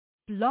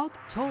Blog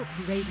Talk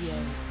Radio.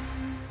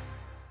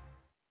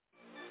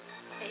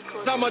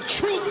 I'm a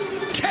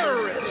truth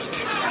terrorist.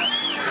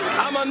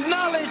 I'm a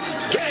knowledge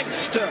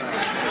gangster.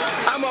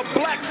 I'm a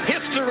black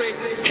history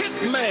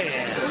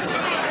hitman.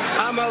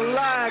 I'm a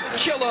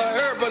lie killer,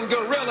 urban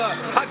gorilla.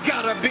 I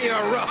gotta be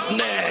a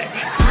roughneck.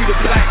 Free the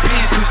Black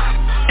Panthers,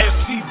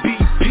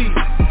 FCBP,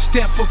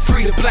 stand for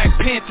Free the Black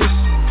Panthers.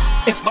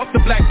 And fuck the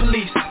black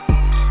police,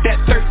 that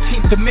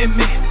 13th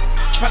Amendment,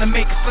 trying to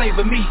make a slave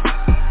of me.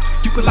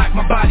 You can lock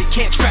my body,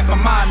 can't trap my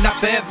mind,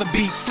 not forever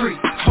be free.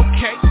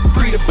 Okay,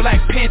 Free the Black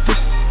Panthers,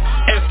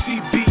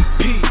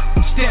 FCBP,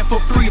 stand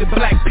for Free the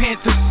Black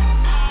Panthers.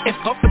 And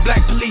fuck the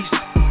black police,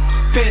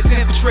 feds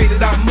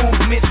infiltrated our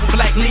movements for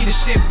black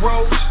leadership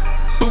roles.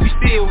 But we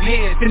still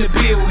heads in the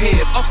bill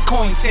head of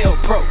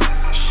COINTELPRO.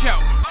 Show,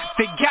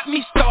 they got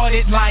me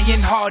started,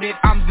 lion-hearted,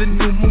 I'm the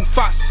new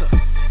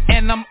Mufasa.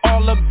 And I'm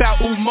all about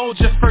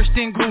Umoja, first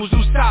in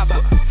Guzu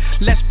Saba.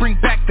 Let's bring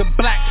back the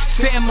black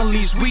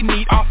families, we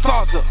need our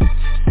father.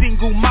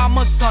 Single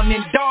mama, son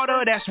and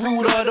daughter, that's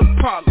root of the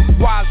problem.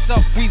 Wise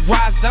up, we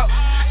rise up,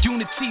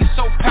 unity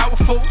so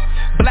powerful.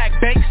 Black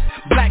banks,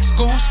 black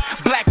schools,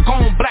 black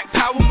on, black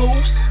power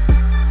moves.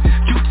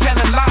 You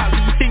telling lies,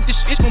 you think this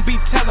shit gon' be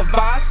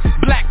televised.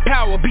 Black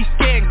power, be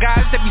scared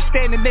guys that be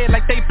standing there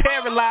like they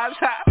paralyzed.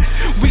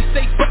 We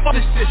say fuck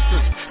the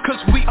system,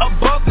 cause we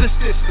above the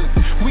system.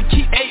 We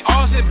keep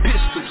ARs and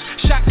pistols,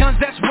 shotguns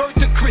that's worth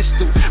a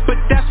crystal. But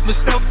that's for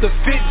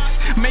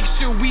self-defense, make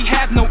sure we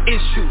have no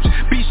issues.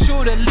 Be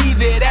sure to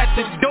leave it at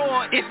the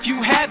door if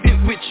you have it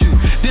with you.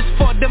 This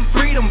for them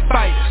freedom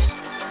fighters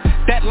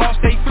that lost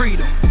their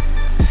freedom.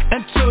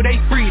 Until they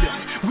freedom,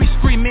 we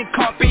screaming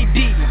carpe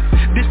diem.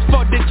 This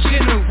for the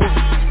general,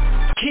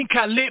 King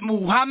Khalid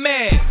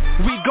Muhammad.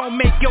 We gon'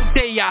 make your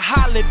day a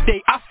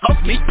holiday, I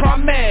fuck me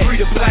promise. Free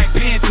the Black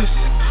Panthers,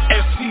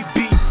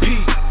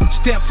 FCBP,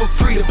 stand for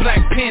Free the Black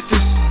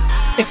Panthers.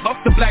 And fuck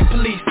the black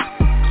police,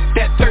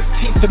 that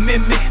 13th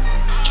Amendment,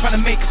 trying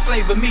to make a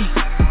slave of me.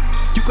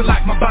 You can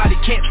lock my body,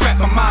 can't trap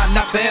my mind,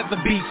 not forever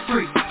be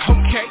free.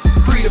 Okay,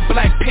 Free the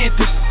Black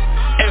Panthers,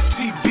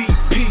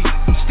 FCBP,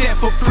 stand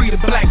for Free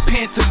the Black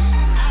Panthers.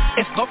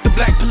 And fuck the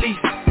black police,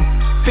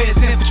 feds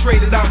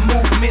infiltrated our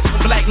movements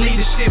for black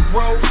leadership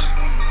roles.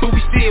 But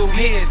we still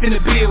heads in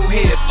the bill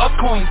head of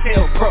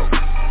COINTELPRO.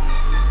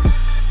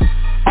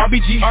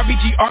 RBG,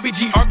 RBG,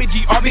 RBG,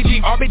 RBG,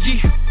 RBG,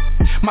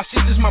 RBG. My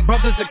sisters, my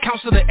brothers, the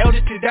council, the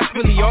elders, that's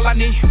really all I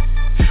need.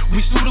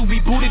 We suited, we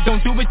booted,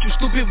 don't do it, you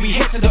stupid, we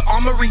head to the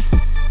armory.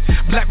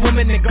 Black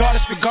woman and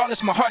goddess, regardless,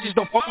 my heart just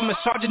don't fuck with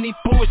misogyny.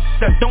 Bullshit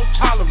that don't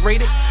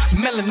tolerate it.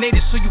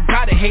 Melanated, so you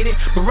gotta hate it.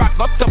 Barack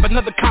upped up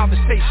another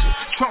conversation.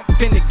 Trump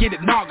finna get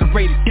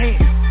inaugurated,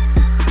 damn.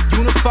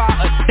 Unify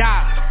or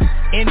die,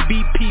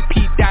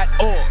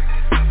 NBPP.org.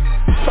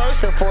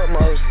 First and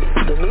foremost,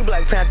 the new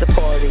Black Panther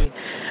Party,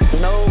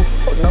 no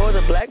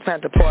the Black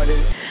Panther Party,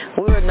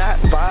 we are not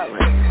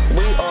violent.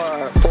 We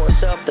are for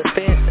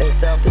self-defense and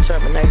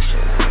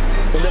self-determination.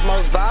 The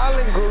most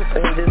violent group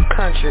in this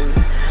country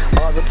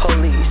are the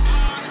police.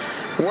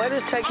 What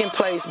is taking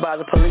place by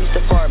the police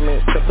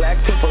departments to black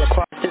people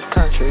across this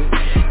country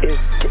is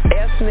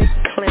ethnic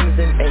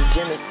cleansing and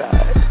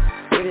genocide.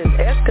 It has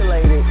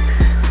escalated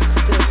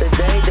since the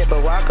day that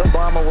Barack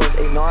Obama was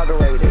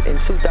inaugurated in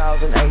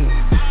 2008.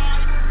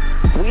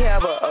 We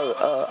have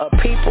a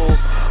people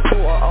who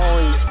are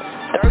only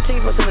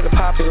 13% of the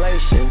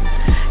population,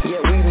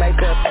 yet we make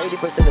up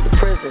 80% of the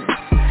prisons.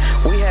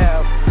 We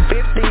have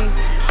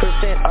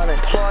 50%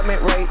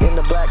 unemployment rate in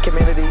the black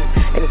community,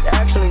 and it's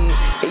actually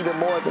even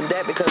more than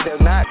that because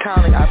they're not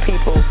counting our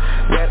people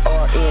that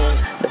are in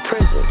the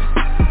prisons.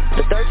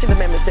 The 13th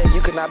Amendment says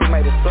you cannot be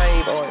made a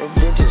slave or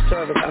indentured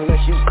servant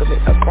unless you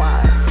commit a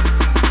crime.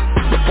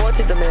 The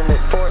 14th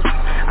Amendment forced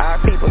our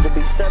people to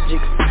be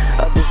subjects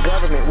of this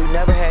government. We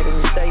never had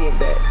any say in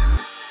that.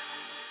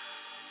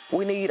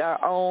 We need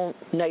our own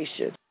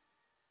nation.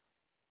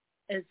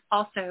 Is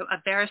also a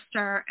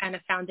barrister and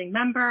a founding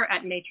member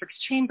at Matrix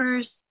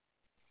Chambers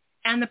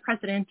and the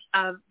president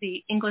of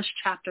the English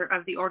chapter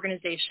of the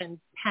organization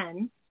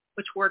PEN,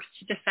 which works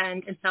to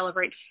defend and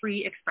celebrate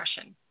free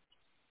expression.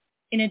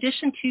 In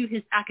addition to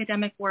his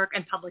academic work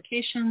and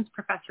publications,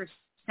 Professor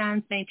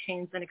Sands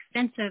maintains an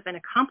extensive and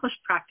accomplished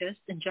practice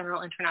in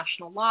general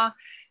international law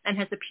and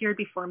has appeared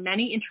before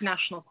many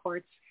international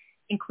courts,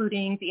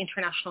 including the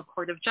International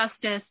Court of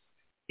Justice,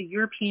 the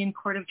European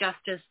Court of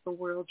Justice, the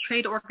World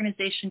Trade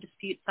Organization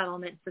Dispute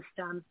Settlement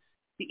System,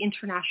 the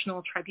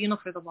International Tribunal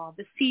for the Law of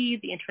the Sea,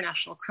 the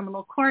International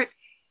Criminal Court,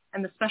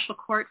 and the Special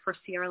Court for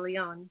Sierra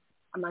Leone,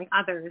 among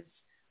others.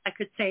 I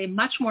could say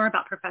much more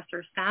about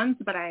Professor Sands,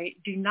 but I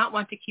do not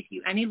want to keep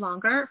you any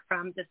longer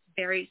from this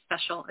very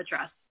special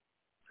address.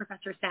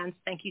 Professor Sands,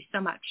 thank you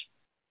so much.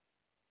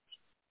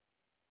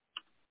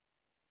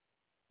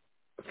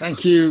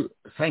 Thank you,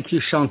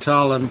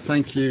 Chantal, and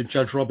thank you,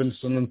 Judge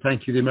Robinson, and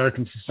thank you, the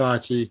American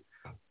Society,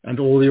 and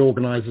all the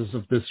organizers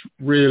of this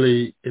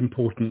really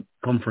important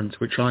conference,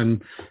 which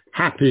I'm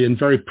happy and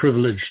very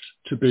privileged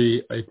to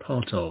be a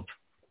part of.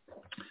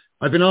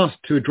 I've been asked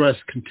to address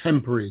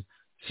contemporary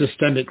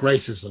systemic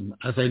racism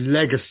as a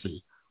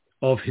legacy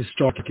of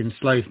historic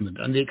enslavement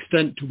and the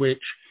extent to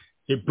which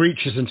it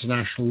breaches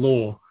international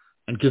law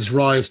and gives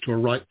rise to a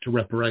right to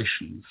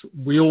reparations.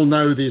 We all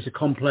know these are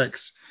complex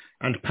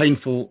and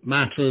painful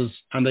matters,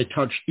 and they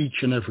touch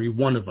each and every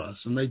one of us,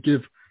 and they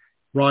give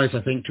rise,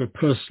 I think, to a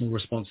personal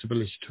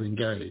responsibility to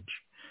engage.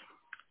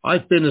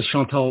 I've been, as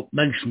Chantal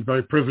mentioned,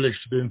 very privileged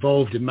to be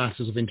involved in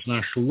matters of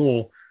international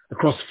law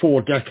across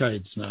 4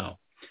 decades now.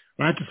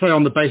 And I have to say,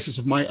 on the basis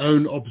of my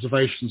own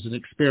observations and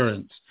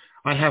experience,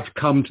 I have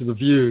come to the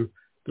view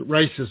that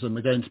racism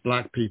against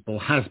black people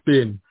has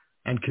been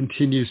and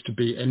continues to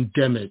be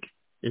endemic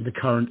in the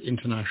current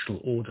international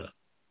order.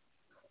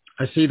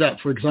 I see that,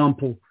 for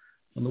example,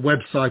 on the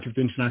website of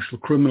the International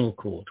Criminal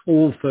Court.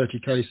 All 30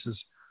 cases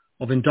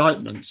of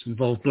indictments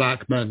involve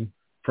black men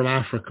from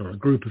Africa, a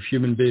group of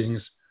human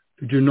beings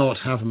who do not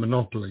have a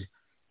monopoly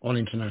on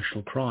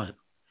international crime.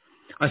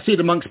 I see it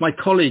amongst my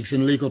colleagues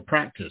in legal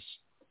practice.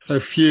 So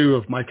few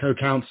of my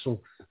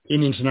co-counsel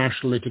in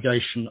international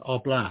litigation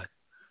are black.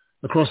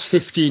 Across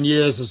 15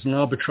 years as an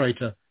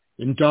arbitrator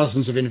in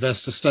dozens of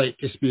investor-state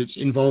disputes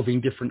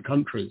involving different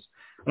countries,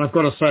 and I've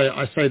got to say,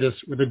 I say this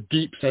with a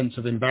deep sense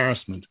of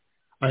embarrassment,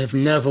 I have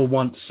never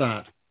once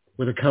sat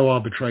with a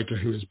co-arbitrator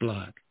who is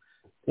black.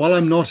 While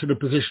I'm not in a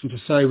position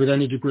to say with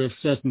any degree of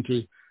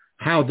certainty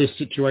how this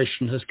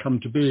situation has come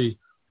to be,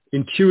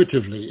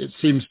 intuitively it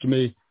seems to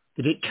me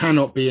that it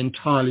cannot be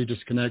entirely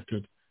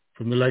disconnected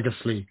from the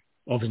legacy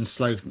of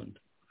enslavement.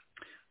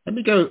 Let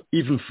me go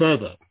even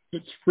further.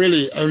 It's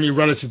really only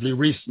relatively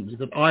recently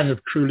that I have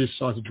truly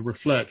started to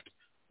reflect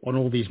on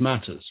all these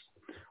matters.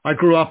 I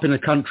grew up in a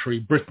country,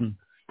 Britain,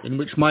 in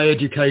which my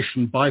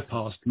education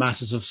bypassed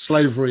matters of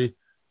slavery,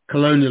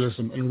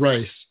 colonialism and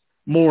race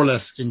more or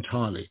less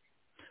entirely.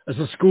 As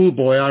a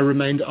schoolboy, I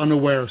remained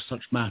unaware of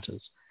such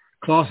matters.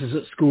 Classes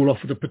at school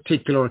offered a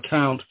particular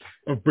account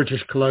of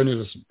British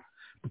colonialism.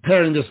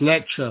 Preparing this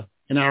lecture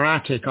in our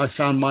attic, I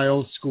found my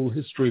old school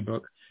history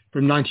book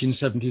from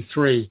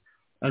 1973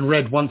 and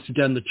read once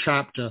again the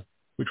chapter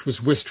which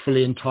was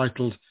wistfully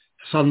entitled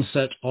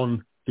Sunset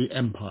on the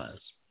Empires.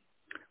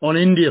 On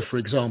India, for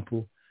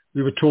example,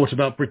 we were taught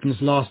about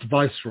Britain's last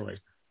viceroy,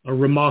 a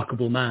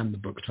remarkable man, the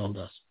book told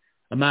us,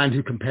 a man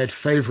who compared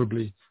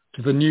favourably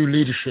to the new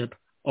leadership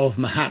of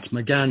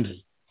Mahatma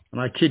Gandhi.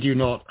 And I kid you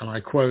not, and I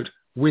quote,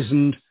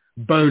 wizened,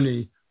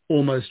 bony,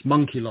 almost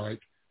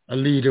monkey-like, a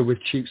leader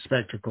with cheap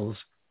spectacles,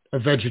 a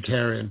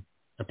vegetarian,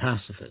 a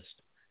pacifist.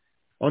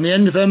 On the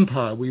end of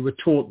empire, we were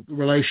taught the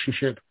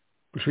relationship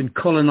between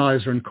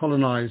colonizer and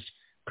colonized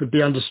could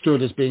be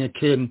understood as being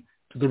akin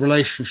to the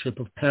relationship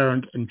of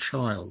parent and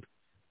child,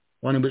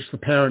 one in which the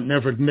parent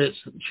never admits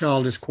that the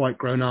child is quite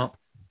grown up,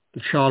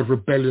 the child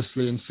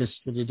rebelliously insists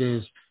that it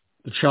is,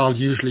 the child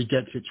usually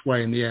gets its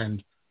way in the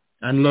end,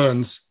 and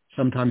learns,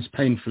 sometimes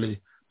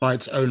painfully, by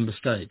its own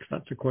mistakes.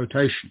 That's a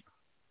quotation,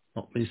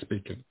 not me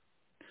speaking.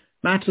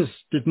 Matters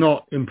did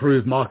not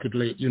improve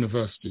markedly at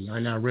university, I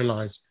now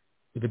realize,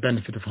 with the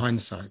benefit of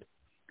hindsight.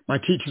 My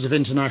teachers of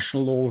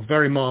international law were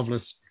very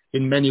marvelous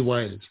in many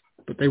ways,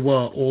 but they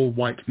were all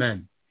white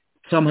men.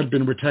 Some had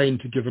been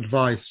retained to give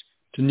advice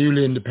to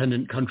newly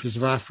independent countries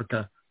of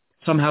Africa,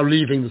 somehow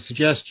leaving the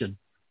suggestion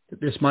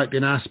that this might be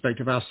an aspect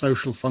of our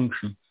social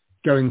function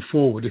going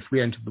forward if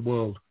we entered the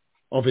world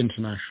of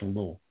international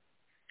law.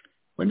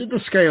 When did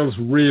the scales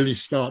really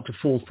start to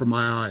fall from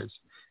my eyes?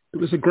 It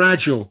was a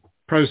gradual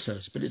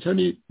process, but it's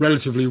only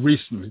relatively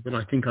recently that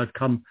I think I've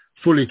come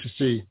fully to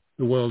see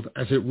the world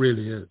as it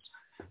really is.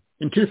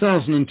 In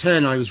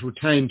 2010, I was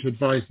retained to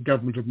advise the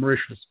government of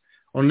Mauritius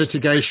on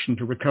litigation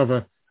to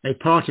recover a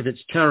part of its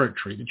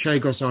territory, the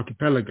Chagos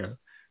Archipelago,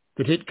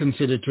 that it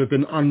considered to have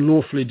been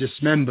unlawfully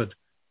dismembered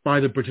by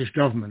the British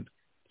government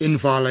in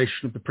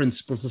violation of the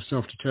principles of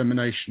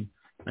self-determination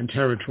and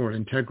territorial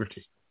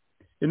integrity.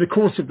 In the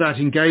course of that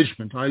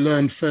engagement, I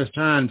learned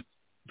firsthand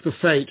the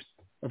fate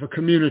of a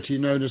community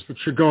known as the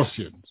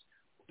Chagosians,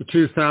 the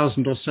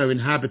 2,000 or so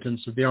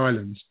inhabitants of the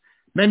islands,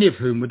 many of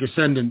whom were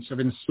descendants of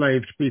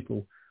enslaved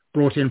people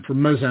brought in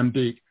from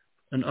Mozambique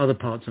and other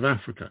parts of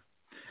Africa.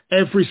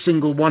 Every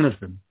single one of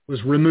them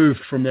was removed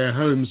from their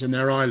homes in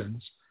their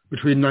islands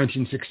between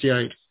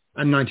 1968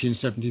 and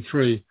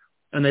 1973,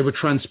 and they were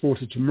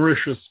transported to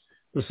Mauritius,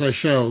 the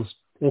Seychelles,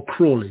 or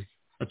Crawley,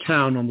 a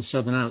town on the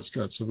southern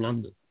outskirts of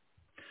London.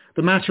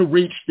 The matter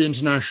reached the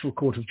International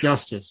Court of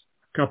Justice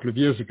a couple of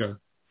years ago,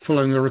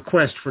 following a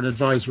request for an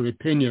advisory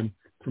opinion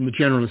from the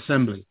General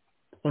Assembly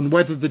on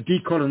whether the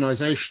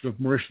decolonization of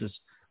Mauritius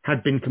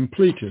had been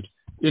completed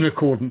in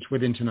accordance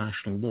with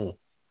international law.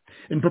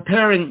 In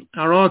preparing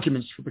our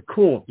arguments for the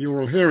court, the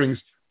oral hearings,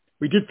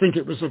 we did think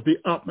it was of the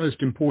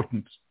utmost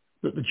importance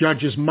that the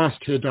judges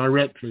must hear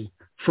directly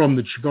from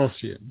the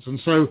Chagosians, and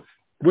so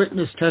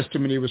witness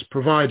testimony was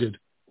provided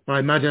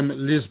by Madame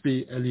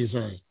Lisby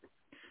Elise.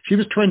 She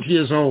was 20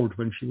 years old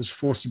when she was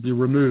forcibly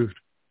removed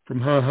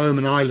from her home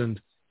and island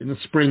in the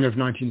spring of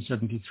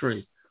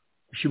 1973.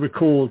 She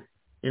recalled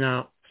in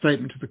our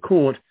statement to the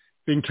court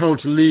being told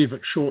to leave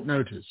at short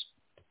notice,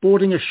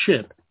 boarding a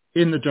ship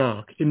in the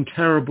dark in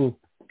terrible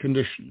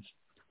conditions,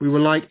 We were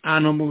like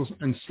animals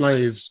and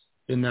slaves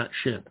in that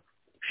ship,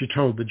 she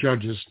told the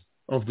judges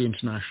of the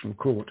International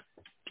Court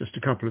just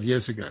a couple of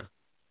years ago.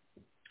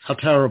 How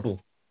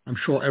terrible, I'm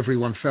sure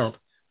everyone felt,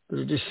 that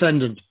a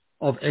descendant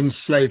of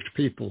enslaved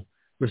people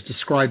was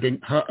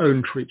describing her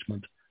own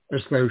treatment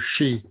as though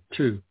she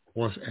too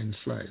was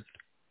enslaved.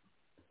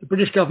 The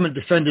British government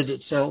defended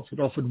itself. It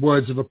offered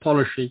words of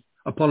apology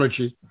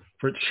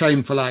for its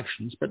shameful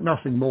actions, but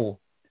nothing more.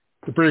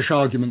 The British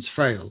arguments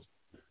failed.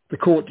 The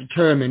court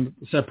determined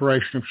the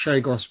separation of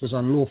Chagos was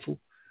unlawful,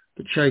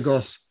 that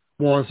Chagos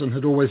was and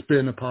had always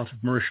been a part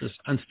of Mauritius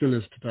and still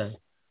is today.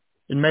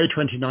 In May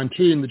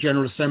 2019, the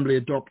General Assembly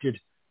adopted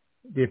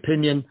the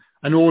opinion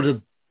and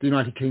ordered the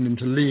United Kingdom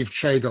to leave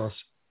Chagos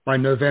by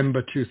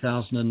November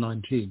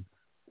 2019.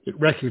 It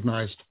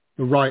recognized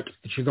the right of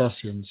the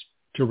Chagosians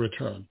to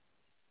return.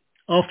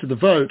 After the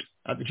vote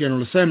at the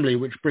General Assembly,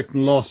 which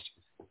Britain lost,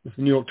 as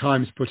the New York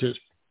Times put it,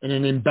 in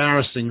an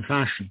embarrassing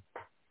fashion,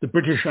 the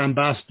British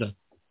ambassador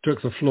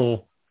took the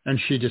floor and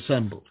she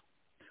dissembled.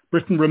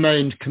 Britain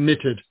remained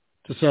committed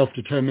to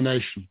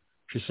self-determination,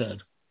 she said,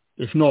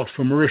 if not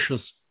for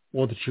Mauritius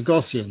or the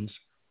Chagosians,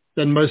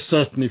 then most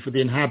certainly for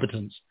the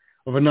inhabitants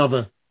of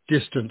another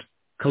distant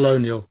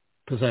colonial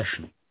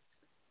possession.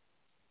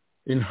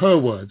 In her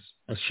words,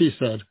 as she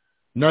said,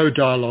 no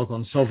dialogue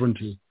on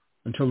sovereignty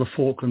until the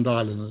Falkland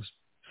Islanders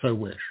so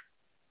wish.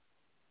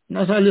 And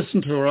as I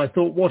listened to her, I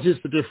thought, what is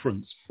the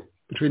difference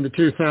between the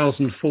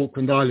 2,000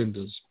 Falkland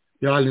Islanders,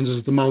 the islanders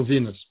of the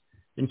Malvinas,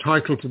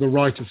 entitled to the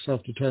right of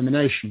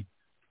self-determination,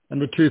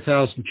 and the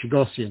 2,000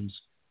 Chagosians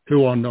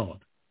who are not?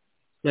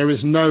 There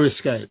is no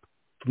escape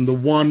from the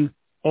one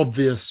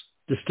obvious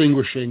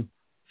distinguishing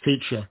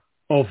feature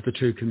of the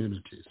two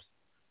communities.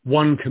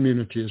 One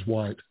community is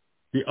white,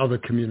 the other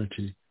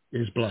community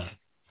is black.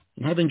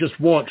 And having just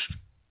watched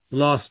the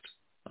last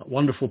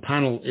wonderful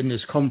panel in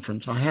this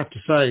conference, I have to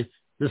say,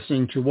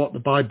 listening to what the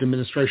Biden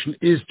administration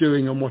is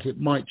doing and what it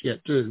might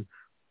yet do,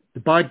 the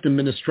Biden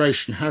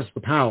administration has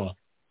the power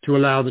to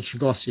allow the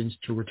Chagosians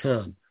to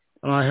return.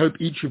 And I hope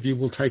each of you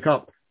will take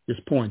up this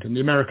point, and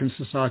the American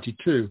society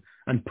too,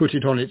 and put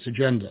it on its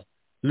agenda.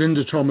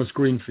 Linda Thomas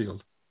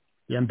Greenfield,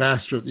 the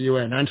ambassador at the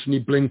UN, Antony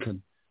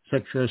Blinken,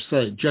 Secretary of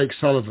State, Jake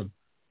Sullivan,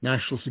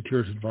 National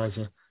Security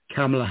Advisor,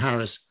 Kamala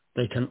Harris,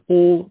 they can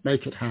all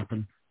make it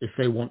happen if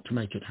they want to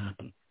make it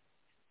happen.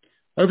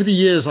 Over the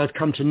years, I've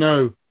come to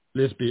know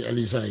Lisby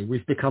Elise.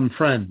 We've become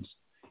friends.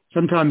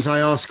 Sometimes I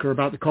ask her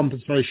about the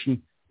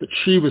compensation that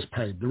she was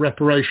paid, the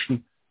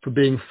reparation for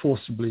being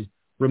forcibly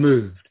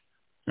removed.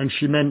 And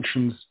she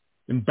mentions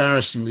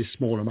embarrassingly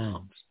small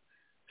amounts.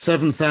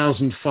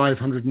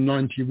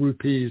 7,590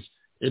 rupees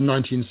in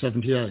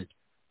 1978,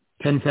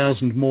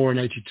 10,000 more in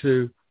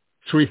 82,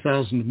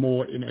 3,000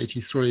 more in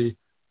 83,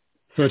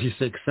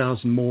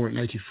 36,000 more in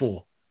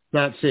 84.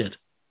 That's it.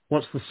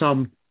 What's the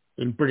sum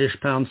in British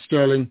pounds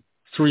sterling?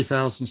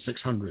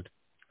 3,600,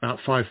 about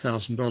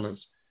 $5,000.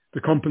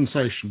 The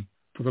compensation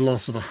for the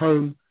loss of a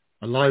home,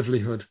 a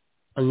livelihood,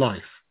 a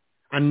life.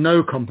 And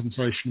no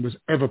compensation was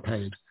ever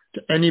paid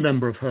to any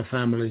member of her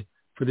family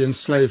for the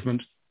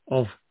enslavement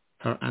of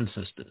her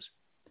ancestors.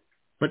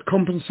 But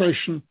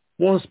compensation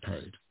was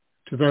paid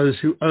to those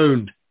who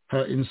owned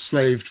her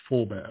enslaved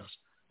forebears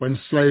when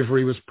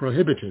slavery was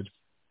prohibited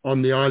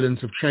on the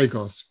islands of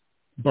Chagos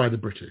by the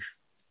British.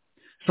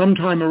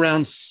 Sometime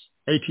around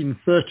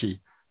 1830,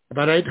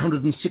 about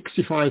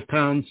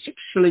 £865,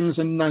 6 shillings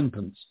and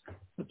 9pence.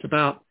 That's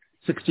about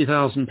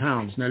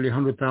 £60,000, nearly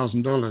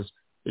 $100,000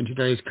 in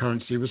today's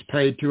currency, was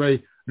paid to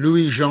a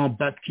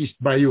Louis-Jean-Baptiste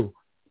Bayou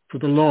for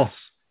the loss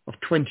of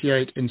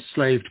 28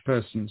 enslaved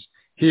persons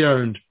he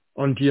owned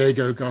on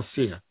Diego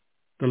Garcia,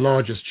 the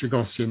largest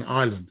Chagosian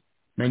island.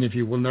 Many of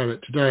you will know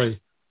it today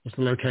as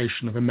the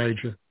location of a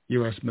major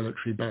US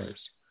military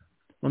base.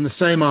 On the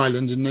same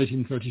island in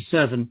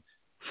 1837,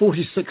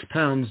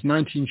 £46,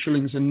 19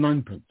 shillings and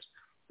 9pence,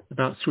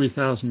 about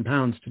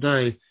 £3,000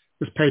 today,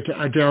 was paid to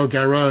Adele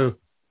Garreau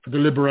for the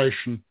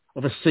liberation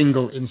of a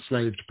single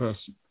enslaved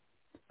person.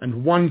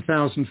 And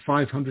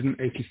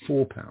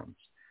 £1,584,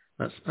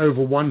 that's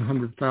over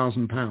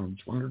 £100,000,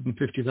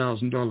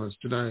 $150,000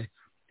 today,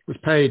 was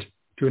paid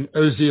to an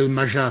Ozil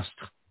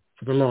Majastre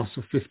for the loss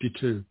of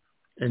 52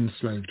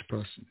 enslaved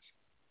persons.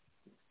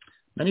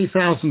 Many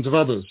thousands of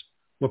others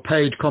were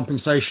paid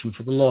compensation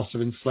for the loss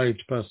of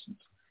enslaved persons,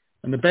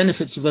 and the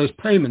benefits of those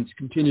payments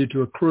continue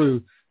to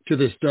accrue to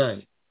this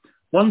day.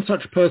 One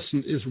such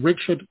person is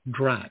Richard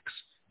Drax,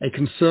 a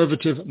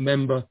Conservative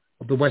member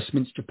of the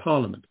Westminster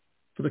Parliament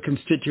for the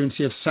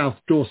constituency of South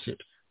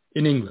Dorset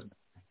in England.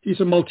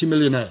 He's a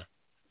multimillionaire.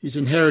 He's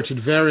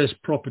inherited various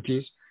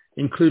properties,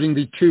 including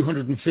the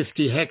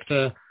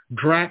 250-hectare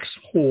Drax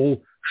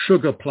Hall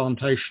sugar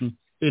plantation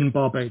in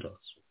Barbados.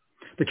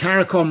 The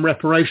CARICOM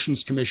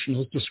Reparations Commission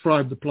has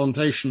described the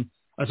plantation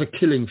as a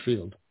killing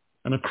field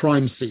and a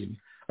crime scene,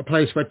 a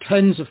place where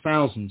tens of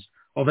thousands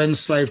of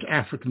enslaved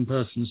African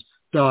persons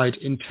died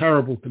in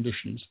terrible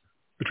conditions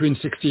between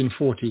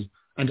 1640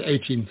 and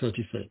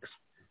 1836.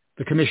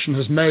 The Commission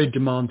has made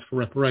demands for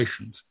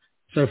reparations,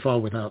 so far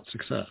without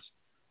success.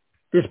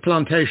 This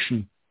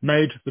plantation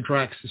made the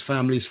Drax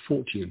family's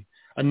fortune,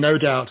 and no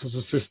doubt has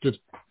assisted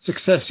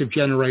successive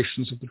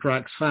generations of the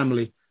Drax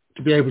family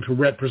to be able to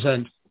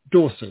represent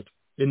Dorset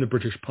in the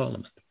British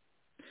Parliament.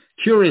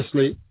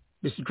 Curiously,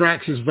 Mr.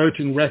 Drax's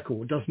voting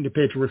record doesn't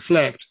appear to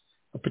reflect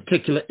a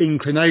particular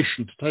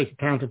inclination to take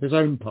account of his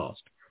own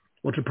past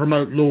or to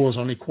promote laws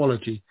on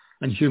equality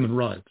and human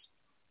rights.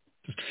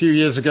 Just a few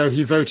years ago,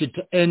 he voted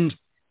to end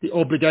the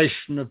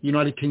obligation of the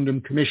United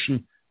Kingdom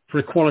Commission for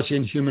Equality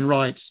and Human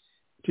Rights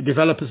to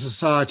develop a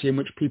society in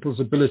which people's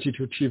ability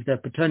to achieve their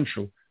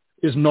potential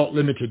is not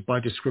limited by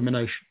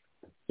discrimination.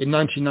 In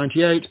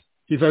 1998,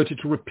 he voted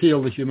to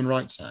repeal the Human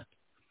Rights Act.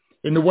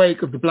 In the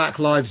wake of the Black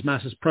Lives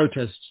Matter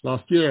protests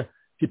last year,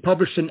 he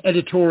published an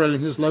editorial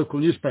in his local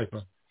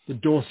newspaper, the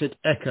Dorset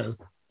Echo,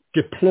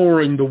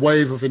 deploring the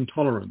wave of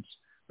intolerance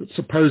that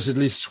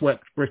supposedly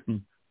swept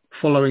Britain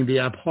following the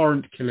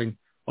abhorrent killing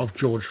of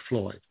George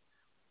Floyd.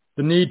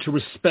 The need to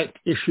respect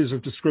issues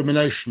of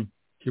discrimination,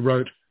 he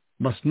wrote,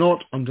 must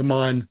not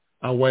undermine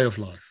our way of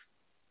life.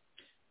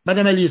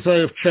 Madame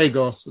Elisée of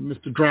Chagos and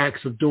Mr.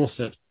 Drax of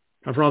Dorset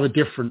have rather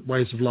different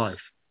ways of life.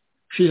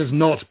 She has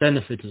not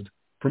benefited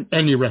from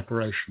any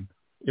reparation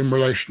in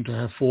relation to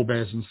her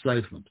forebears'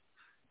 enslavement.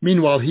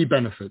 Meanwhile, he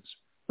benefits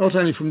not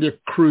only from the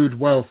accrued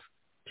wealth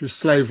through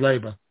slave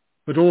labour,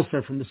 but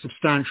also from the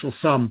substantial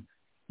sum,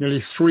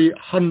 nearly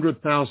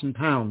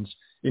 £300,000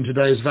 in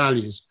today's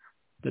values,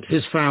 that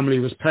his family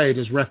was paid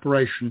as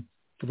reparation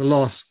for the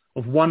loss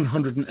of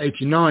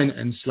 189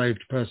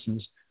 enslaved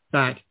persons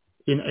back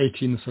in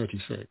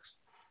 1836.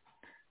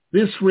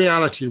 This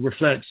reality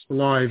reflects the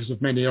lives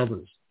of many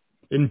others.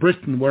 In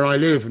Britain, where I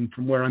live and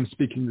from where I'm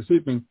speaking this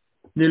evening,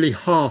 nearly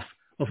half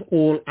of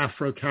all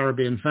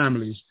Afro-Caribbean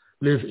families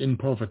live in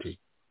poverty,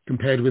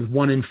 compared with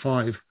 1 in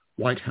 5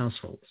 white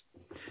households.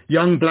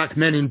 Young black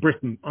men in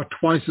Britain are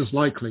twice as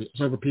likely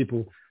as other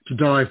people to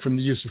die from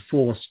the use of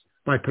force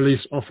by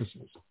police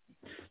officers.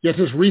 Yet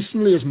as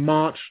recently as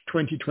March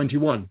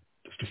 2021,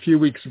 just a few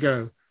weeks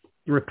ago,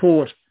 the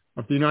report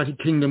of the United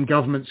Kingdom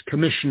government's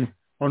Commission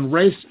on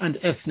Race and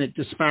Ethnic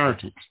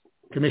Disparities,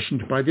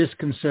 commissioned by this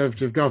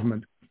Conservative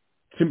government,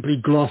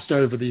 simply glossed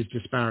over these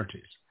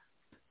disparities.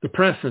 The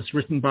preface,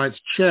 written by its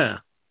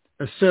chair,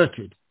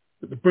 asserted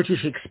that the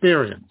British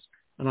experience,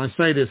 and I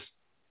say this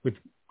with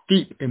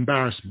deep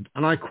embarrassment,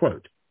 and I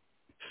quote,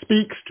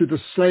 speaks to the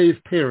slave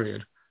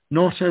period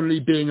not only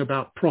being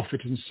about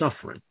profit and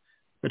suffering,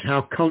 but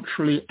how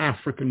culturally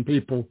African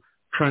people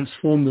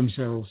transform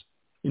themselves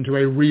into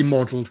a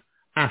remodeled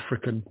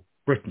African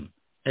Britain,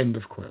 end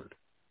of quote.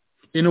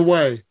 In a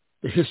way,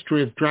 the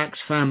history of Drax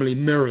family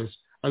mirrors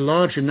a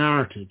larger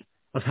narrative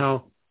of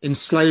how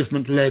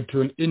enslavement led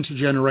to an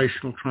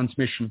intergenerational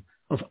transmission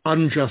of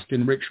unjust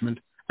enrichment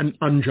and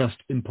unjust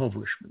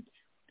impoverishment,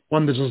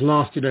 one that has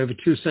lasted over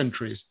 2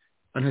 centuries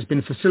and has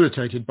been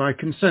facilitated by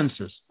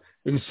consensus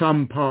in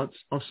some parts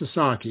of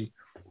society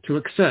to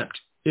accept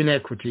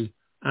inequity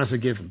as a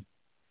given.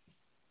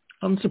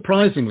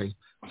 Unsurprisingly,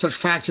 such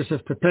factors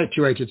have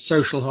perpetuated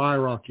social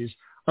hierarchies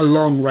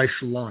along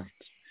racial lines.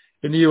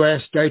 In the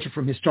US, data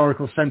from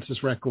historical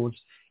census records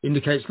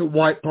indicates that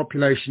white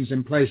populations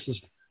in places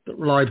that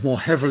relied more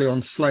heavily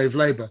on slave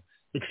labor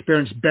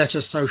experienced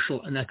better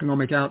social and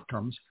economic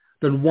outcomes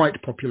than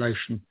white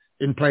population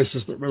in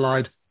places that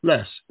relied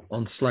less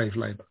on slave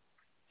labor.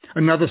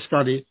 Another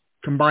study,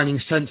 combining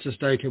census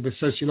data with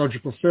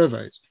sociological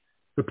surveys,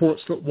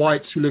 reports that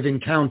whites who live in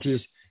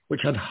counties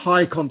which had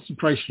high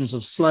concentrations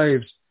of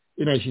slaves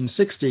in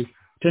 1860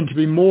 tend to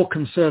be more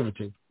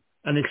conservative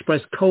and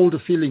express colder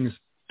feelings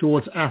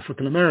towards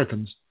African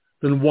Americans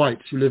than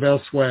whites who live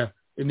elsewhere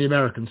in the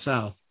American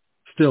South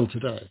still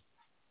today.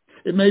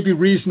 It may be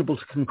reasonable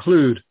to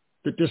conclude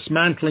that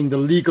dismantling the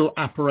legal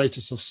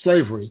apparatus of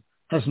slavery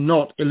has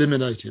not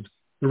eliminated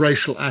the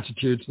racial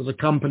attitudes that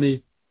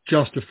accompany,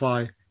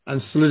 justify,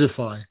 and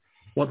solidify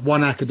what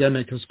one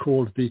academic has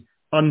called the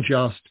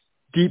unjust,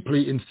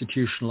 deeply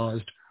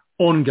institutionalized,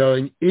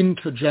 ongoing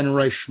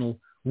intergenerational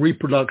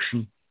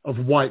reproduction of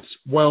whites'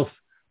 wealth,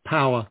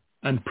 power,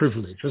 and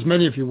privilege. As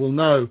many of you will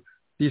know,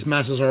 these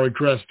matters are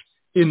addressed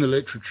in the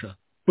literature,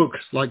 books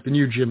like The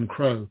New Jim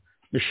Crow,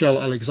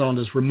 Michelle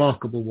Alexander's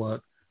remarkable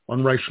work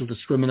on racial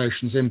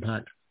discrimination's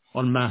impact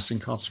on mass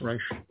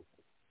incarceration.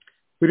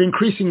 With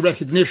increasing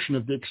recognition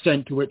of the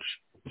extent to which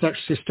such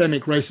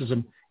systemic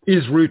racism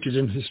is rooted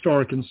in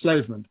historic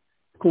enslavement,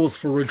 calls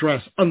for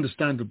redress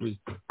understandably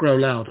grow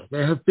louder.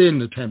 There have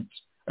been attempts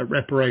at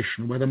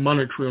reparation, whether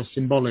monetary or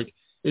symbolic,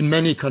 in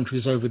many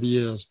countries over the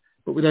years,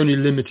 but with only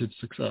limited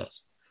success.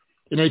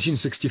 In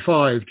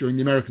 1865, during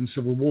the American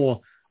Civil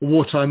War, a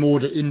wartime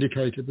order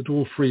indicated that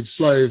all freed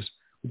slaves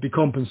would be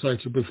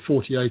compensated with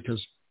 40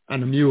 acres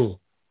and a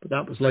mule, but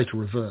that was later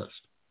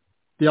reversed.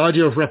 The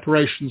idea of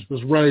reparations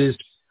was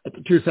raised at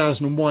the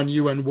 2001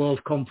 UN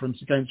World Conference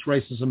Against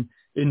Racism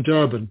in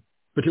Durban,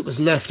 but it was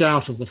left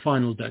out of the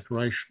final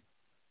declaration.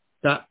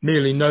 That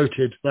merely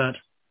noted that,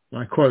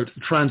 and I quote,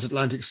 the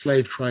transatlantic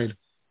slave trade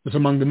was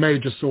among the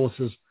major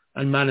sources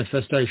and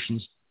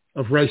manifestations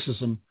of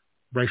racism,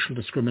 racial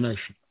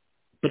discrimination,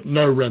 but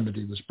no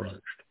remedy was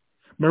broached.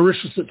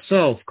 Mauritius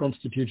itself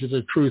constituted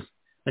a Truth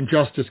and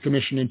Justice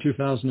Commission in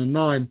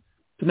 2009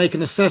 to make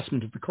an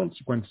assessment of the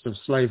consequences of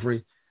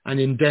slavery and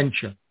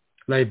indenture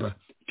labour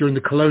during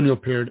the colonial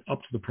period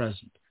up to the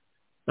present.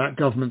 That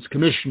government's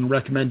commission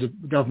recommended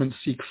the government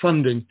seek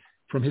funding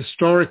from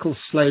historical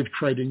slave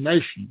trading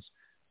nations,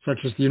 such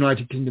as the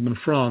United Kingdom and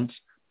France,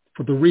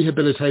 for the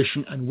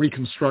rehabilitation and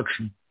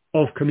reconstruction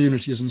of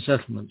communities and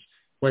settlements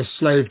where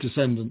slave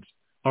descendants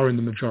are in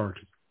the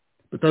majority.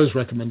 But those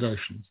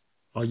recommendations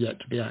are yet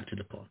to be acted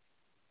upon.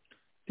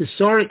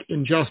 Historic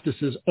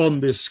injustices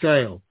on this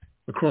scale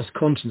across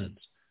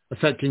continents,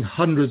 affecting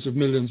hundreds of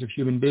millions of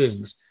human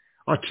beings,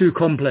 are too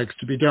complex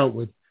to be dealt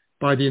with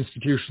by the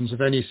institutions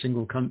of any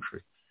single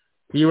country.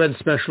 The UN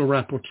Special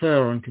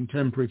Rapporteur on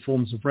Contemporary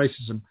Forms of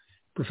Racism,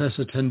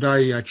 Professor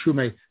Tendai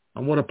Achume,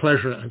 and what a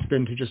pleasure it has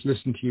been to just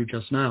listen to you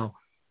just now,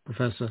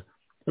 Professor,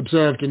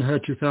 observed in her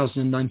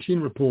 2019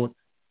 report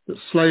that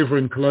slavery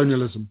and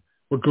colonialism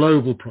were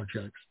global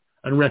projects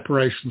and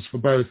reparations for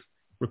both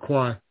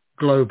require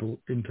global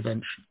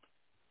intervention.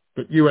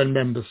 But UN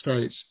member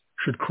states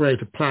should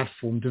create a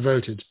platform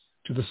devoted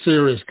to the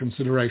serious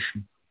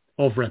consideration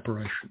of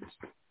reparations.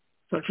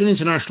 Such an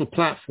international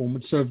platform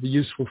would serve the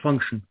useful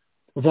function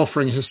of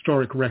offering a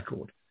historic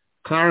record,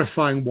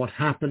 clarifying what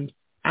happened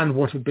and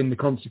what have been the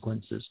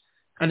consequences,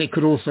 and it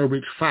could also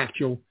reach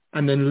factual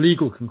and then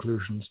legal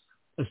conclusions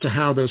as to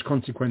how those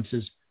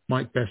consequences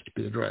might best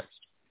be addressed.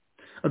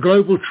 A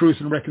Global Truth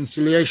and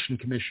Reconciliation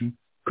Commission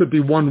could be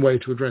one way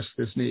to address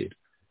this need.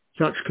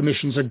 Such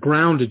commissions are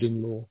grounded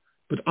in law,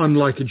 but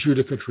unlike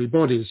adjudicatory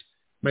bodies,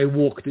 may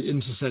walk the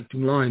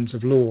intersecting lines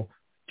of law,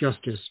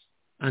 justice,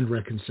 and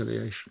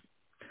reconciliation.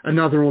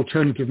 Another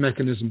alternative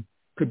mechanism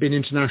could be an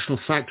international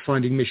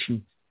fact-finding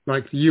mission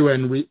like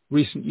the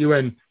recent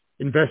UN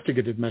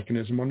investigative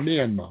mechanism on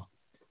Myanmar,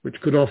 which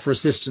could offer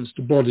assistance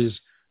to bodies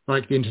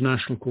like the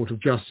International Court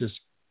of Justice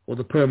or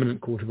the Permanent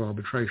Court of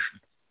Arbitration.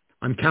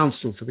 I'm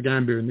counsel for the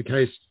Gambia in the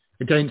case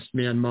against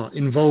Myanmar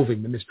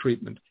involving the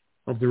mistreatment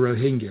of the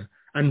Rohingya,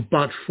 and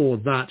but for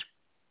that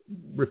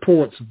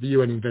reports of the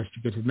UN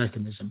investigative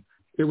mechanism,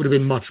 it would have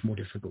been much more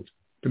difficult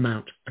to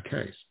mount a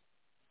case.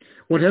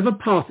 Whatever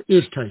path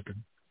is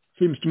taken, it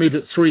seems to me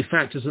that three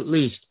factors at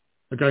least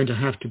are going to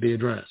have to be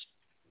addressed.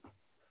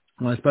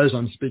 And I suppose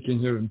I'm speaking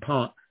here in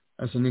part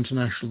as an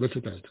international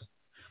litigator.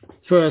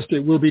 First,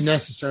 it will be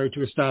necessary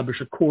to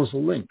establish a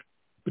causal link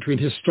between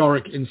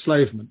historic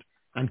enslavement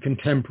and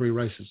contemporary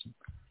racism.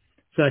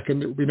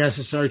 Second, it will be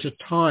necessary to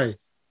tie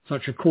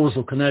such a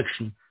causal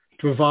connection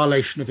to a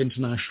violation of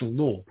international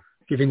law,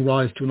 giving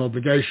rise to an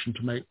obligation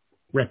to make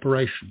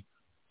reparation,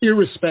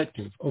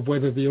 irrespective of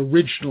whether the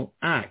original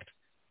act,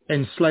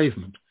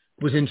 enslavement,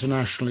 was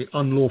internationally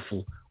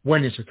unlawful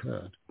when it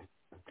occurred.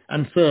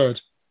 And third,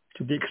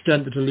 to the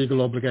extent that a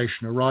legal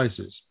obligation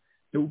arises,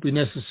 it will be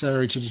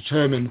necessary to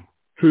determine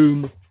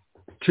whom,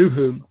 to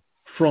whom,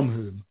 from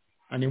whom,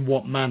 and in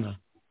what manner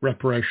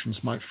reparations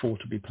might fall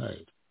to be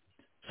paid.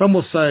 Some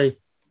will say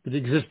that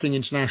existing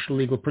international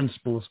legal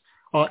principles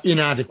are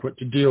inadequate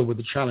to deal with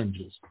the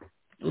challenges.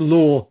 The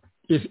law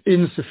is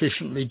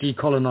insufficiently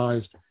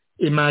decolonized,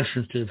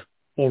 imaginative,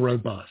 or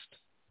robust.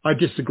 I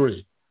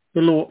disagree.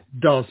 The law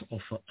does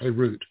offer a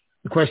route.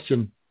 The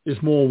question is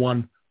more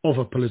one of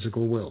a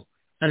political will.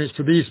 And it's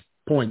to these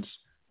points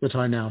that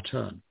I now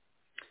turn.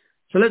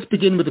 So let's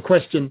begin with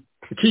the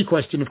key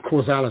question of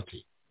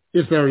causality.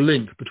 Is there a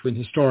link between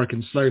historic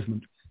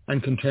enslavement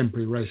and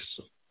contemporary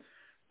racism?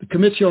 The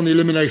Committee on the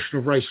Elimination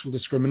of Racial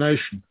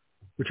Discrimination,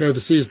 which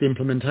oversees the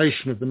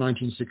implementation of the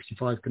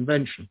 1965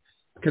 Convention,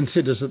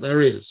 considers that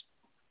there is.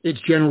 Its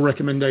General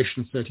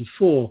Recommendation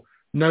 34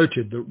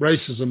 noted that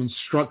racism and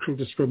structural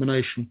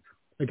discrimination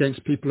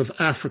against people of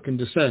African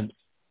descent,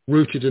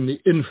 rooted in the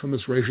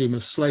infamous regime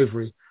of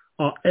slavery,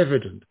 are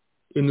evident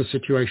in the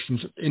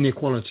situations of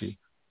inequality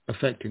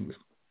affecting them.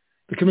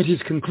 The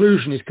committee's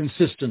conclusion is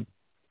consistent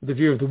with the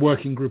view of the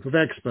Working Group of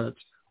Experts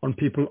on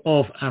People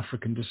of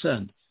African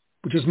Descent,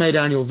 which has made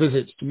annual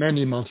visits to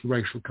many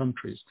multiracial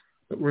countries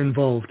that were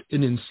involved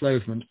in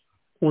enslavement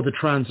or the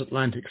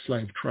transatlantic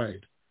slave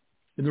trade.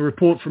 In the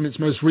report from its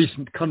most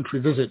recent country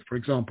visit, for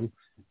example,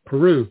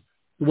 Peru,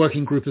 the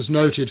Working Group has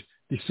noted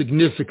the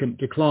significant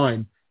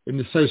decline in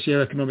the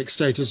socioeconomic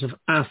status of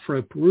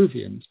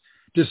Afro-Peruvians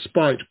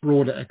despite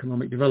broader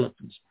economic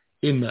developments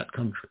in that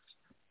country.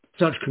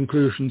 Such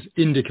conclusions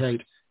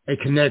indicate a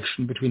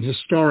connection between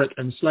historic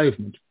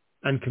enslavement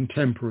and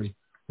contemporary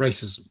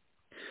racism.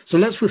 So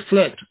let's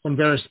reflect on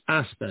various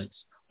aspects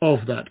of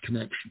that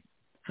connection.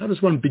 How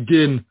does one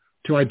begin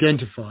to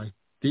identify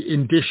the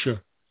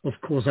indicia of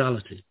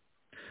causality?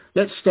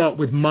 Let's start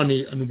with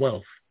money and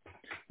wealth.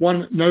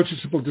 One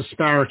noticeable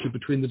disparity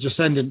between the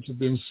descendants of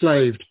the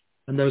enslaved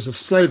and those of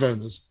slave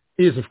owners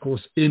is, of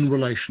course, in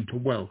relation to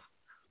wealth.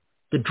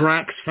 The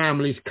Drax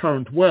family's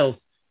current wealth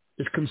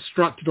is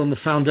constructed on the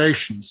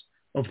foundations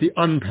of the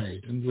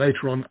unpaid and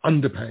later on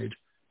underpaid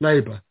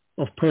labour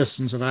of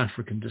persons of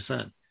African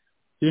descent.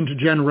 The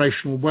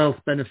intergenerational wealth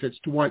benefits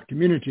to white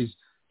communities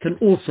can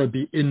also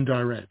be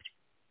indirect.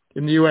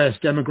 In the US,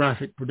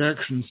 demographic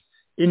projections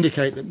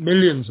indicate that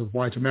millions of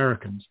white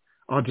Americans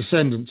are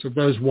descendants of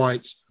those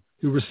whites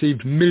who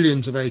received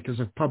millions of acres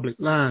of public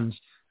lands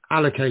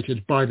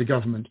allocated by the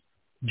government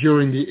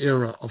during the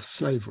era of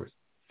slavery.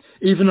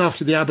 Even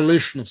after the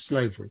abolition of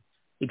slavery,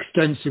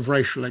 extensive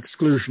racial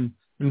exclusion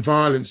and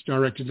violence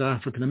directed at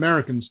African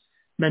Americans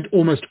meant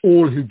almost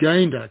all who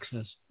gained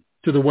access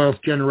to the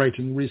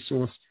wealth-generating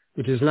resource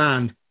that is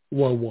land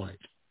were white.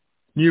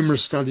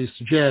 Numerous studies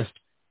suggest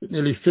that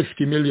nearly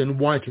 50 million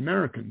white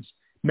Americans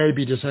may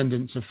be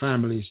descendants of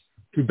families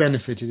who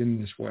benefited in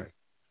this way.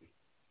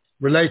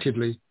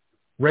 Relatedly,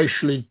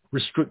 racially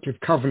restrictive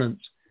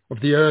covenants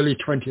of the early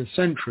 20th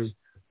century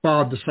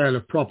barred the sale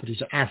of property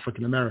to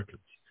African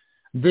Americans.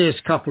 This,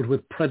 coupled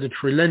with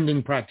predatory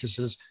lending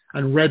practices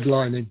and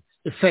redlining,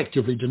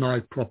 effectively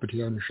denied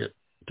property ownership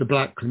to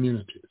black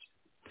communities.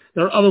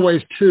 There are other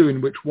ways too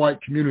in which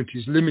white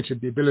communities limited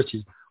the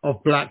ability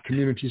of black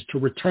communities to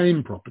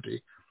retain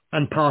property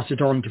and pass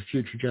it on to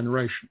future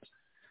generations.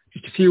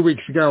 Just a few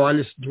weeks ago, I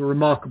listened to a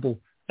remarkable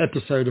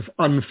episode of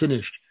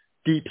Unfinished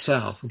Deep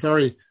South, a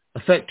very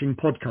affecting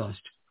podcast,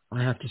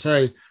 I have to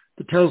say,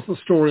 that tells the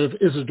story of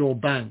Isidore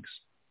Banks,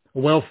 a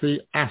wealthy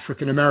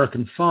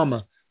African-American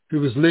farmer who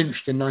was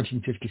lynched in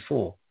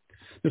 1954.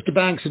 Mr.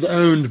 Banks had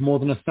owned more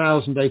than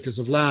 1,000 acres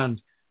of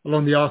land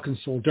along the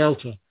Arkansas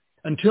Delta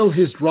until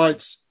his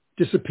rights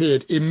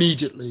disappeared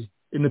immediately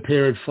in the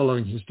period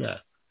following his death.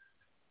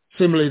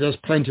 Similarly, there's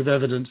plenty of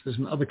evidence that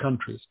in other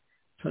countries,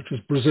 such as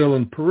Brazil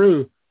and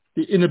Peru,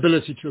 the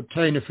inability to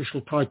obtain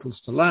official titles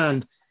to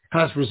land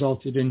has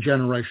resulted in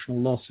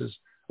generational losses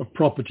of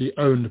property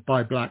owned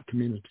by black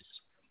communities.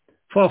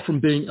 Far from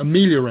being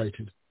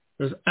ameliorated,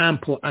 there's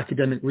ample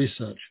academic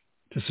research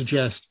to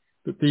suggest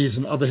that these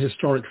and other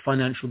historic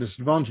financial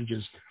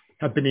disadvantages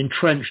have been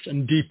entrenched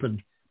and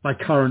deepened by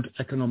current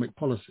economic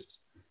policies.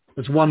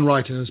 As one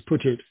writer has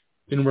put it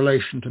in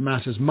relation to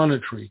matters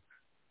monetary,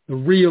 the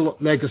real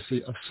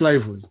legacy of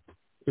slavery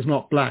is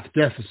not black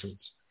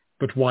deficits,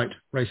 but white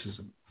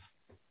racism.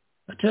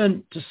 I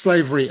turn to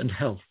slavery and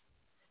health.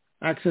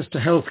 Access to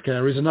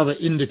healthcare is another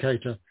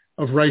indicator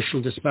of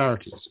racial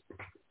disparities.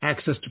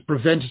 Access to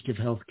preventative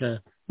healthcare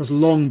has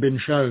long been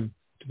shown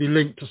to be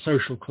linked to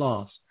social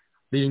class,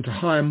 leading to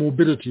higher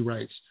morbidity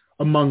rates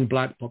among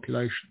black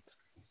populations.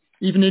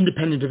 Even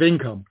independent of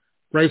income,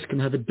 race can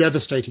have a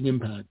devastating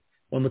impact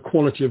on the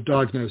quality of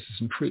diagnosis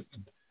and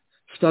treatment.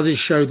 Studies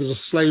show that a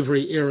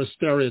slavery-era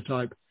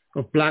stereotype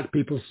of black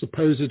people's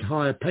supposed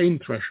higher pain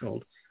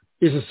threshold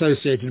is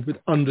associated with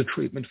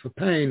undertreatment for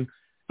pain,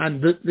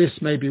 and that this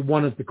may be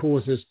one of the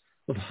causes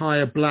of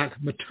higher black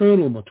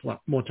maternal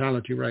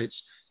mortality rates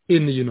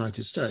in the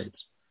United States.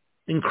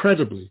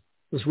 Incredibly,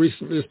 as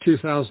recently as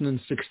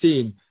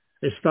 2016,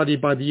 a study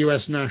by the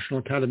US National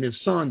Academy of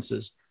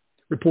Sciences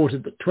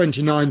reported that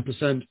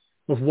 29%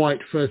 of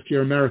white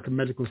first-year American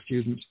medical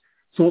students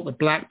thought that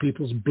black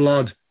people's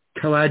blood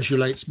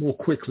coagulates more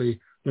quickly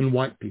than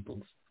white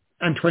people's,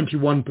 and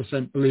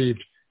 21%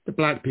 believed that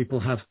black people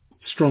have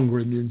stronger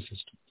immune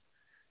systems.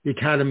 The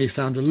Academy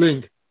found a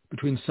link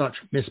between such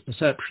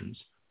misperceptions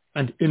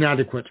and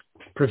inadequate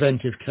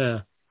preventive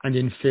care and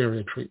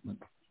inferior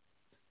treatment.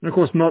 And of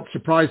course, not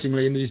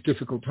surprisingly, in these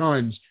difficult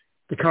times,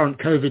 the current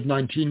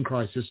COVID-19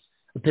 crisis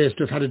appears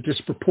to have had a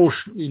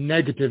disproportionately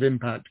negative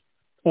impact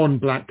on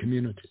black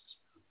communities.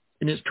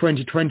 In its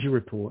 2020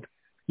 report,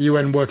 the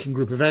UN Working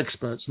Group of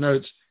Experts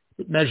notes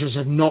that measures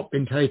have not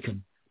been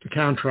taken to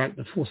counteract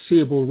the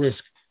foreseeable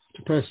risk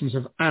to persons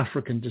of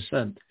African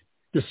descent,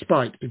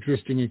 despite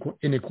existing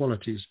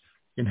inequalities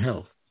in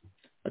health.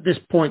 At this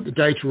point, the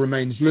data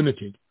remains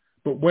limited,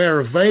 but where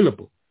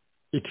available,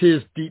 it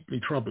is deeply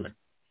troubling.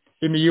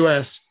 In the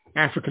US,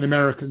 African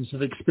Americans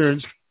have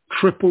experienced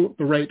triple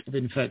the rate of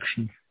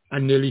infection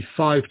and nearly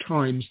 5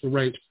 times the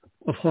rate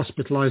of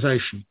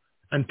hospitalization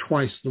and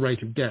twice the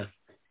rate of death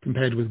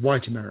compared with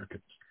white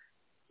Americans.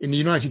 In the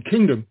United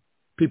Kingdom,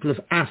 people of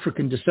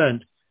African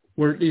descent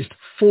were at least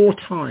 4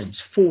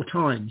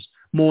 times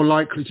more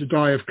likely to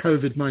die of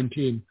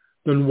COVID-19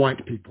 than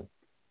white people.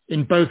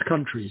 In both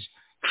countries,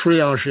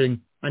 triaging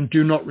and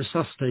do not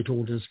resuscitate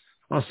orders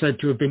are said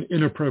to have been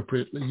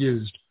inappropriately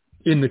used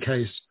in the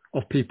case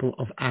of people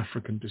of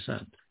African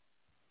descent.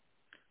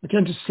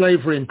 Again, to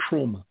slavery and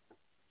trauma.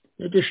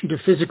 In addition to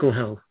physical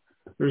health,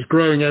 there is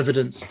growing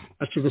evidence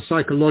as to the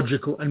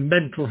psychological and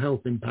mental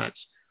health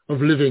impacts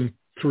of living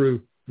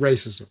through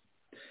racism.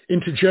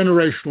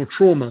 Intergenerational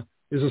trauma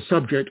is a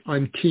subject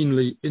I'm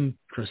keenly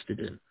interested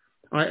in.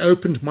 I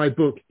opened my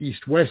book,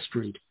 East-West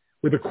Street,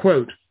 with a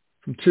quote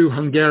from 2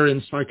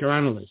 Hungarian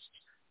psychoanalysts,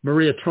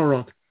 Maria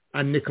Torok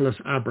and Nicholas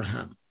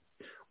Abraham.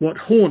 What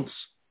haunts,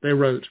 they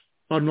wrote,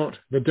 are not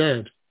the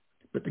dead,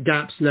 but the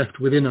gaps left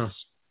within us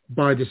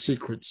by the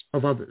secrets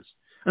of others.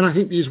 And I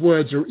think these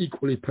words are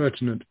equally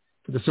pertinent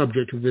for the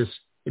subject of this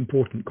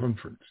important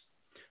conference.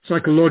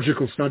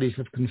 Psychological studies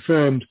have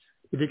confirmed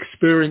that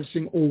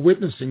experiencing or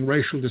witnessing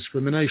racial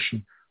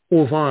discrimination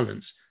or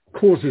violence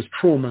causes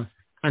trauma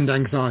and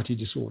anxiety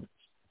disorders.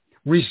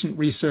 Recent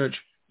research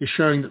is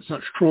showing that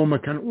such trauma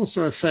can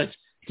also affect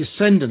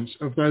descendants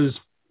of those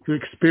who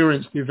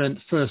experienced the event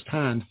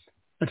firsthand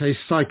at a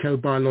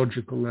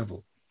psychobiological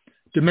level.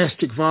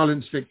 domestic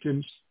violence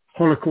victims,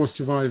 Holocaust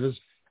survivors,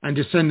 and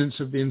descendants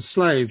of the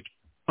enslaved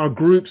are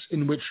groups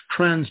in which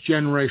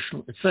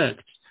transgenerational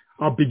effects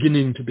are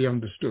beginning to be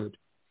understood.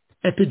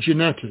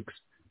 Epigenetics,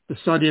 the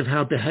study of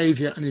how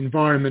behavior and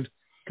environment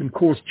can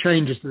cause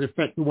changes that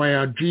affect the way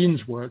our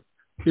genes work,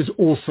 is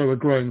also a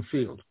growing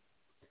field.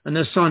 And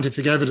there's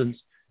scientific evidence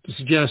to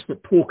suggest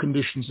that poor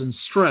conditions and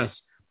stress,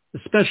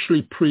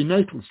 especially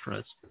prenatal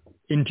stress,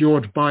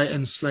 endured by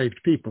enslaved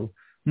people,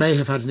 may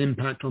have had an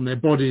impact on their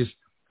bodies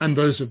and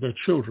those of their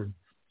children,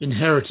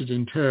 inherited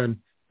in turn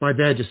by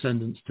their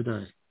descendants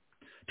today.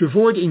 To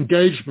avoid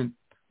engagement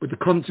with the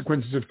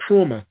consequences of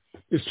trauma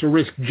is to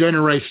risk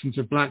generations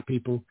of black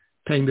people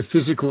paying the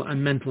physical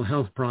and mental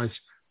health price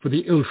for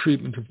the ill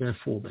treatment of their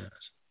forebears.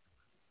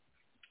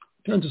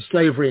 In terms of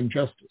slavery and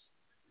justice,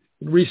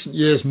 in recent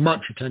years,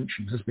 much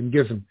attention has been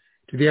given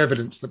to the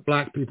evidence that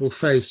black people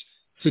face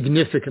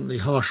significantly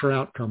harsher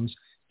outcomes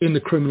in the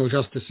criminal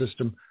justice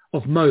system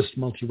of most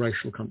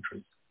multiracial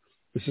countries.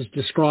 This is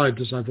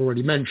described, as I've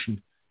already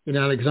mentioned, in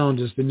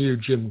Alexander's The New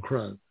Jim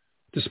Crow.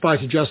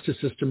 Despite a justice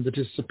system that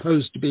is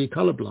supposed to be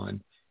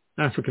colorblind,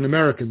 African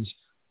Americans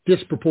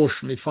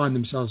disproportionately find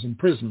themselves in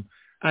prison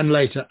and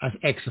later as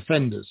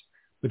ex-offenders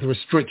with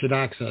restricted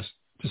access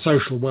to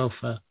social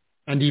welfare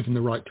and even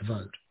the right to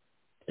vote.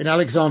 In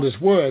Alexander's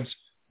words,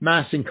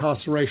 mass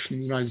incarceration in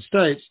the United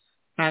States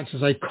acts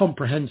as a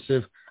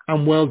comprehensive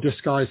and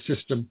well-disguised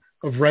system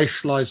of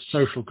racialized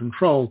social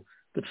control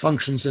that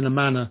functions in a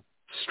manner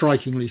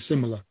strikingly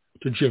similar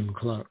to Jim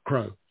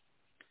Crow.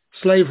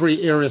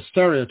 Slavery-era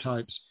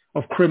stereotypes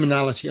of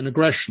criminality and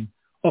aggression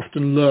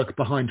often lurk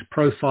behind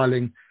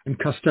profiling and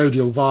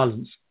custodial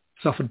violence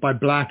suffered by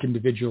black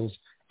individuals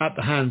at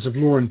the hands of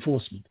law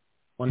enforcement.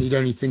 One need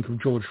only think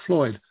of George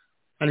Floyd,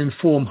 and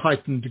inform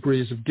heightened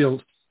degrees of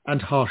guilt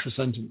and harsher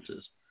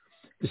sentences.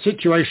 The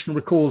situation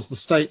recalls the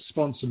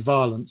state-sponsored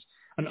violence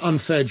and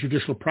unfair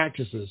judicial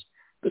practices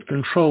that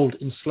controlled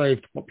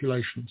enslaved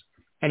populations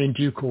and in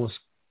due course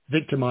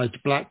victimized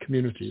black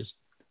communities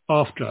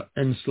after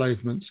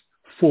enslavement's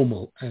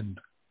formal end.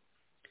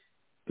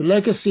 The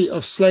legacy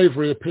of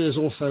slavery appears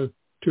also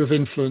to have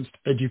influenced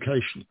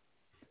education.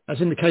 As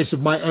in the case of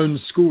my own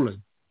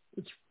schooling,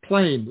 it's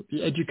plain that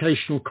the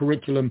educational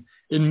curriculum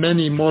in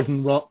many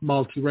modern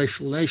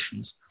multiracial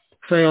nations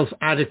fails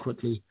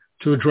adequately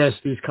to address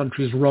these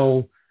countries'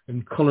 role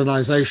in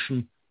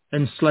colonization,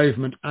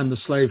 enslavement, and the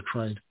slave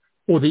trade,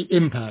 or the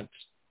impacts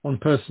on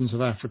persons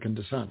of African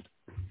descent.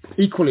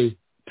 Equally,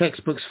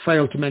 textbooks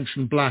fail to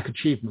mention black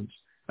achievements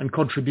and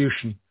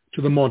contribution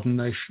to the modern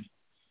nation.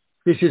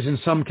 This is in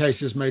some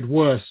cases made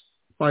worse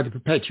by the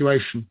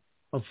perpetuation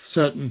of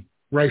certain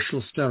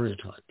racial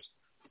stereotypes.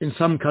 In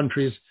some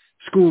countries,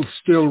 schools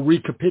still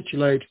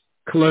recapitulate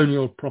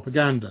colonial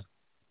propaganda,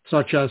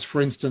 such as,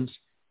 for instance,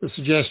 the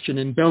suggestion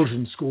in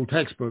Belgian school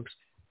textbooks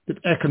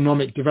that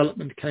economic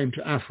development came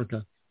to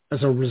Africa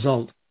as a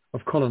result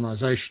of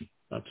colonization.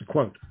 That's a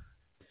quote.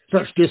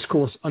 Such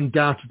discourse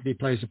undoubtedly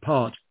plays a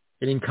part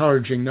in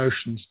encouraging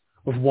notions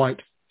of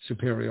white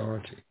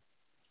superiority.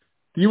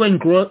 The UN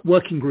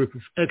Working Group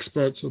of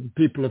Experts on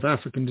the People of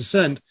African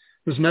Descent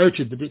has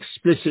noted that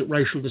explicit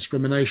racial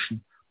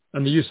discrimination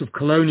and the use of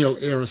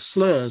colonial-era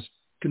slurs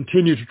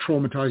continue to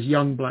traumatize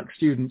young black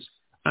students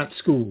at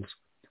schools,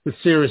 with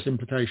serious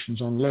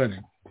implications on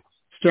learning.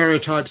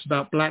 Stereotypes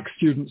about black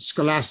students'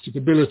 scholastic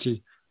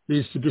ability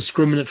leads to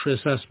discriminatory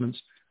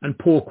assessments and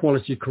poor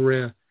quality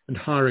career and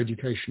higher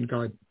education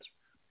guidance.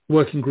 The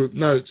working group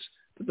notes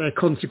that their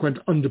consequent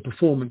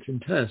underperformance in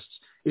tests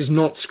is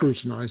not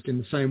scrutinized in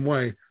the same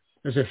way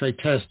as if a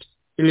test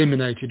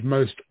eliminated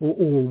most or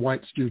all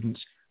white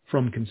students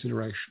from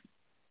consideration.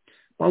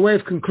 By way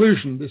of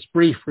conclusion, this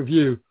brief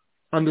review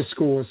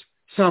underscores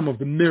some of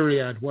the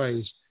myriad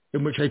ways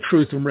in which a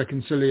Truth and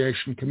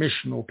Reconciliation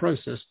Commission or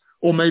process,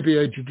 or maybe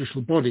a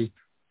judicial body,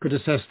 could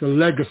assess the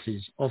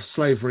legacies of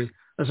slavery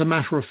as a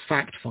matter of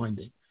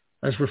fact-finding,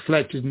 as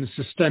reflected in the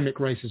systemic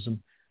racism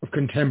of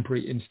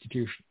contemporary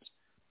institutions.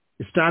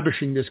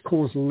 Establishing this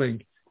causal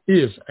link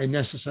is a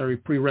necessary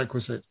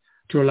prerequisite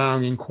to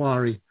allowing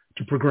inquiry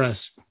to progress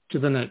to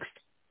the next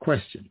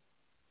question.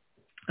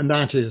 And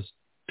that is,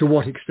 to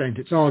what extent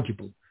it's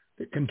arguable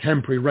that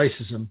contemporary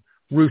racism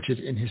rooted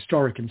in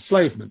historic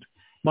enslavement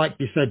might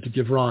be said to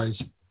give rise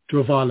to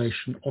a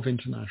violation of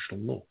international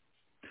law.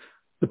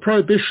 The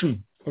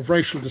prohibition of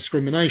racial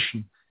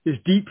discrimination is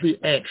deeply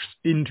etched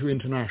into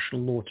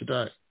international law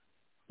today.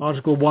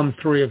 Article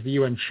 1.3 of the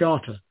UN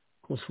Charter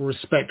calls for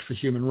respect for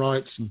human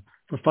rights and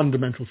for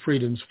fundamental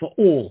freedoms for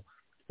all,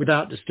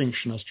 without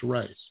distinction as to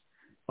race.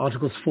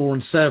 Articles 4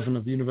 and 7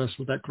 of the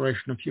Universal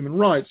Declaration of Human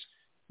Rights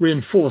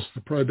reinforce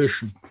the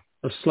prohibition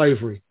of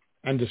slavery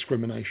and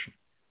discrimination.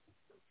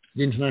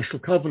 The International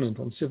Covenant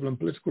on Civil and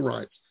Political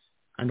Rights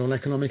and on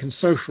Economic and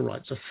Social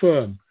Rights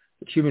affirm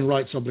that human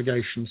rights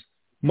obligations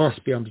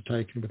must be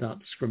undertaken without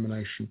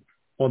discrimination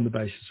on the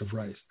basis of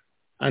race.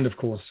 And of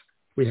course,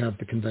 we have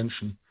the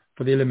Convention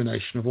for the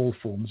Elimination of All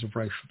Forms of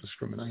Racial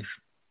Discrimination.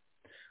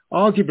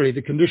 Arguably,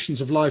 the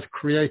conditions of life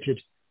created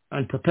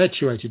and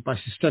perpetuated by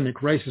systemic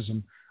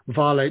racism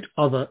violate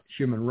other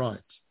human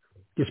rights.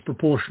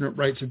 disproportionate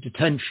rates of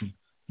detention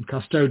and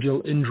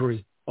custodial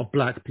injury of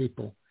black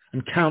people,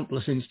 and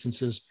countless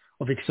instances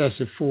of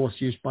excessive force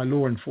used by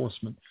law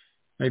enforcement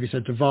may be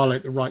said to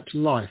violate the right to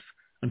life,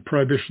 and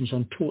prohibitions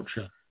on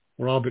torture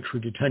or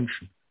arbitrary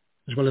detention,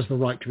 as well as the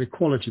right to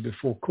equality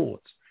before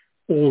courts,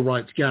 all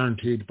rights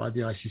guaranteed by the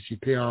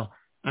ICCPR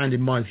and,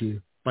 in my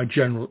view, by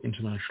general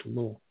international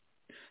law.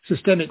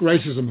 Systemic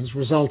racism has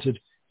resulted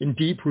in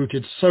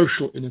deep-rooted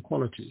social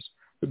inequalities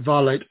that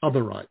violate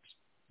other rights,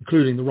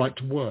 including the right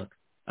to work,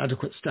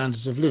 adequate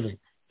standards of living,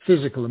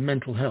 physical and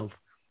mental health,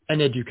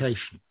 and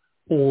education,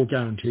 all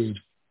guaranteed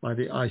by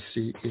the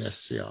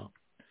ICESCR.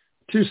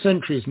 2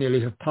 centuries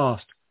nearly have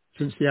passed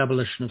since the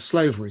abolition of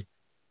slavery,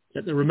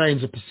 yet there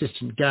remains a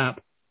persistent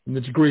gap in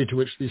the degree to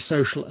which these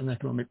social and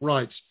economic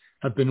rights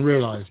have been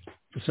realized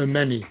for so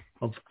many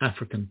of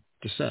African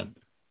descent.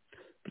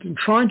 But in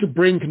trying to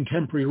bring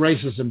contemporary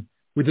racism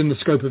within the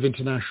scope of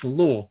international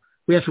law,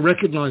 we have to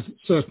recognize that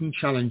certain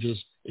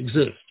challenges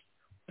exist.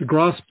 To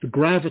grasp the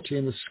gravity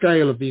and the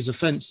scale of these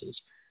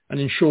offences and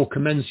ensure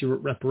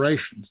commensurate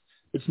reparations,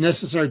 it's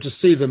necessary to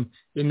see them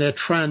in their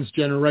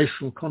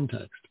transgenerational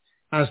context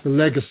as the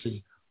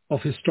legacy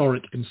of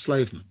historic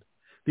enslavement.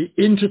 The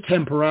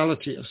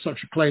intertemporality of such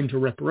a claim to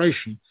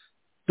reparation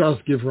does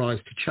give rise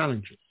to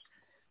challenges.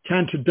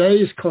 Can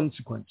today's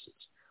consequences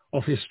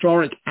of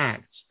historic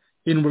acts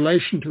in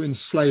relation to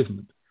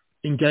enslavement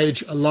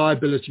engage a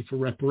liability for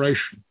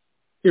reparation,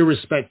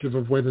 irrespective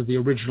of whether the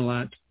original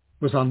act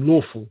was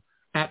unlawful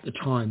at the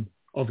time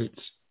of its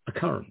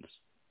occurrence?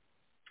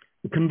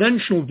 The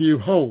conventional view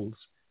holds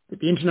that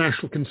the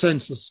international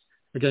consensus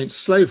against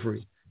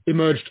slavery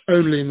emerged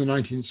only in the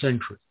 19th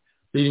century,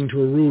 leading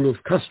to a rule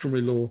of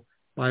customary law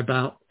by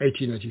about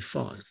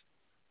 1885.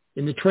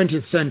 In the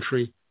 20th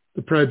century,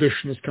 the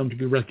prohibition has come to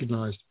be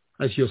recognized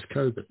as jus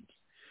cogens,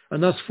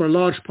 and thus for a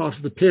large part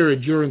of the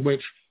period during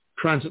which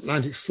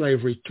transatlantic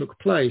slavery took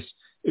place,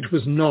 it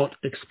was not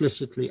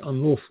explicitly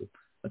unlawful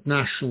at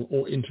national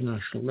or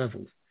international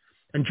levels.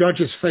 And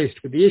judges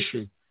faced with the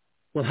issue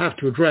will have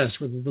to address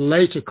whether the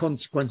later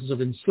consequences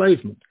of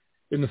enslavement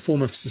in the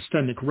form of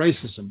systemic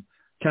racism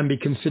can be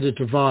considered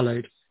to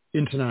violate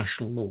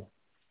international law.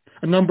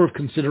 A number of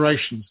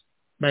considerations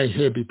may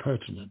here be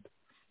pertinent.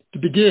 To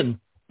begin,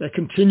 there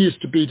continues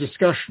to be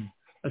discussion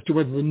as to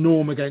whether the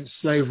norm against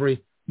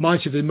slavery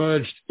might have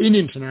emerged in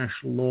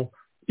international law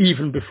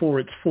even before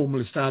its formal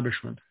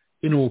establishment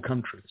in all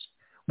countries.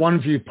 One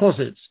view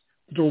posits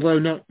that although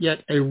not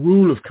yet a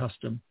rule of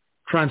custom,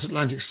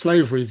 transatlantic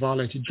slavery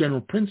violated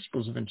general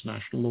principles of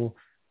international law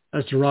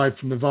as derived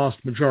from the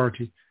vast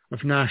majority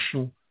of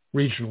national,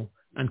 regional,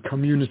 and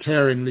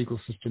communitarian legal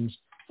systems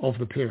of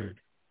the period.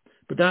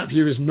 But that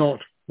view is not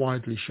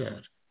widely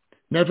shared.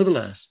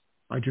 Nevertheless,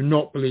 I do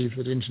not believe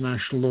that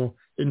international law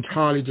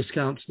entirely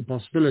discounts the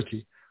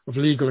possibility of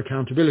legal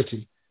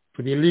accountability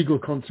for the illegal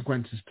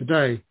consequences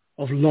today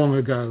of long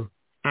ago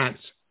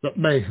acts that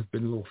may have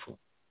been lawful.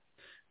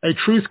 A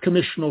truth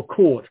commission or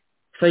court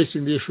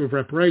facing the issue of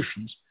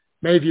reparations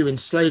may view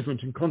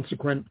enslavement and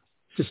consequent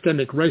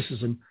systemic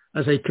racism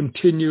as a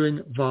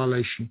continuing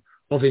violation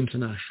of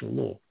international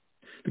law.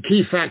 The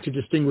key factor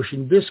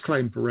distinguishing this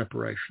claim for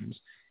reparations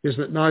is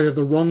that neither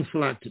the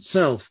wrongful act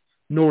itself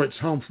nor its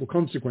harmful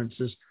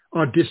consequences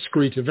are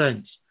discrete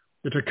events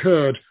that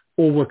occurred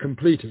or were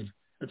completed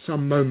at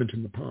some moment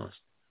in the past.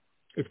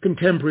 If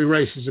contemporary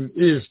racism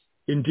is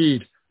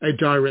indeed a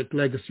direct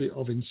legacy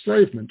of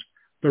enslavement,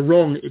 the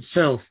wrong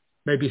itself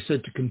may be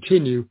said to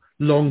continue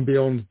long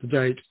beyond the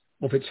date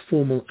of its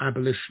formal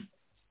abolition.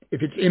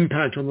 If its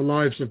impact on the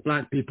lives of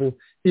black people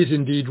is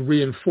indeed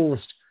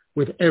reinforced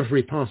with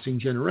every passing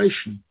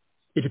generation,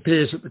 it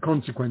appears that the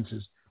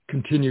consequences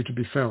continue to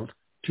be felt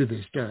to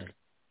this day.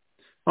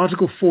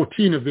 Article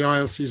 14 of the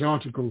ILC's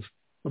articles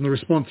on the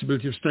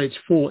responsibility of states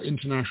for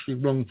internationally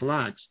wrongful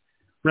acts,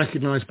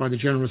 recognized by the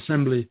General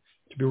Assembly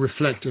to be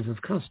reflective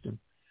of custom,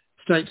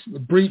 states that the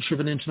breach of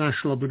an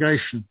international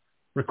obligation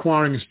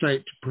requiring a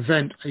state to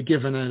prevent a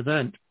given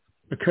event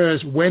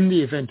occurs when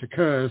the event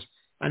occurs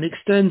and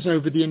extends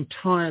over the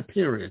entire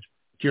period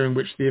during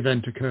which the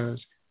event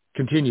occurs,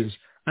 continues,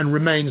 and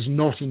remains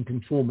not in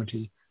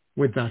conformity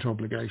with that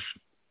obligation.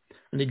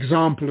 An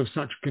example of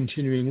such a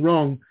continuing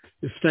wrong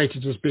is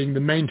stated as being the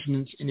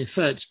maintenance in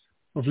effect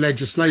of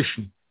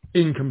legislation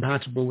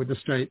incompatible with the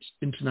state's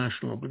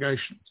international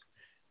obligations.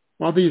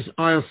 While these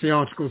ILC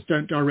articles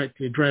don't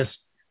directly address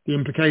the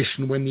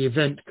implication when the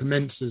event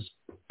commences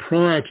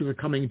prior to the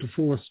coming into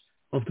force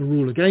of the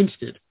rule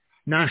against it,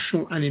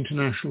 national and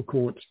international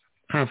courts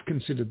have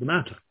considered the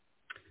matter.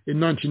 In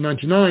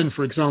 1999,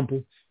 for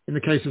example, in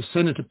the case of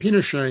Senator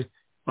Pinochet,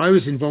 I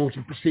was involved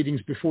in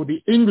proceedings before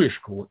the English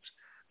courts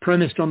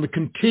premised on the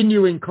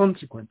continuing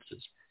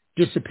consequences,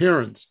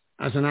 disappearance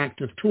as an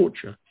act of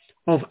torture,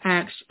 of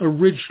acts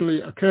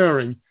originally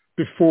occurring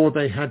before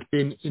they had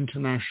been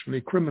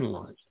internationally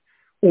criminalized,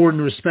 or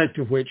in respect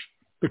of which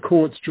the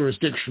court's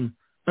jurisdiction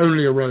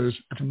only arose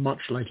at a much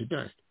later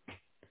date.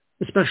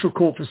 The Special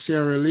Court for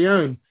Sierra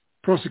Leone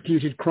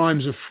prosecuted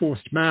crimes of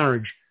forced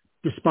marriage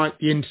despite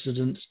the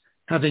incidents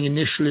having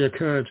initially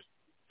occurred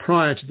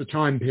prior to the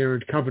time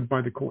period covered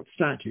by the court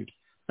statute,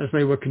 as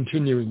they were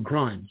continuing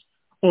crimes,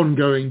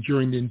 ongoing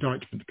during the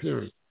indictment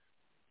period.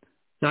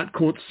 That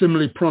court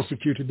similarly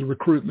prosecuted the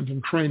recruitment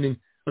and training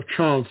of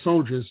child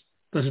soldiers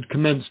that had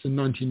commenced in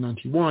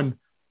 1991,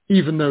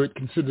 even though it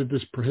considered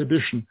this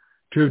prohibition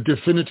to have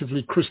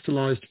definitively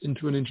crystallized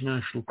into an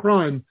international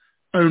crime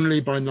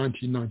only by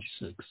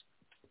 1996,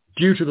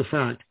 due to the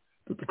fact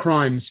that the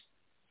crimes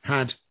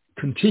had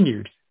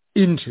continued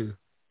into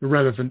the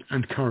relevant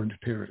and current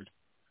period.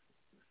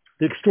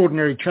 The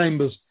extraordinary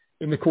chambers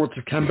in the courts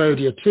of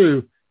Cambodia,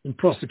 too, in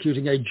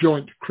prosecuting a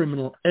joint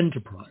criminal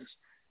enterprise,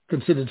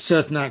 considered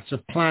certain acts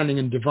of planning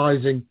and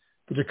devising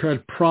that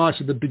occurred prior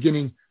to the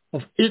beginning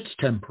of its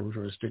temporal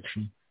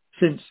jurisdiction,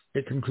 since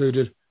it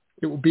concluded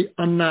it would be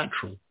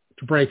unnatural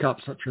to break up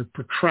such a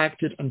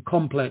protracted and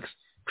complex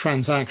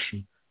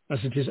transaction, as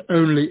it is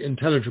only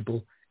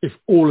intelligible if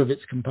all of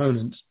its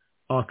components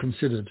are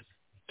considered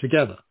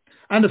together.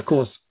 And of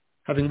course,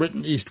 having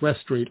written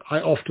East-West Street, I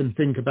often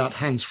think about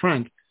Hans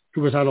Frank,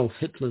 who was Adolf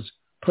Hitler's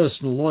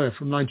personal lawyer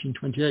from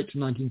 1928 to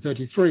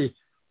 1933,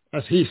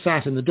 as he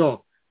sat in the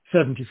dock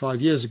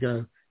 75 years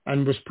ago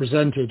and was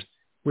presented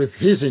with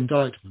his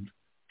indictment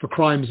for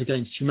crimes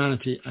against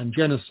humanity and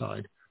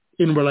genocide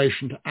in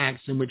relation to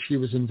acts in which he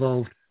was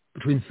involved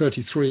between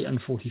 33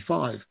 and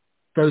 45.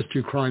 Those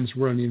two crimes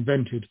were only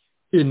invented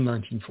in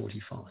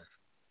 1945.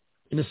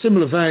 In a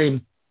similar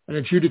vein, an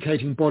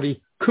adjudicating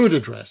body could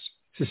address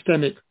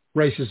systemic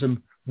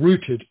racism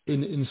rooted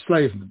in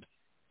enslavement,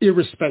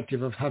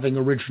 irrespective of having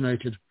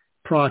originated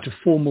prior to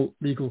formal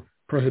legal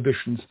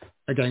prohibitions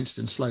against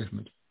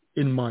enslavement,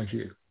 in my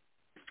view.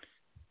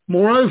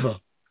 Moreover,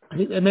 I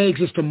think there may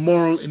exist a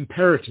moral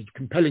imperative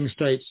compelling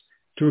states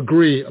to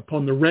agree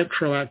upon the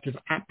retroactive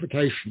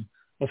application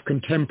of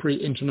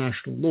contemporary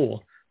international law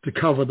to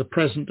cover the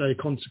present-day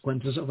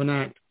consequences of an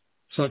act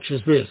such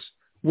as this,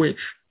 which,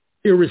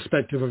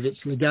 irrespective of its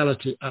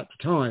legality at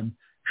the time,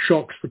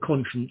 shocks the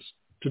conscience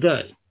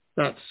today.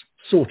 That's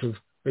sort of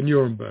the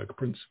Nuremberg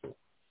principle.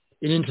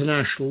 In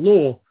international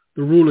law,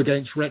 the rule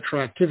against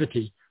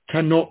retroactivity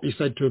cannot be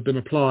said to have been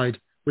applied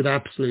with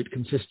absolute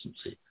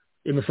consistency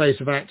in the face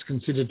of acts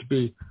considered to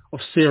be of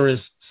serious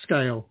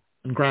scale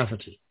and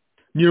gravity.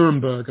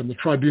 Nuremberg and the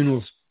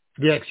tribunals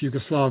for the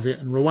ex-Yugoslavia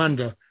and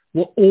Rwanda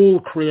were all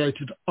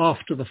created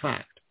after the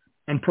fact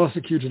and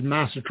prosecuted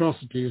mass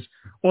atrocities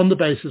on the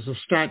basis of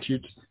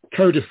statutes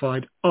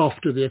codified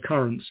after the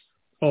occurrence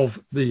of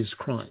these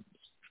crimes.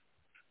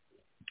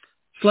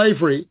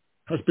 Slavery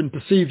has been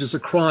perceived as a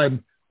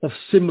crime of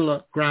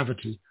similar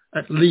gravity,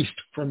 at least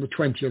from the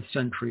 20th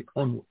century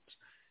onwards.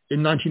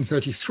 In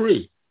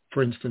 1933,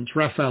 for instance,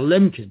 Raphael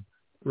Lemkin,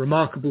 a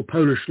remarkable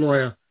Polish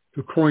lawyer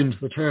who coined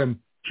the term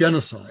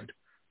genocide,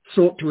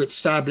 sought to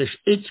establish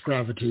its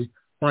gravity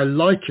by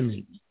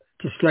likening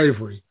to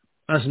slavery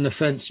as an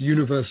offence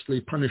universally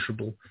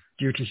punishable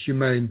due to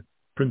humane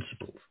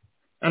principles.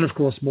 And of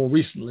course, more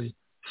recently,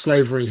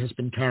 slavery has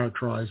been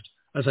characterized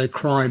as a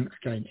crime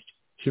against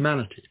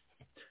humanity.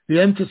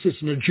 The emphasis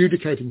in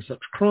adjudicating such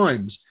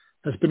crimes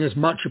has been as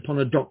much upon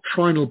a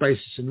doctrinal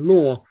basis in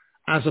law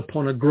as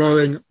upon a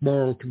growing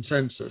moral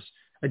consensus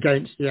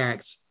against the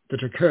acts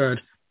that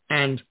occurred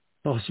and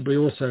possibly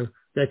also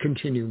their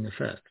continuing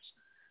effects.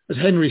 As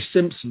Henry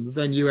Simpson, the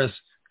then US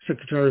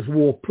Secretary of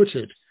War, put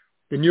it,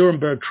 the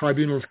Nuremberg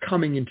tribunal's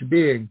coming into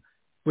being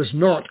was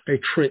not a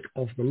trick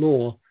of the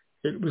law,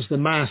 it was the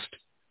massed,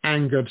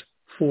 angered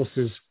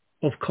forces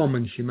of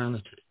common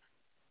humanity.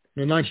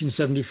 In a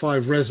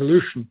 1975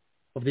 resolution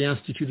of the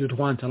Institut de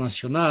Droit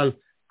International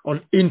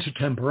on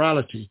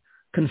intertemporality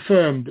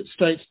confirmed that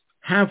states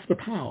have the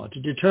power to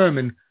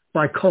determine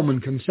by common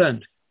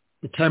consent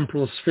the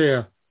temporal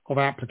sphere of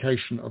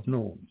application of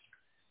norms.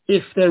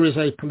 If there is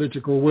a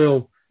political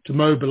will to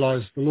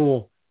mobilize the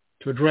law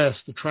to address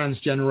the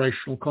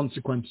transgenerational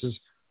consequences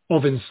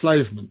of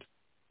enslavement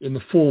in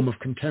the form of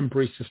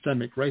contemporary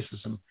systemic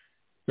racism,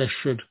 there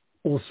should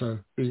also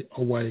be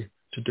a way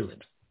to do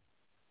it.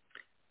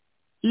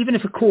 Even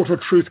if a court or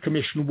truth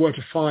commission were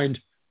to find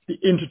the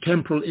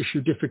intertemporal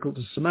issue difficult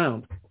to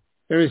surmount,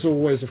 there is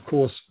always, of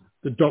course,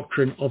 the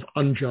doctrine of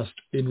unjust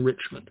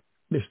enrichment,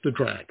 Mr.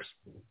 Drags,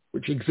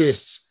 which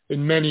exists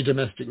in many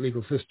domestic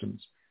legal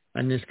systems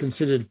and is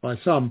considered by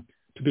some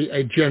to be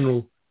a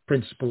general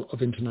principle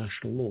of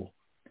international law.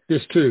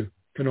 This too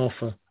can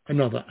offer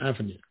another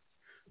avenue.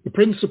 The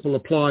principle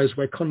applies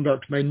where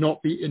conduct may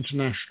not be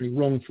internationally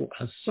wrongful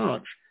as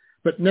such,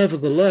 but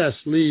nevertheless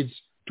leads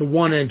to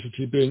one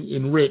entity being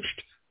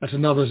enriched at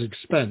another's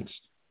expense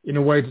in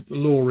a way that the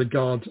law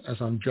regards as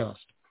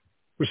unjust.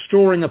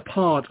 Restoring a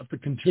part of the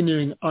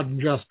continuing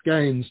unjust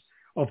gains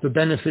of the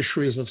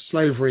beneficiaries of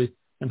slavery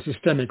and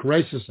systemic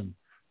racism,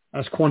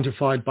 as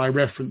quantified by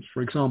reference,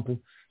 for example,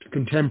 to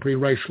contemporary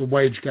racial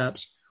wage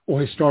gaps or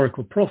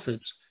historical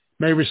profits,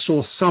 may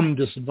restore some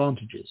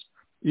disadvantages,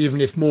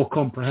 even if more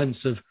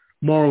comprehensive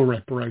moral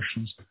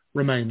reparations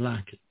remain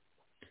lacking.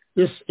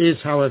 This is,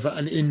 however,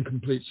 an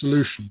incomplete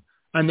solution,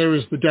 and there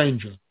is the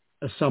danger,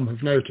 as some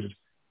have noted,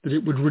 that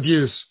it would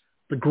reduce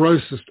the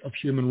grossest of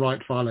human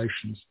rights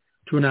violations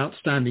to an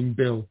outstanding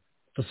bill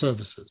for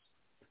services.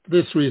 For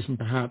this reason,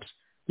 perhaps,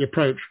 the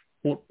approach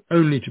ought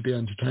only to be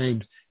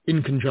entertained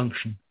in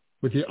conjunction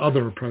with the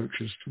other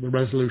approaches to the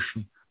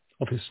resolution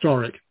of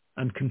historic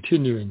and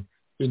continuing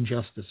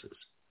injustices.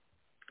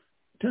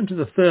 Turn to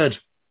the third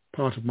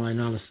part of my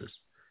analysis.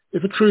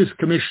 If a truth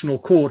commission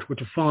or court were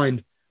to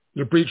find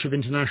that a breach of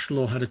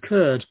international law had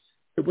occurred,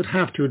 it would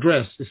have to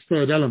address this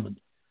third element,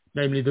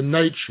 namely the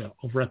nature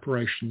of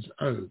reparations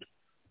owed.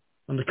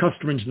 Under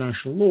customary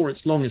international law,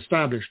 it's long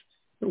established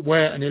that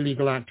where an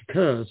illegal act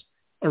occurs,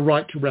 a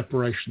right to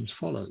reparations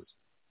follows.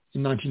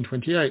 In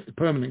 1928, the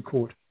Permanent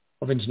Court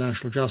of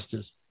International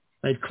Justice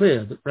made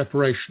clear that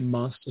reparation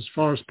must, as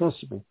far as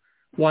possible,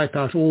 wipe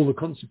out all the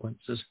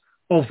consequences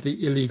of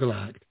the illegal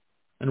act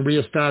and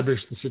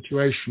re-establish the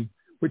situation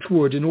which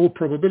would, in all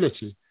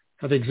probability,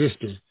 have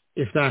existed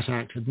if that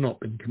act had not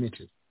been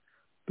committed.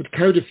 But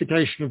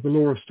codification of the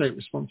law of state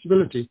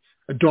responsibility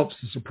adopts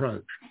this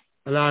approach,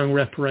 allowing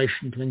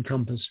reparation to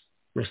encompass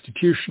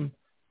restitution,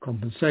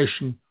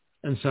 compensation,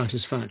 and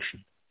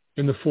satisfaction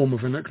in the form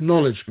of an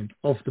acknowledgement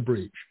of the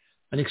breach,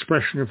 an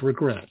expression of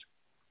regret,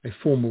 a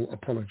formal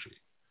apology.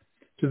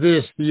 To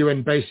this, the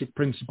UN Basic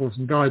Principles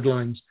and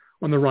Guidelines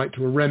on the right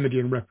to a remedy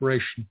and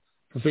reparation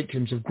for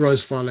victims of gross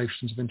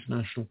violations of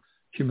international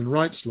human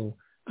rights law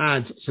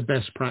adds as a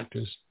best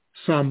practice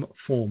some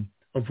form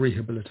of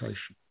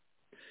rehabilitation.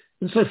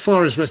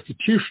 Insofar as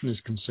restitution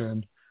is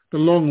concerned, the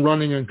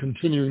long-running and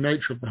continuing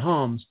nature of the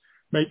harms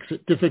makes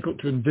it difficult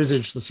to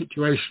envisage the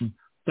situation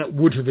that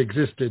would have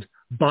existed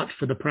but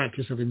for the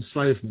practice of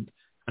enslavement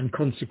and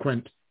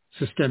consequent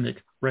systemic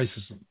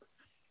racism.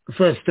 The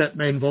first step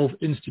may involve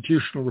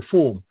institutional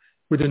reform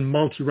within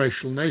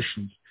multiracial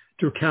nations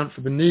to account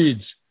for the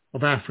needs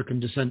of African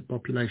descent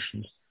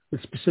populations,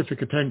 with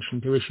specific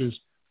attention to issues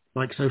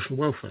like social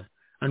welfare,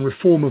 and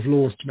reform of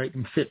laws to make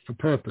them fit for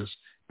purpose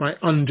by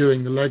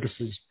undoing the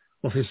legacies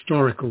of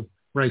historical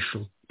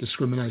racial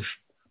discrimination.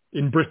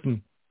 In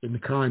Britain, in the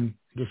kind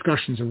of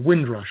discussions of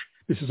Windrush,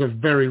 this is a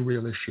very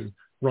real issue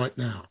right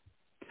now.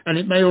 And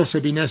it may also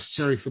be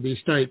necessary for these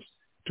states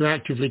to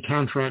actively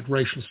counteract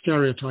racial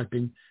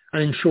stereotyping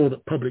and ensure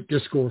that public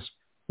discourse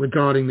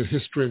regarding the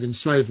history of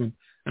enslavement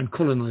and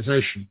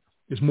colonization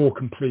is more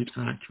complete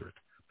and accurate.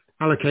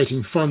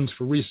 Allocating funds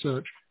for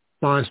research,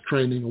 bias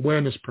training,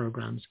 awareness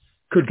programs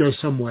could go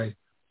some way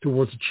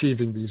towards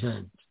achieving these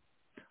ends.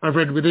 I've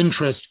read with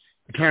interest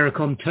the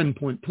CARICOM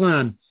 10-point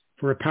plan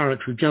for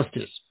reparatory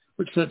justice,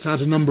 which sets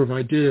out a number of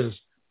ideas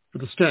for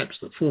the steps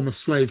that former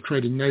slave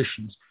trading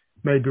nations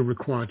may be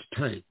required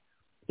to take.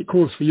 It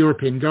calls for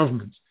European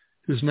governments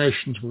whose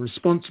nations were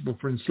responsible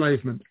for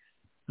enslavement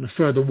and a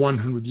further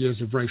 100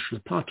 years of racial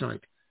apartheid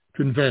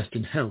to invest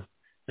in health,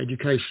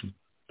 education,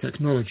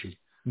 technology,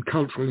 and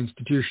cultural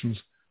institutions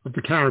of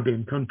the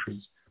Caribbean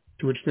countries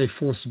to which they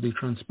forcibly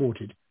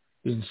transported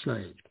the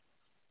enslaved.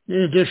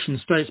 In addition,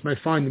 states may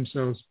find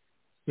themselves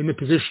in the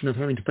position of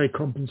having to pay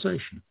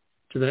compensation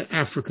to their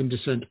African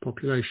descent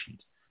populations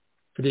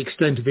for the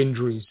extent of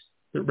injuries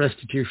that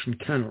restitution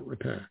cannot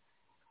repair.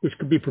 This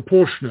could be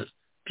proportionate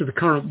to the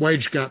current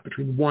wage gap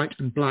between white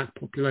and black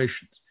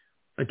populations,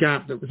 a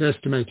gap that was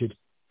estimated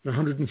at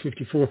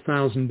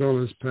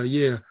 $154,000 per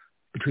year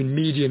between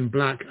median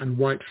black and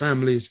white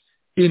families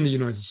in the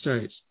United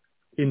States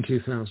in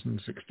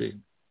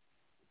 2016.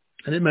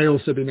 And it may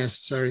also be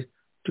necessary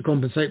to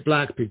compensate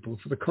black people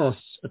for the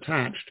costs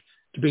attached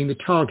to being the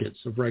targets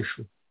of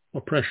racial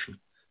oppression,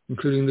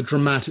 including the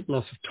dramatic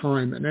loss of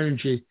time and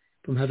energy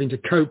from having to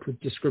cope with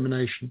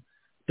discrimination,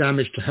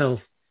 damage to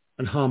health,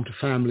 and harm to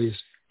families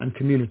and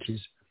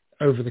communities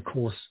over the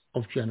course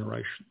of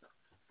generations.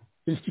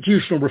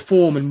 Institutional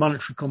reform and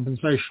monetary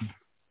compensation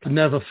can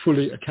never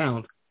fully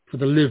account for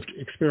the lived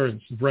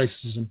experience of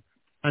racism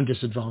and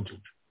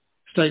disadvantage.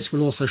 States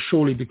will also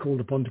surely be called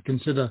upon to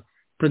consider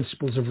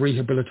principles of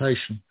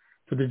rehabilitation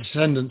for the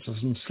descendants of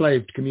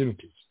enslaved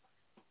communities.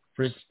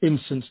 For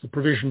instance, the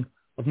provision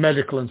of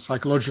medical and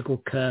psychological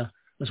care,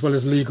 as well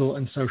as legal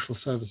and social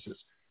services,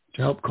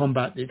 to help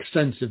combat the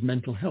extensive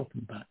mental health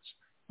impacts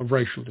of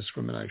racial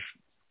discrimination.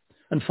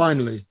 And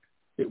finally,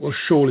 it will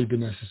surely be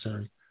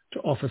necessary to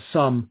offer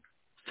some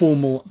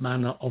formal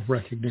manner of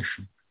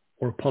recognition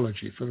or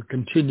apology for the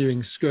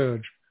continuing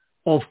scourge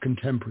of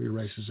contemporary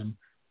racism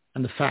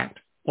and the fact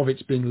of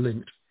its being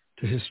linked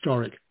to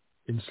historic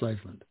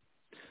enslavement.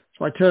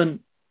 So I turn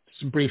to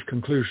some brief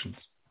conclusions.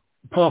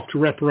 The path to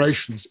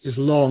reparations is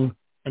long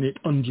and it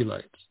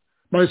undulates.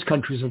 Most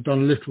countries have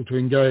done little to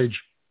engage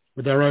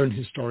with their own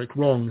historic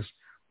wrongs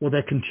or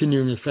their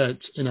continuing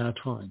effects in our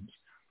times.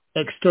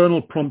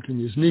 External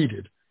prompting is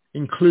needed,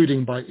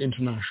 including by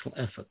international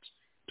efforts,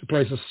 to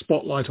place a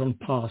spotlight on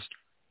past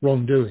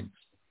wrongdoings.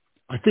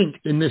 I think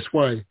in this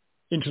way,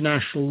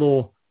 international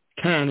law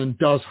can and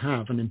does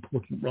have an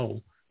important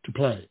role to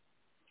play.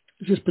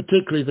 This is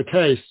particularly the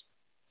case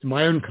in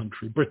my own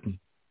country, Britain,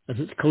 as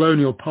its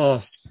colonial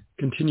past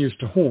continues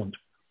to haunt,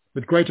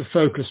 with greater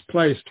focus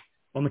placed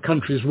on the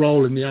country's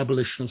role in the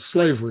abolition of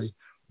slavery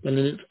than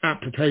in its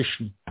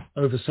application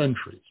over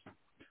centuries.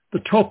 The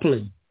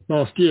toppling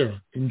last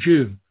year in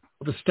June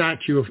of a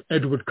statue of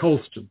Edward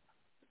Colston,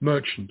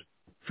 merchant,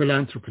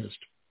 philanthropist,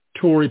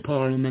 Tory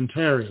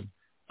parliamentarian,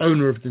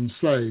 owner of the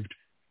enslaved,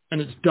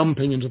 and its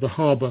dumping into the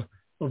harbour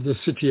of the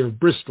city of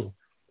Bristol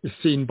is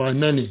seen by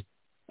many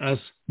as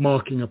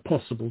marking a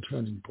possible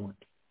turning point.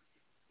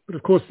 But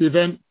of course the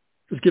event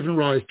has given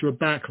rise to a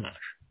backlash,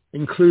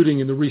 including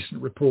in the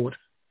recent report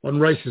on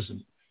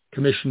racism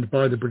commissioned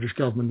by the British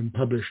government and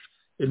published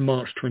in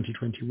March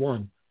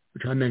 2021,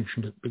 which I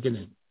mentioned at the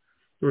beginning.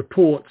 The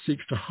report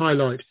seeks to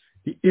highlight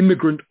the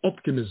immigrant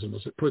optimism,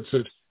 as it puts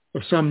it,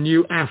 of some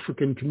new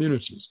African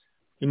communities,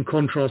 in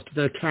contrast to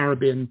their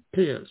Caribbean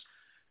peers,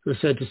 who are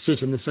said to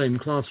sit in the same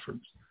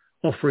classrooms,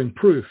 offering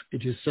proof,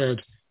 it is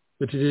said,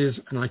 that it is,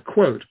 and I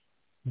quote,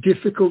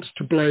 difficult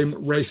to blame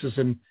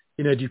racism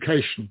in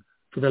education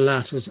for the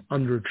latter's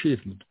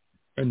underachievement,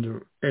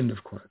 end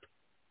of quote.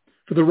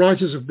 For the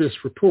writers of this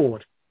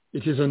report,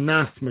 it is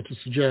anathema to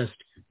suggest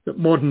that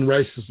modern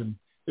racism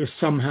is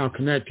somehow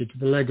connected to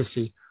the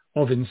legacy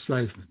of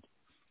enslavement.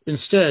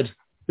 Instead,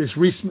 this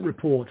recent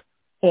report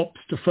opts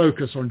to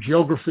focus on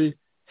geography,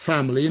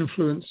 family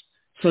influence,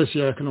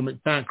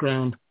 socioeconomic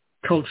background,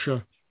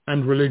 culture,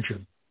 and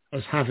religion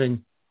as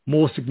having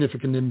more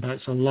significant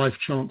impacts on life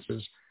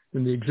chances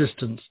than the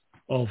existence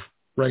of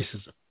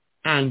racism.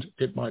 And,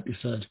 it might be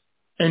said,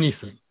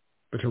 anything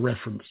but a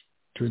reference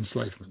to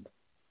enslavement.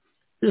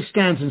 This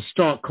stands in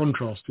stark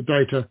contrast to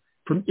data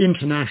from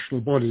international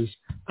bodies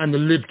and the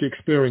lived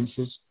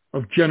experiences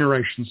of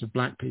generations of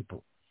black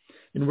people.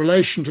 In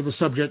relation to the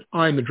subject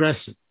I'm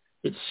addressing,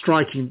 it's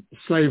striking that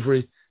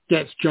slavery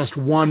gets just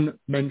one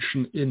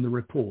mention in the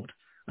report,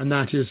 and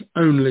that is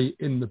only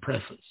in the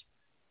preface.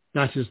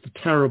 That is the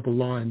terrible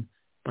line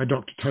by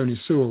Dr. Tony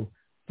Sewell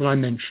that I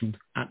mentioned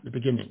at the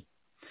beginning.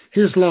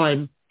 His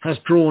line has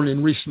drawn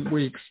in recent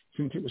weeks,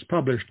 since it was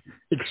published,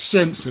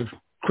 extensive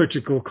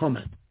critical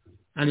comment,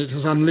 and it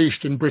has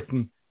unleashed in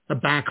Britain a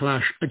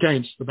backlash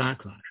against the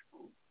backlash,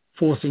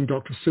 forcing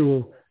Dr.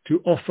 Sewell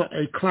to offer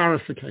a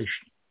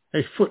clarification,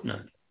 a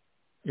footnote,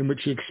 in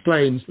which he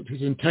explains that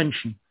his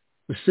intention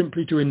was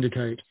simply to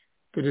indicate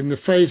that in the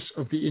face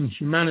of the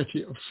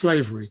inhumanity of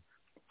slavery,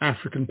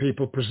 African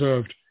people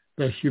preserved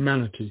their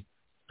humanity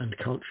and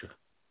culture.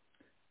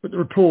 But the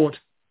report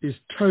is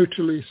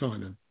totally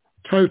silent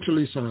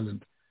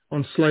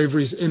on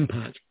slavery's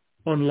impact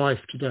on life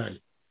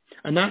today.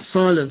 And that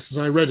silence, as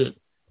I read it,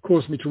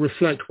 caused me to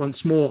reflect once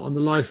more on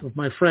the life of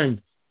my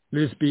friend,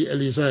 Lisby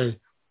Elise,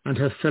 and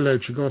her fellow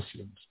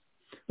Chagossians.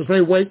 As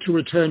they wait to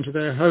return to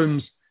their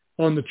homes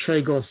on the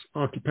Chagos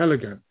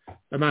archipelago,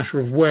 a matter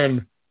of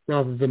when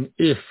rather than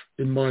if,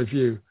 in my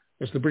view,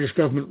 as the British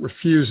government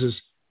refuses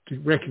to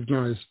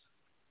recognise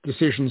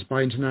decisions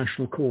by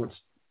international courts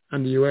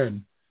and the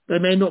UN, they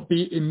may not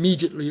be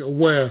immediately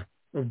aware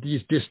of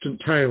these distant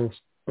tales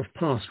of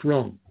past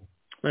wrong.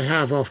 They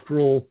have, after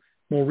all,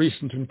 more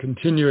recent and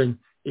continuing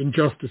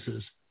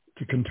injustices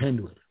to contend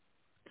with.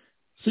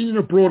 Seen in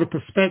a broader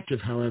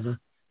perspective, however,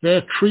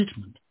 their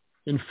treatment,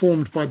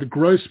 informed by the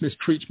gross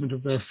mistreatment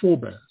of their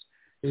forebears,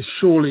 is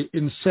surely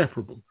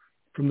inseparable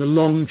from the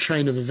long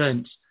chain of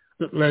events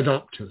that led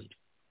up to it.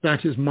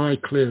 That is my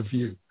clear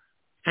view.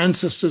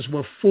 Ancestors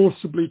were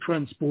forcibly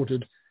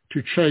transported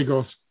to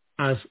Chagos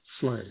as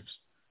slaves.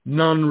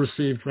 None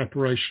received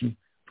reparation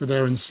for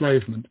their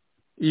enslavement,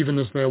 even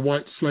as their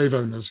white slave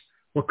owners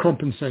were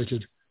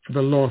compensated for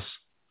the loss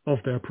of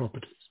their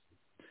properties.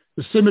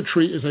 The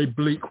symmetry is a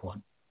bleak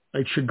one. A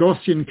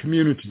Chagossian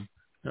community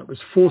that was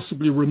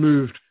forcibly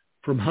removed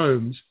from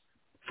homes,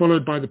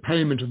 followed by the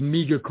payment of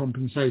meagre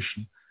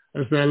compensation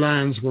as their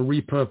lands were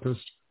repurposed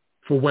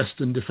for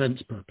Western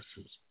defence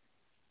purposes.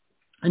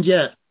 And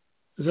yet,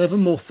 as ever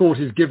more thought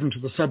is given to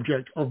the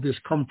subject of this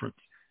conference,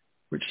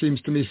 which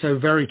seems to me so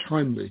very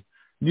timely,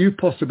 new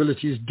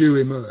possibilities do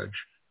emerge,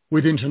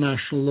 with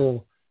international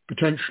law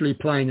potentially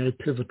playing a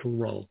pivotal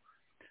role.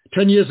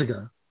 10 years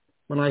ago,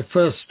 when I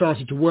first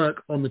started to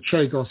work on the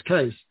Chagos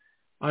case,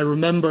 I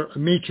remember a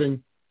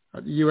meeting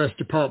at the US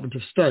Department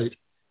of State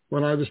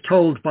when I was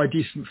told by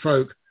decent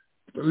folk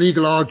that the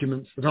legal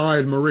arguments that I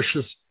and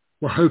Mauritius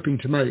were hoping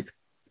to make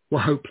were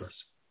hopeless.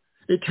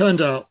 It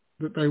turned out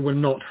that they were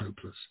not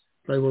hopeless.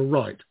 They were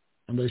right,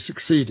 and they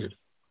succeeded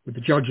with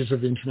the judges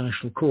of the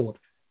International Court,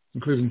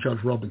 including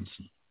Judge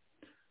Robinson.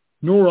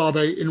 Nor are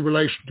they in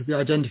relation to the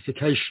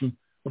identification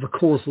of a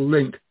causal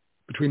link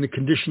between the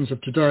conditions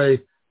of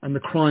today and the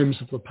crimes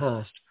of the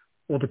past,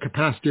 or the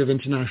capacity of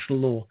international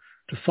law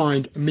to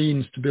find a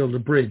means to build a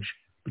bridge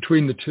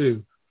between the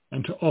two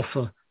and to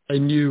offer a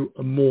new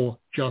and more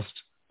just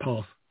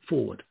path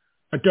forward.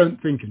 I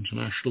don't think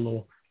international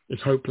law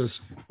is hopeless.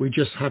 We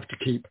just have to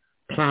keep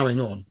ploughing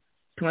on.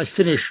 Can I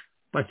finish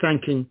by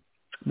thanking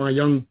my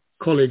young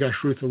colleague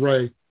Ashrutha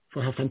Ray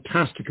for her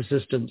fantastic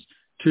assistance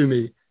to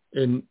me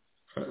in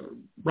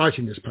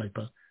writing this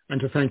paper, and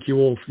to thank you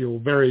all for your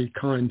very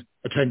kind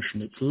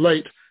attention. It's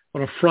late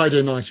on a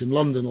Friday night in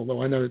London,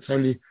 although I know it's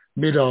only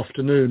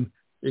mid-afternoon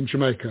in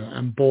Jamaica,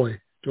 and boy,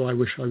 do I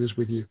wish I was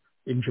with you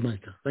in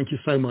Jamaica. Thank you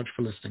so much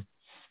for listening.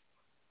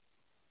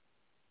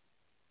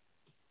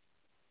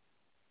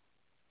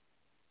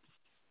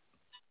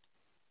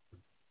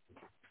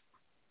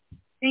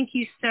 Thank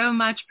you so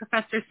much,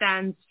 Professor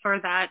Sands, for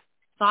that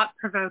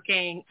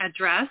thought-provoking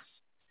address.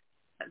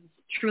 That was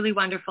truly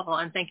wonderful,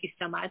 and thank you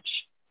so much.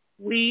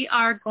 We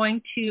are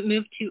going to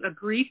move to a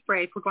brief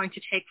break. We're going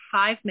to take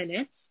 5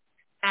 minutes,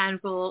 and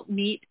we'll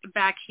meet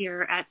back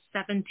here at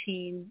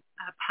 17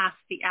 past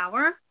the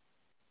hour.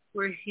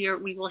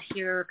 We will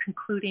hear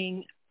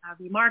concluding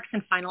remarks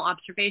and final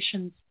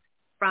observations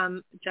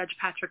from Judge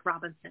Patrick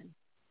Robinson.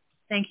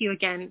 Thank you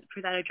again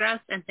for that address,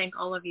 and thank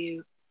all of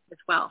you as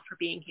well for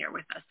being here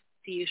with us.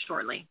 See you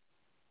shortly.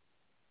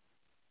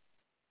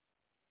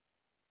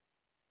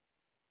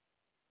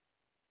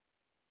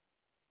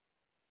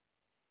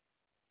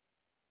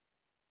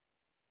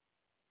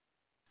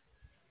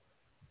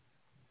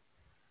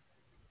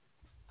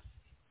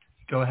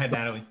 Go ahead,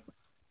 Natalie.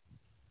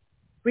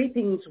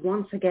 Greetings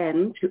once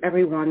again to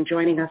everyone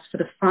joining us for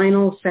the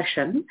final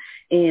session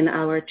in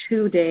our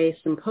 2-day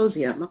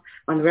symposium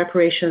on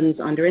reparations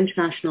under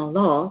international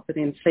law for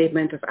the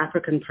enslavement of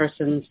African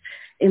persons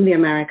in the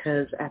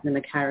Americas and in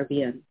the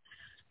Caribbean.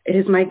 It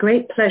is my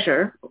great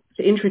pleasure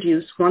to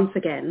introduce once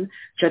again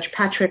Judge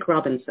Patrick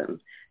Robinson,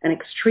 an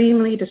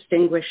extremely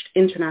distinguished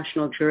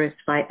international jurist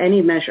by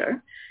any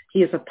measure.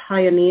 He is a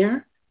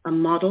pioneer, a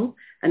model,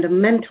 and a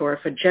mentor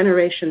for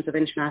generations of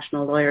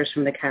international lawyers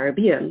from the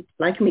Caribbean,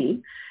 like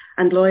me,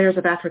 and lawyers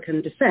of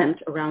African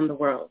descent around the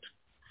world.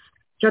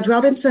 Judge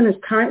Robinson is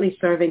currently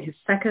serving his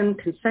second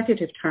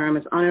consecutive term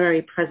as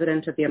honorary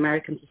president of the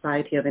American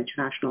Society of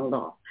International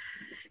Law.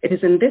 It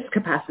is in this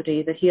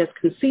capacity that he has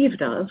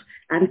conceived of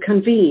and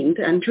convened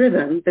and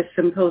driven this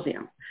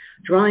symposium,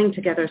 drawing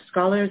together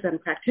scholars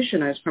and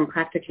practitioners from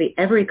practically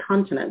every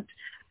continent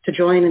to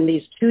join in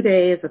these 2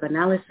 days of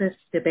analysis,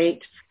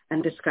 debate,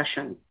 and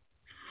discussion.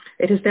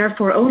 It is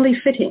therefore only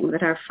fitting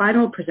that our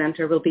final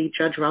presenter will be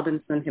Judge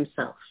Robinson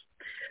himself.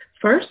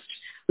 First,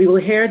 we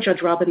will hear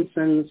Judge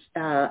Robinson's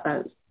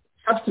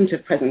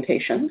substantive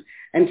presentation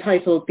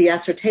entitled The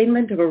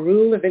Ascertainment of a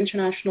Rule of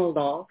International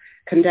Law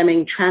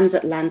Condemning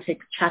Transatlantic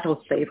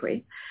Chattel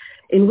Slavery,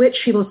 in which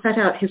he will set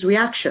out his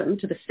reaction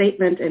to the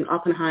statement in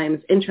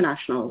Oppenheim's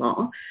International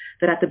Law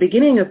that at the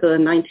beginning of the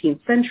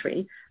 19th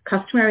century,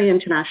 customary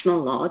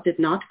international law did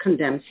not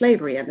condemn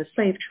slavery and the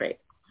slave trade,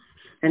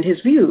 and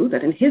his view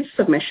that in his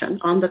submission,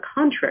 on the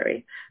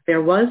contrary,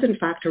 there was in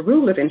fact a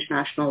rule of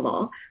international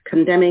law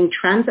condemning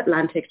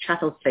transatlantic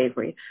chattel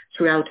slavery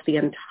throughout the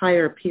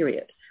entire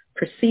period,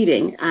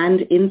 preceding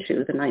and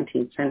into the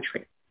 19th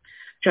century.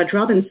 Judge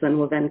Robinson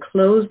will then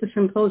close the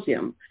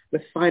symposium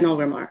with final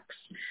remarks.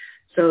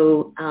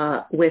 So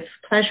with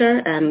pleasure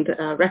and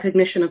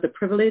recognition of the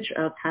privilege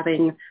of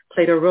having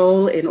played a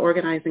role in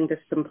organizing this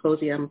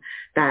symposium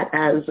that,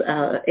 as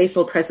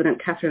AFL President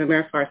Catherine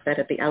Amirfar said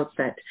at the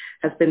outset,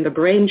 has been the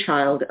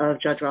brainchild of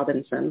Judge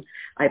Robinson,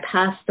 I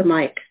pass the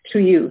mic to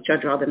you,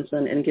 Judge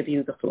Robinson, and give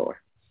you the floor.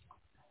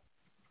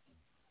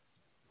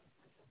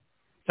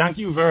 Thank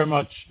you very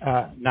much,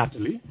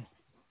 Natalie.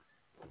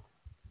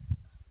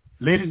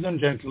 Ladies and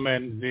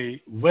gentlemen,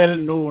 the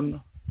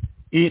well-known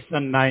 8th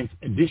and 9th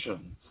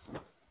editions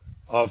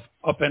of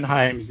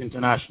Oppenheim's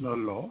International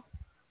Law,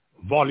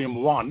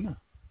 Volume 1,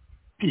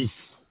 Peace,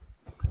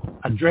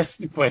 address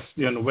the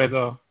question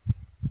whether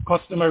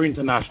customary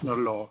international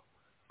law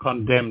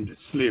condemned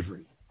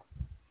slavery.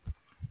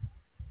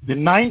 The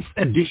 9th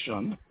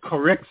edition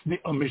corrects the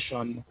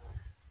omission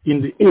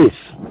in the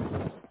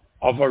 8th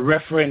of a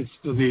reference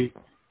to the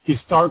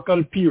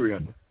historical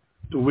period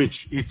to which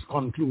its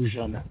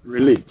conclusion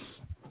relates.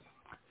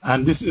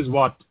 And this is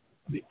what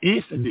the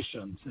 8th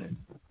edition said.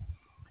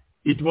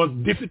 It was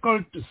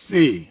difficult to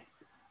say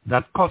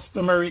that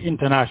customary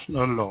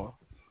international law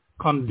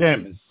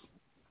condemns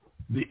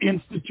the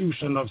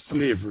institution of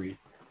slavery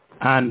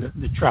and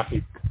the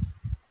traffic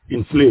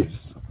in slaves.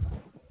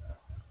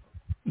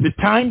 The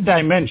time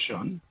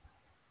dimension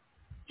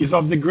is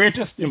of the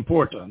greatest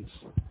importance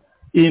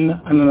in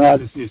an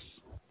analysis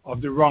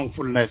of the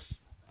wrongfulness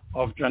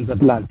of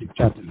transatlantic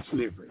chattel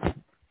slavery.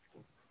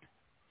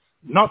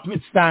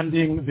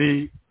 Notwithstanding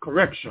the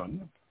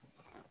correction,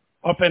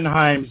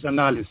 Oppenheim's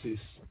analysis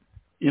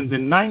in the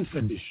 9th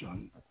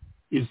edition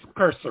is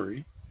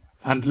cursory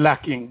and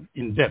lacking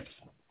in depth.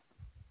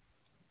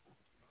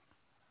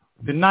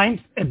 The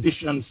 9th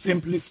edition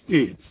simply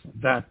states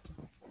that,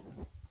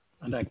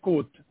 and I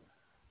quote,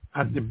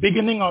 at the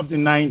beginning of the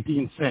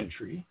 19th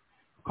century,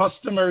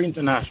 customary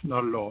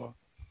international law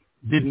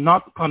did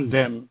not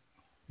condemn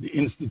the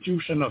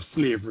institution of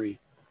slavery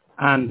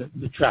and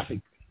the traffic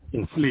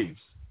in slaves.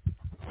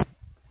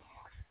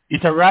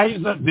 It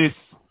arrives at this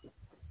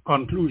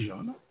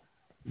conclusion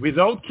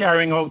without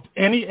carrying out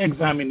any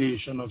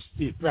examination of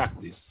state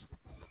practice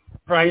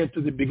prior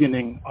to the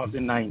beginning of the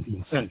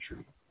 19th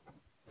century.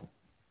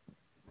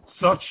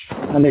 Such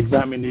an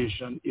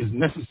examination is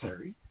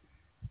necessary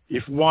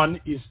if one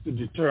is to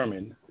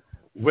determine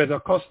whether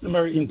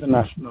customary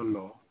international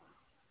law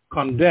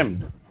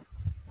condemned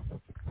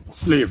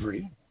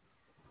slavery,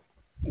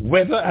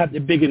 whether at the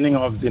beginning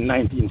of the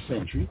 19th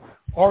century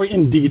or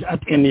indeed at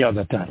any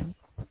other time.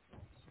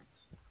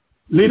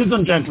 Ladies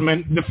and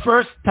gentlemen, the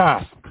first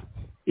task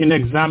in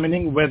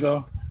examining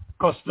whether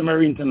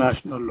customary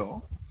international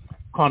law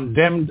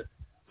condemned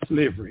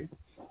slavery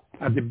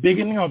at the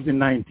beginning of the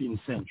 19th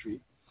century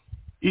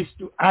is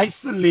to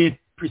isolate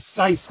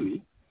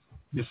precisely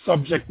the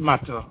subject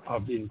matter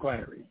of the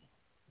inquiry.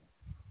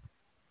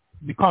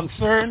 The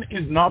concern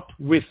is not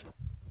with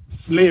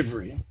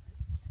slavery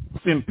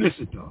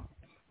simpliciter,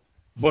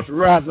 but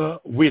rather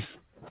with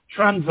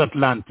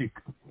transatlantic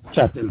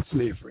chattel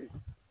slavery.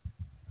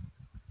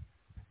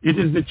 It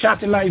is the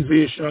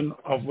chattelization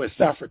of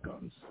West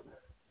Africans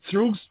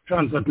through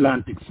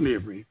transatlantic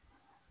slavery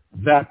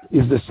that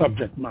is the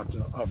subject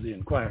matter of the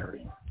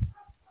inquiry.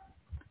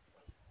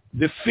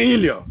 The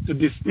failure to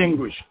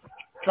distinguish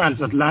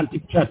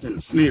transatlantic chattel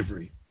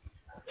slavery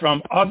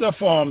from other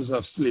forms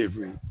of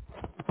slavery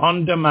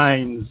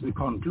undermines the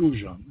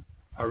conclusion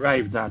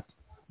arrived at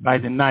by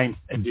the 9th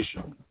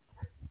edition.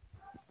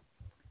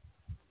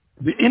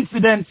 The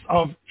incidents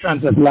of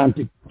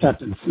transatlantic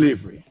chattel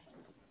slavery,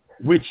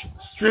 which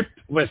stripped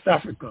West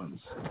Africans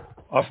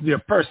of their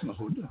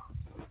personhood,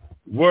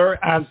 were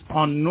as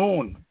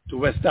unknown to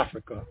West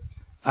Africa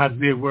as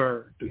they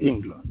were to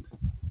England.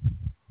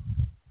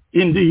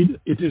 Indeed,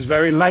 it is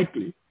very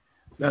likely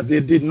that they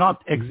did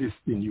not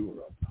exist in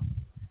Europe.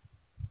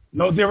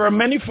 Now, there were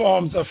many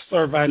forms of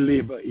servile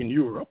labor in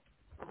Europe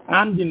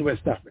and in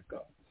West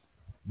Africa,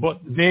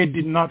 but they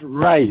did not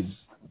rise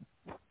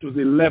to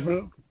the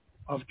level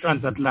of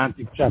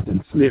transatlantic chattel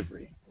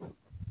slavery,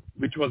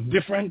 which was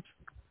different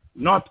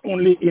not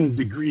only in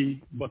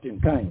degree but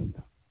in kind.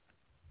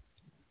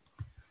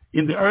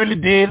 In the early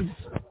days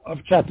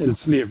of chattel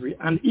slavery,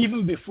 and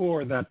even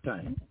before that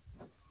time,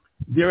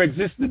 there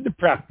existed the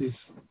practice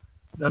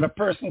that a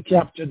person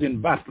captured in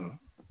battle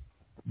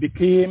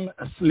became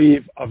a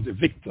slave of the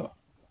victor.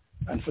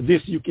 And for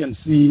this you can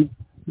see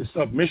the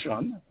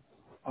submission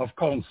of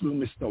Counsel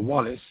Mr.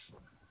 Wallace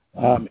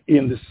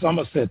in the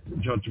Somerset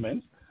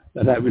judgment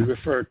that I will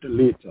refer to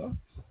later.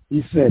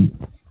 He said,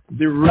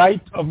 the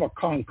right of a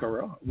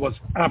conqueror was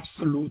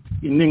absolute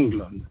in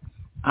England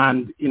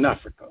and in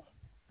Africa.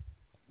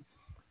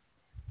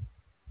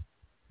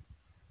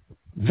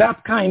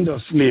 That kind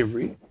of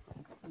slavery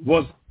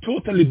was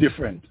totally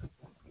different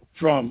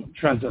from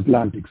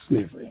transatlantic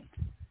slavery.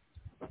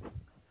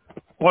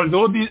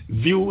 Although the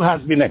view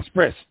has been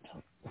expressed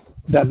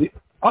that the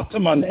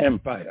Ottoman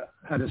Empire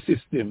had a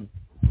system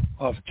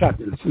of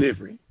chattel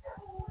slavery,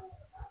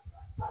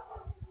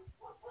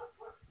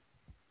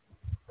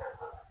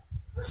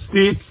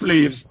 state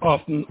slaves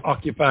often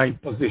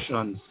occupied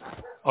positions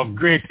of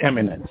great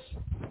eminence.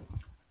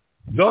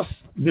 Thus,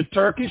 the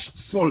Turkish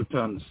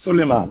Sultan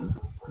Suleiman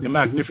the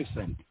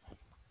Magnificent,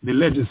 the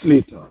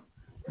legislator,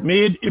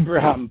 made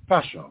Ibrahim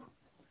Pasha,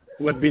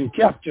 who had been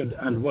captured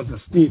and was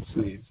a state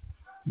slave,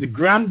 the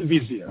Grand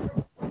Vizier,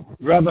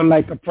 rather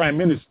like a prime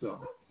minister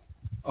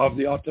of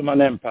the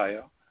Ottoman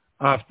Empire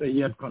after he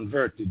had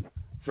converted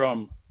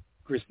from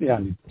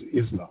Christianity to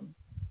Islam.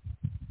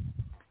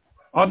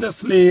 Other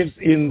slaves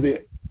in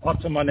the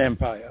Ottoman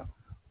Empire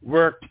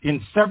worked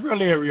in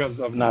several areas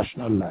of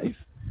national life,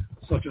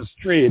 such as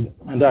trade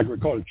and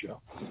agriculture,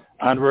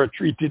 and were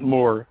treated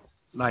more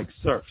like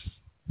serfs.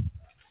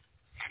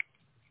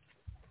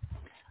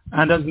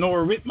 And as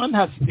Nora Whitman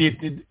has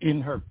stated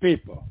in her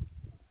paper,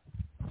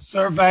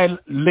 servile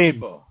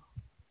labor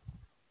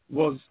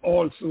was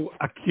also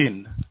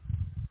akin.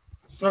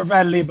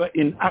 Servile labor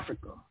in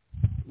Africa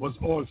was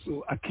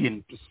also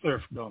akin to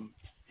serfdom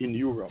in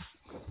Europe.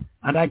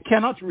 And I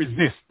cannot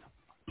resist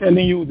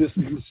telling you this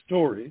little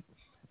story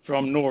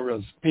from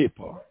Nora's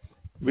paper,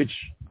 which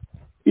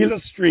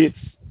illustrates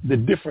the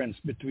difference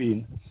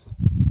between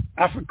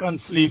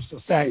African slave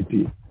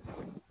society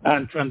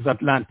and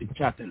transatlantic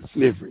chattel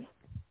slavery.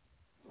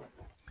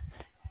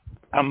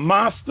 A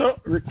master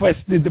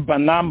requested the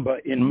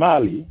Banamba in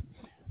Mali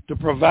to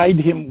provide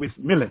him with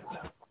millet.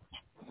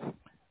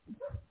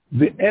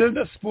 The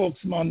elder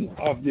spokesman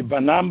of the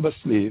Banamba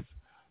slave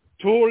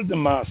told the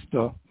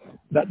master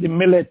that the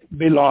millet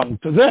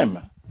belonged to them,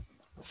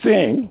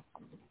 saying,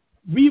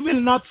 "We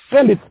will not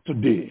sell it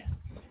today.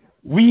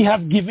 We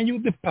have given you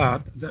the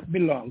part that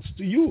belongs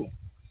to you,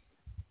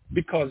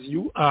 because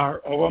you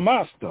are our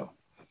master.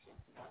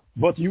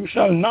 But you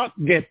shall not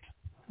get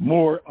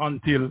more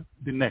until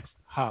the next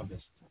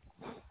harvest."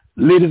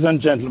 Ladies and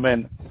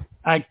gentlemen,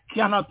 I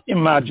cannot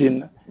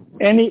imagine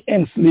any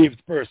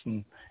enslaved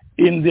person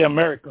in the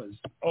Americas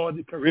or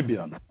the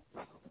Caribbean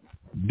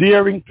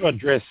daring to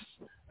address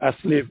a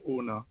slave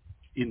owner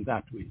in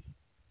that way.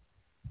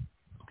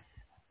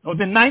 Now,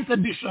 the 9th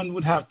edition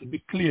would have to be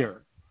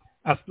clear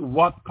as to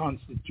what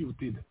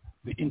constituted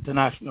the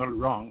international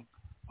wrong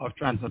of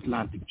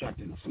transatlantic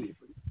chattel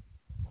slavery.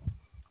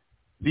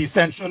 The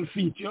essential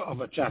feature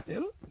of a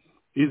chattel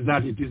is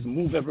that it is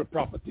movable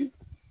property,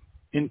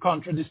 in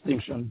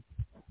contradistinction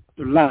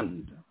to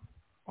land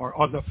or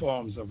other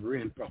forms of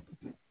real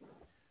property.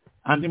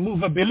 And the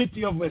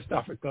movability of West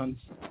Africans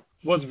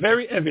was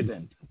very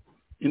evident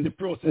in the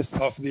process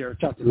of their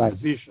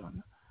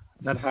chattelization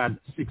that had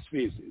 6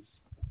 phases.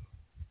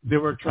 They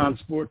were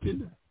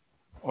transported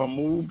or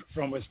moved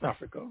from West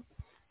Africa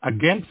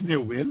against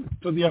their will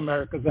to the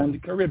Americas and the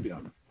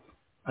Caribbean,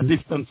 a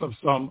distance of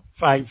some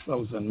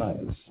 5,000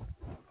 miles.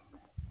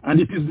 And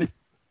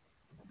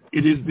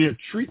it is their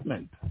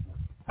treatment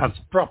as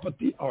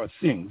property or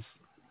things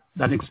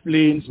that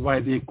explains why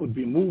they could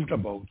be moved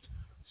about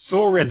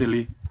so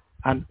readily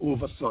and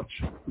over such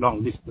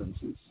long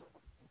distances.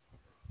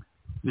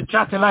 The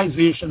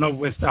chattelization of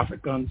West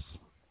Africans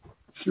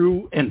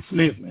through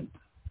enslavement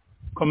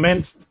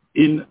commenced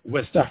in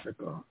West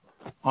Africa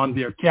on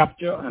their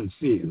capture and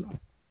sale,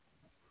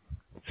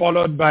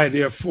 followed by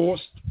their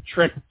forced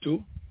trek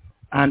to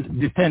and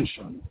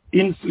detention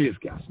in slave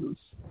castles,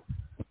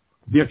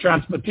 their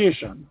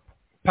transportation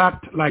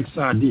packed like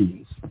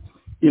sardines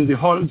in the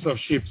hulls of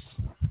ships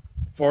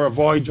for a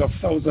voyage of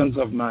thousands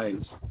of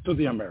miles to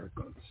the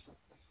Americas,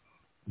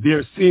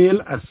 their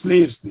sale as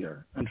slaves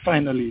there, and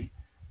finally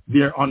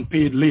their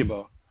unpaid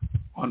labor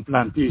on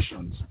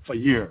plantations for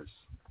years.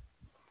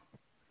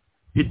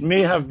 It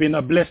may have been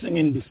a blessing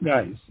in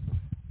disguise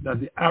that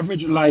the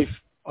average life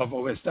of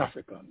a West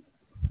African,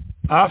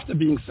 after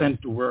being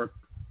sent to work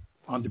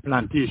on the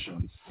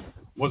plantations,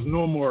 was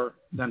no more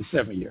than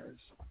 7 years.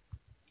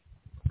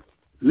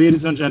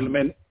 Ladies and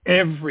gentlemen,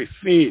 every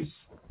phase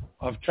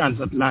of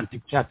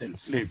transatlantic chattel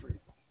slavery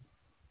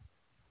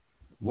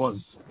was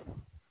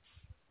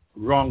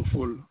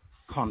wrongful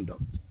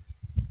conduct.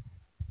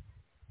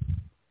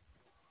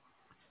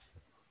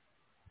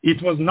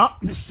 It was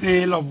not the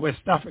sale of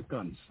West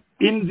Africans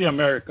in the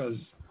Americas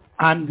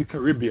and the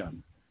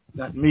Caribbean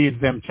that made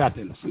them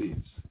chattel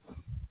slaves.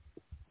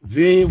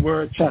 They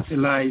were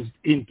chattelized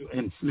into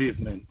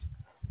enslavement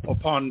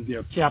upon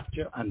their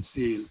capture and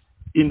sale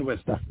in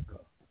West Africa,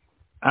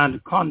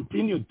 and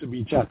continued to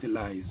be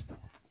chattelized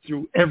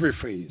through every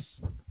phase,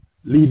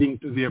 leading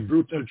to their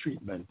brutal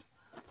treatment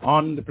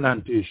on the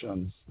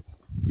plantations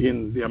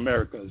in the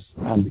Americas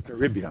and the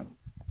Caribbean.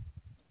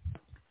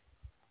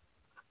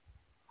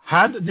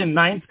 Had the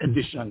 9th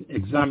edition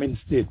examined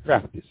state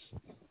practice,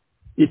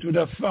 it would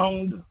have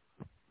found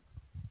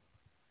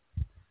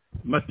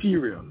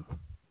material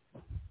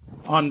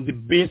on the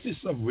basis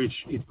of which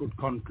it could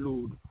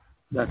conclude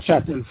that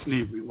chattel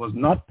slavery was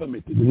not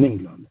permitted in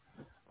England,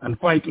 and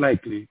quite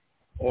likely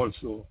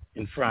also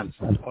in France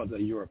and other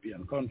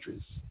European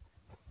countries.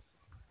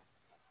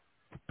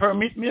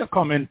 Permit me a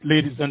comment,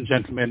 ladies and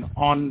gentlemen,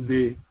 on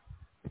the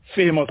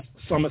famous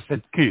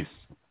Somerset case,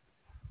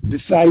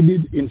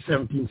 decided in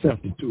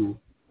 1772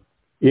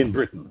 in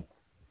Britain.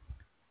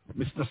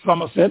 Mr.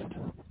 Somerset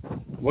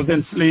was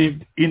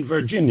enslaved in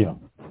Virginia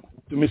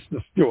to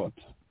Mr. Stuart.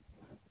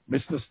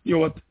 Mr.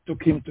 Stuart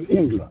took him to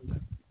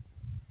England.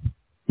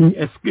 He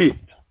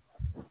escaped.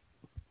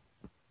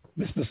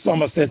 Mr.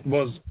 Somerset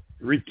was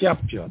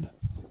recaptured,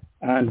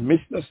 and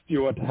Mr.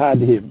 Stuart had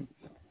him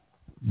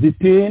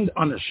detained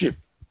on a ship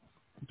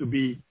to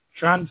be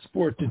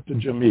transported to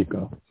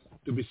Jamaica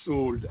to be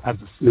sold as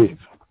a slave.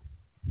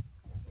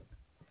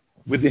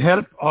 With the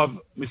help of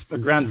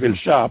Mr. Granville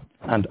Sharp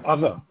and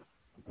other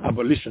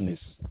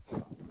abolitionists,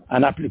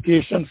 an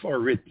application for a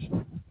writ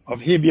of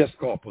habeas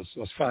corpus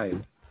was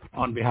filed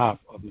on behalf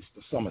of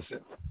Mr.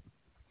 Somerset.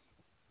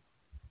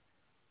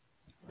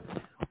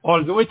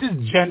 Although it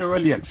is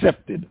generally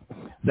accepted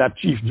that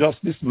Chief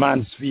Justice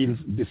Mansfield's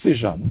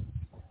decision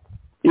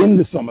in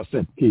the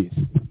Somerset case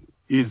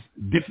is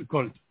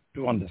difficult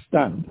to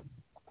understand,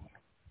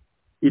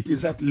 it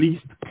is at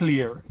least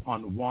clear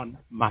on one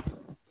matter.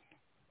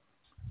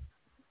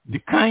 The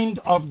kind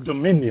of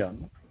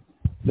dominion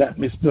that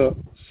Mr.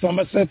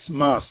 Somerset's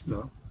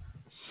master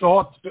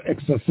sought to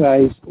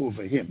exercise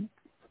over him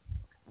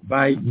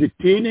by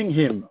detaining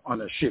him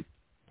on a ship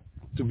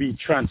to be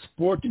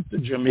transported to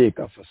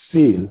Jamaica for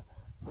sale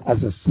as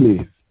a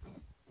slave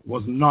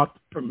was not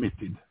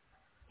permitted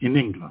in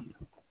England.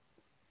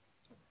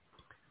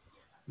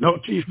 Now,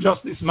 Chief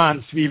Justice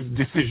Mansfield's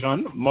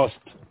decision must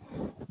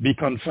be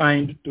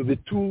confined to the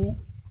two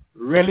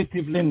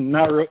relatively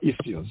narrow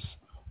issues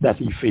that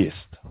he faced.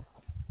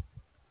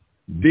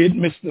 Did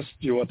Mr.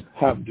 Stuart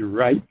have the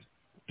right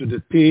to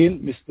detain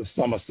Mr.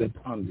 Somerset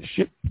on the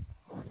ship?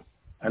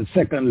 And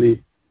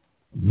secondly,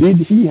 did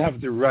he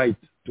have the right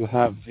to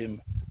have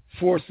him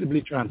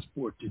forcibly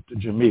transported to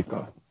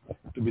Jamaica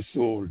to be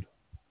sold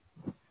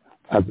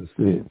as a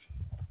slave?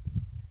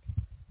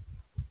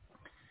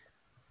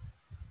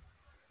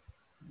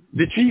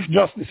 The Chief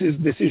Justice's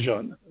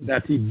decision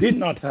that he did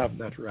not have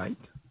that right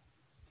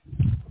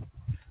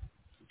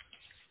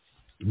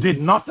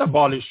did not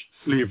abolish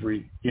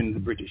slavery in the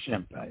British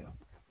Empire.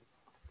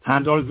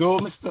 And although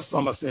Mr.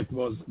 Somerset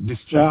was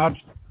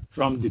discharged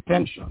from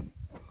detention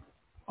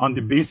on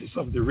the basis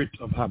of the writ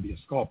of habeas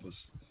corpus,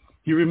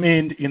 he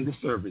remained in the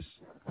service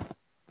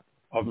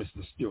of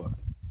Mr. Stuart.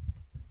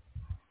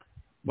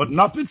 But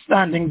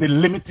notwithstanding the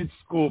limited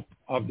scope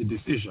of the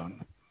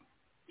decision,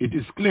 it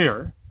is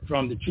clear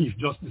from the Chief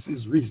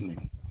Justice's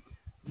reasoning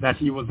that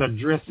he was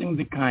addressing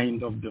the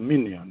kind of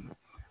dominion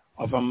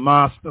of a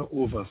master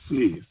over a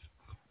slave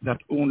that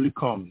only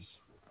comes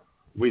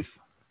with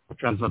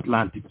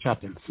transatlantic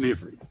chattel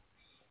slavery.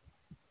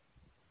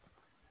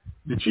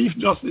 The Chief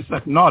Justice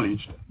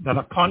acknowledged that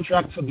a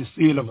contract for the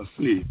sale of a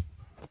slave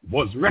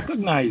was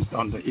recognized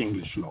under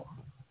English law,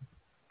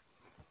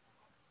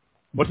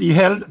 But he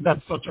held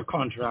that such a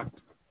contract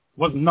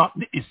was not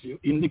the issue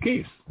in the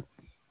case.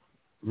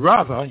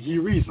 Rather, he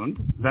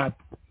reasoned that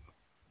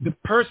the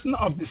person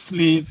of the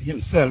slave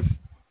himself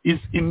is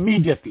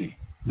immediately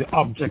the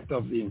object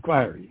of the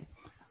inquiry,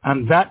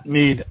 and that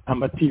made a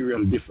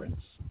material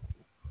difference.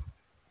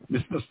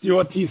 Mr.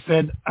 Stewart, he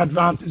said,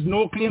 advances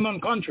no claim on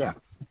contract.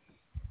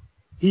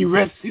 He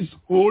rests his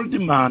whole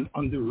demand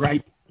on the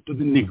right to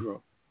the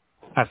Negro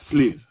as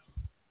slave.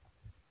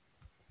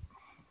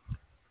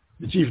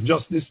 The Chief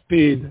Justice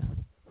paid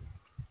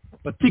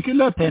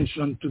particular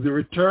attention to the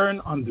return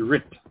on the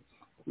writ,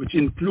 which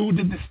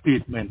included the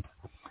statement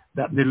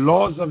that the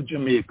laws of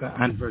Jamaica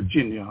and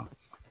Virginia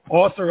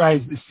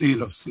authorized the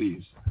sale of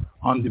slaves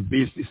on the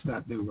basis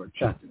that they were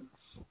chattels.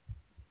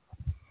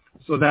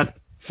 So that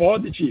for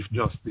the Chief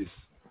Justice,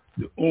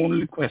 the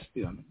only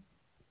question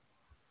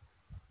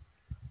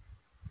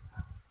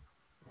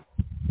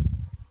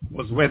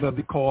was whether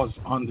the cause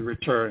on the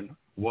return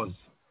was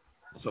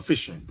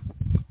sufficient,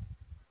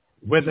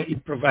 whether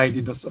it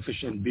provided a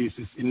sufficient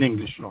basis in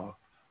English law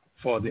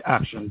for the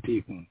action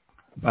taken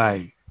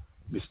by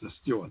Mr.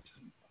 Stewart.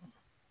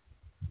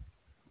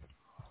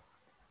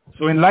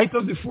 So in light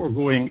of the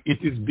foregoing, it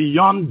is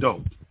beyond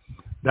doubt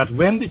that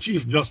when the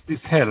Chief Justice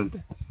held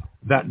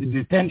that the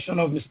detention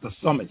of Mr.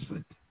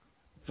 Somerset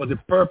for the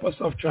purpose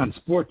of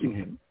transporting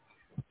him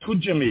to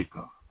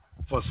Jamaica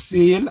for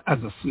sale as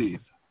a slave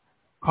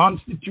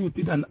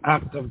constituted an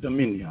act of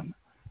dominion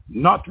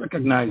not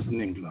recognized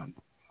in England,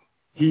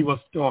 he was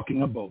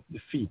talking about the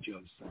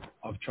features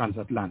of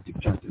transatlantic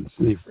chattel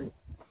slavery.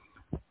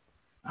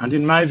 And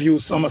in my view,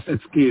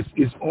 Somerset's case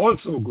is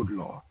also good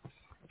law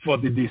for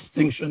the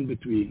distinction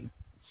between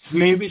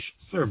slavish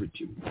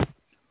servitude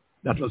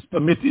that was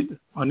permitted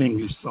on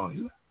English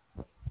soil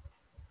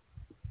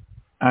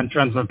and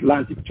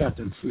transatlantic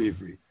chattel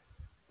slavery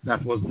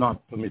that was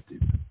not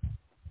permitted.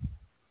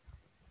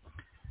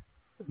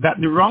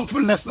 That the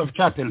wrongfulness of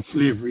chattel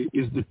slavery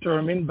is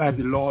determined by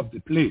the law of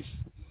the place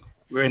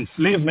where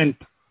enslavement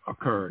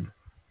occurred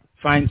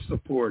finds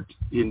support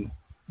in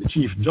the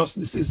Chief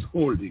Justice's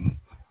holding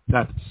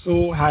that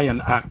so high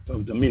an act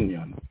of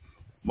dominion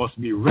must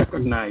be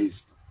recognized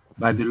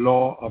by the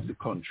law of the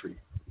country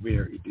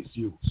where it is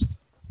used.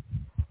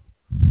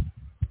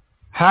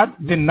 Had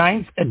the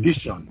 9th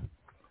edition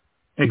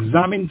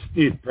examined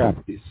state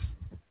practice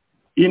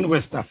in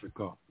West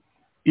Africa,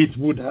 it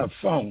would have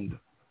found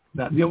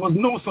that there was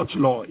no such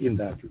law in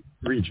that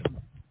region.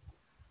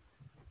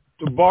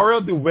 To borrow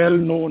the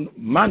well-known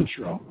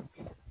mantra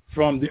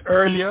from the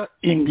earlier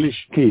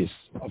English case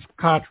of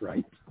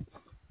Cartwright,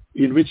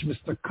 in which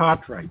Mr.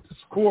 Cartwright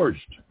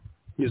scourged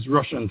his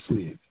Russian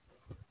slave,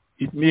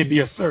 it may be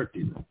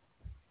asserted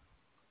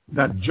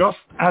that just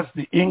as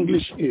the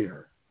English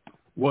air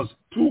was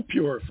too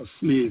pure for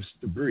slaves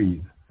to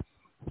breathe,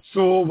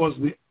 so was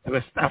the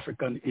West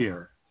African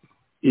air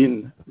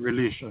in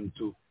relation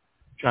to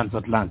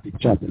transatlantic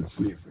chattel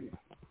slavery.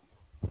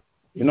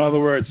 In other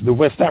words, the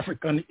West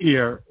African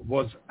air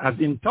was as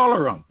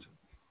intolerant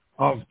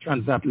of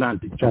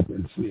transatlantic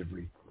chattel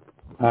slavery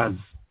as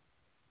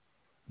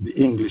the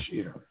English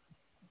air.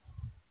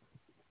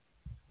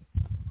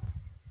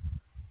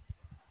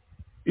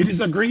 It is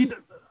agreed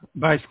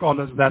by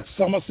scholars that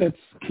Somerset's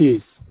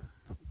case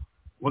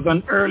was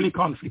an early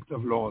conflict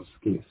of laws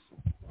case.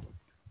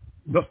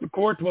 Thus, the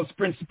court was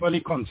principally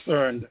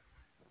concerned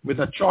with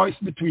a choice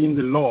between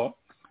the law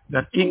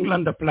that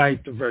England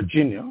applied to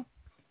Virginia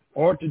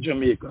or to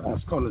Jamaica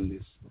as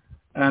colonies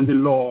and the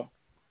law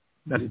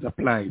that it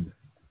applied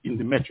in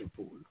the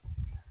metropole.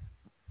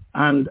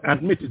 And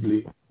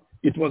admittedly,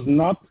 it was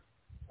not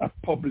a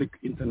public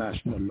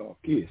international law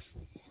case.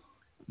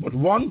 But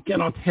one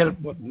cannot help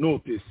but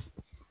notice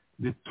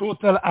the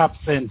total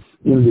absence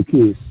in the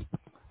case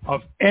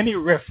of any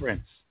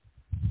reference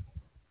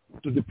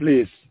to the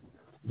place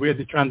where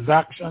the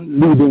transaction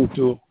leading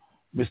to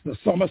Mr.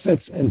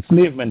 Somerset's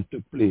enslavement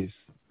took place,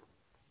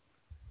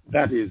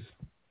 that is,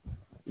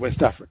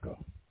 West Africa.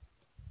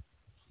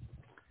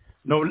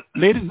 Now,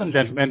 ladies and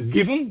gentlemen,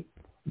 given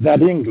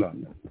that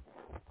England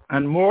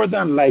and more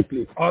than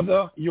likely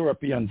other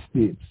European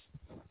states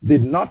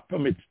did not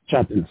permit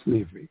chattel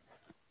slavery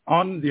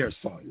on their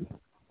soil,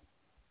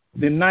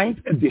 the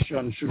 9th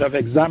edition should have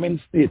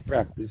examined state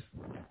practice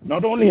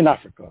not only in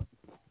Africa,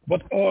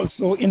 but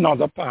also in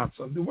other parts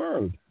of the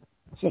world,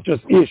 such as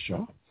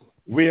Asia,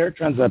 where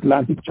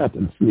transatlantic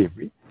chattel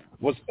slavery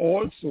was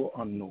also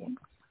unknown,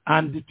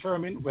 and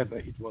determine whether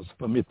it was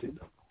permitted.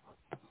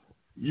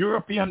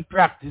 European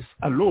practice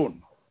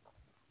alone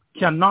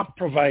cannot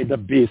provide a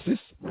basis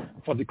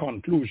for the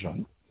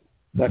conclusion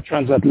that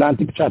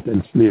transatlantic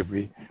chattel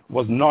slavery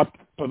was not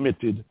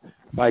permitted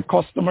by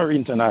customary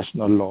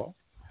international law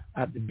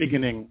at the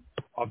beginning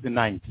of the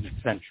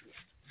 19th century.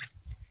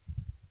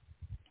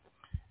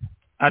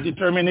 A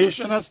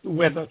determination as to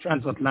whether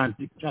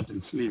transatlantic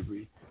chattel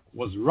slavery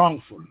was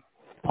wrongful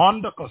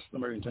under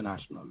customary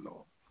international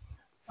law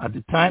at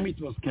the time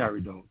it was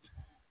carried out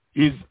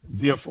is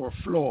therefore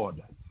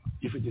flawed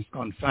if it is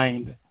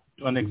confined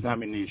to an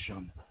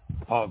examination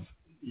of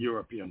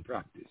European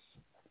practice.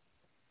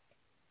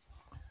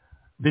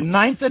 The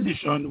 9th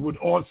edition would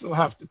also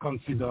have to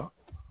consider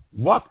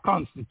what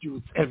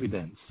constitutes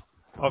evidence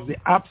of the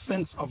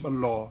absence of a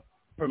law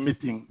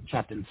permitting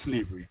chattel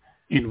slavery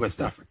in West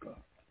Africa.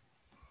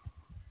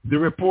 The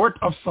report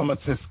of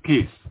Somerset's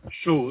case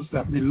shows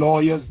that the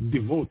lawyers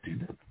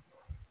devoted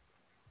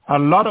a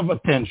lot of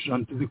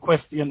attention to the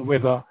question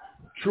whether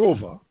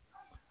trover,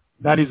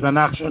 that is an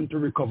action to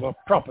recover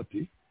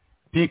property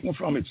taken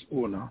from its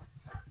owner,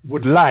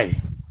 would lie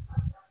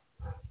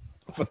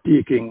for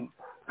taking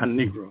a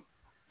Negro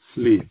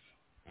slave.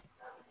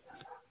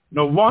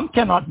 Now, one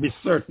cannot be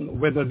certain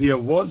whether there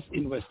was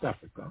in West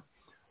Africa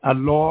a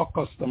law,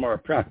 custom, or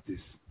practice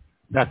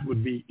that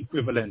would be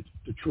equivalent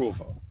to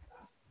trover.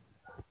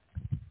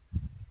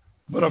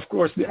 But of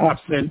course, the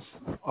absence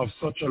of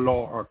such a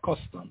law or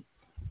custom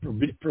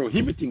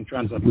prohibiting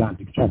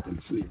transatlantic chattel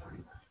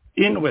slavery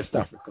in West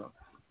Africa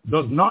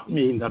does not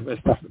mean that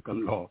West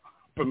African law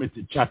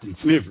permitted chattel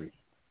slavery.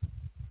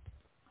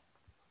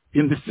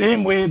 In the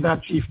same way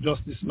that Chief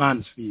Justice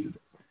Mansfield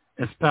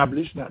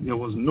established that there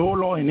was no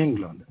law in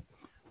England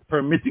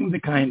permitting the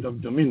kind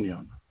of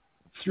dominion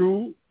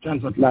through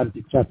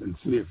transatlantic chattel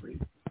slavery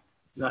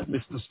that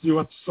Mr.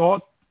 Stuart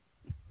sought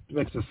to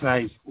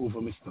exercise over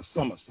Mr.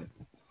 Somerset,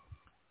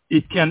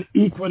 it can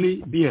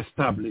equally be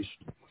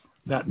established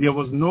that there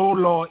was no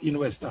law in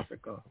West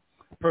Africa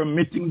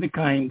permitting the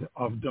kind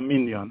of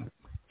dominion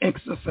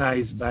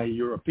exercised by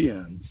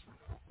Europeans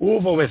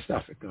over West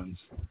Africans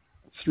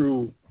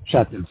through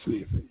chattel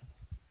slavery.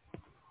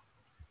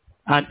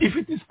 And if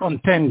it is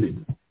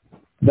contended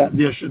that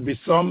there should be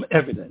some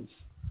evidence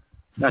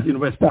that in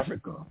West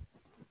Africa,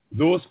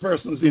 those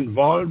persons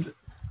involved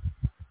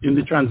in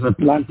the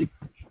transatlantic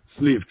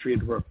slave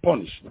trade were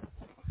punished,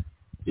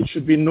 it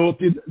should be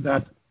noted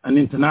that an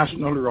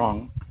international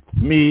wrong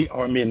may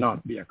or may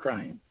not be a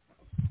crime.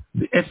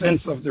 The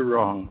essence of the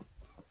wrong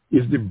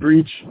is the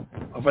breach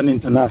of an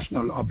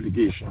international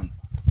obligation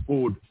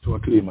owed to a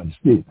claimant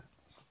state.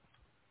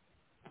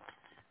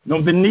 Now,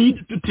 the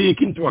need to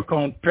take into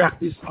account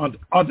practice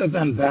other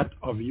than that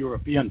of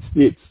European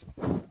states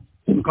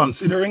in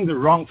considering the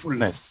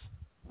wrongfulness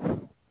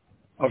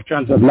of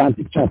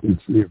transatlantic chattel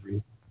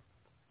slavery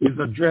is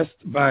addressed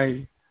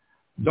by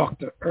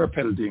Dr.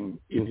 Erpelding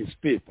in his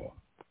paper.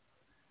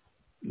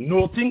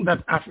 Noting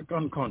that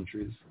African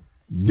countries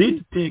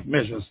did take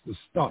measures to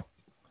stop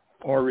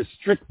or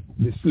restrict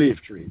the slave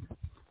trade,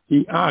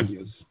 he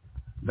argues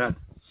that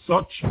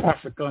such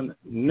African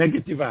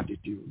negative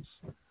attitudes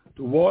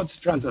towards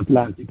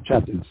transatlantic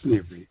chattel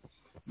slavery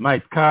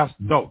might cast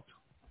doubt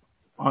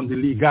on the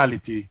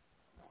legality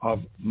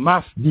of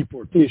mass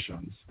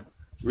deportations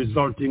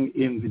resulting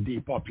in the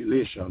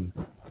depopulation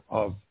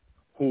of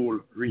whole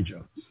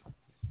regions.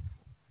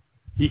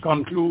 He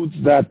concludes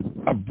that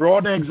a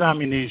broader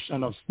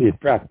examination of state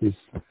practice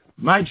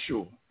might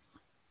show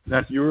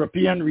that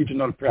European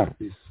regional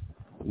practice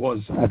was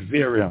at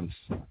variance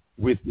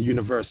with the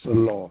universal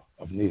law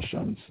of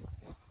nations.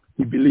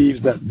 He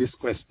believes that this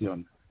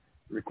question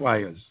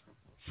requires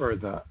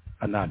further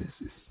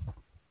analysis.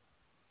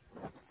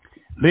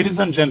 Ladies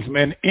and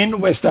gentlemen, in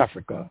West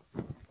Africa,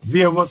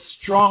 there was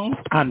strong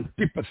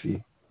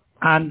antipathy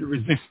and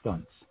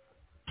resistance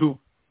to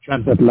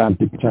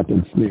transatlantic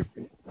chattel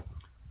slavery.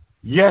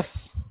 Yes,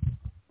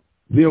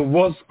 there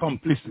was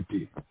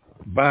complicity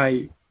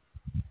by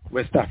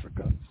West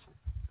Africans,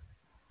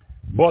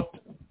 but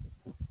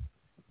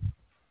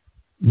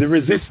the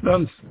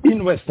resistance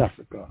in West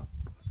Africa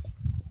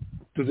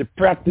to the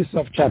practice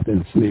of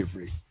chattel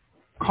slavery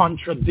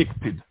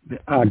contradicted the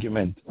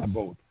argument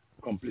about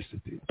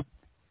complicity.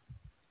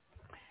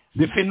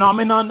 The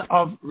phenomenon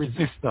of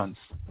resistance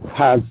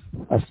has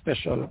a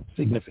special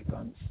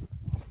significance.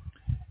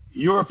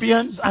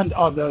 Europeans and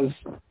others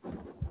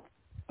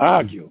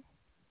argue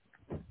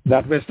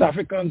that West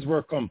Africans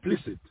were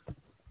complicit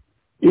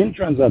in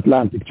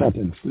transatlantic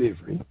chattel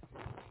slavery,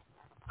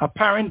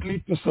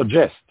 apparently to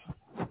suggest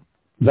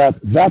that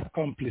that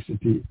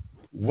complicity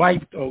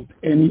wiped out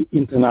any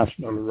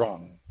international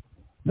wrong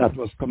that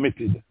was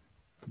committed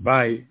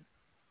by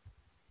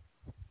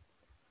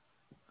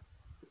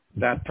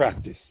that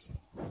practice.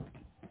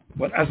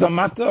 But as a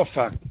matter of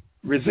fact,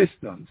 the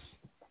resistance,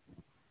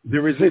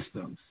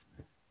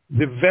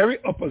 the very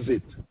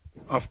opposite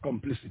of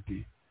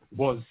complicity,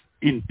 was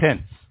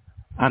intense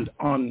and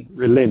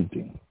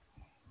unrelenting.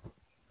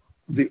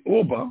 The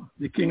Oba,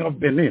 the king of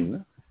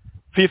Benin,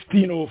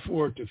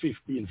 1504 to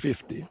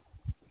 1550,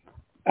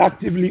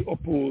 actively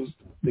opposed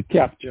the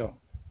capture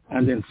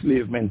and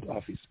enslavement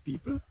of his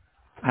people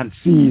and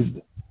seized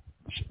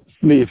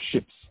slave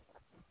ships.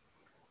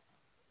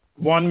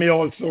 One may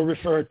also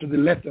refer to the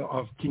letter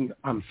of King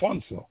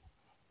Alfonso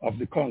of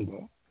the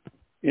Congo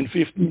in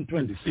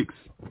 1526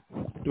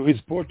 to his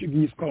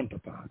Portuguese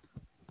counterpart,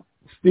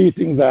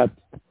 stating that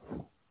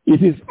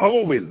it is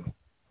our will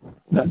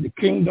that in the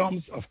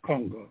kingdoms of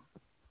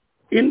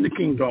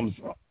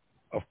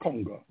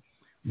Congo,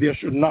 there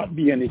should not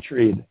be any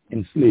trade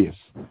in slaves,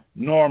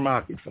 nor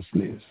market for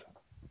slaves.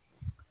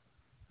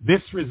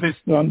 This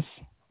resistance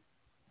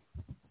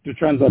to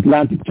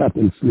transatlantic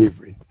chattel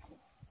slavery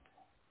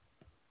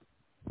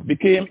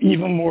became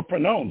even more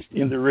pronounced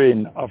in the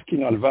reign of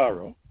King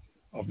Alvaro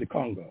of the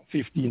Congo,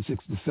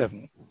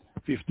 1567.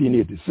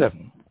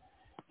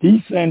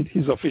 He sent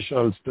his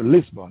officials to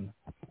Lisbon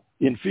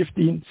in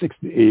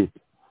 1568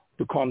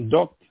 to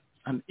conduct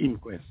an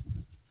inquest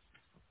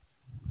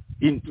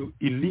into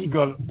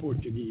illegal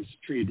Portuguese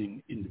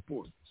trading in the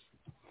ports.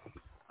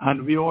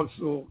 And we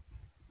also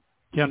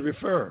can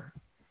refer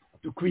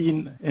to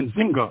Queen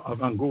Nzinga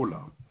of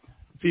Angola,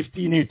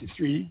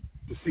 1583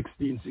 to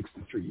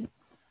 1663.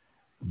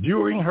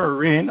 During her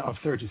reign of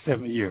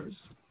 37 years,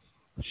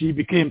 she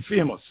became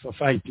famous for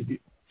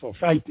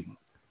fighting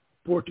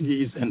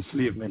Portuguese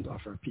enslavement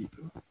of her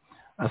people.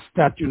 A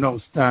statue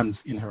now stands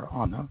in her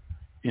honor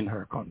in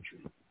her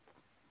country.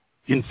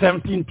 In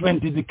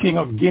 1720, the King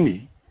of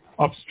Guinea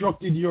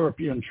obstructed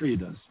European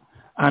traders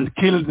and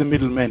killed the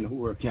middlemen who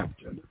were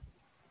captured.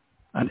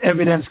 And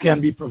evidence can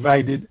be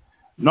provided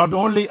not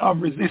only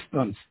of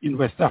resistance in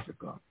West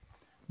Africa,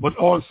 but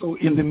also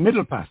in the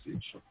Middle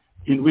Passage,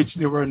 in which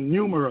there were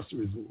numerous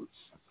revolts,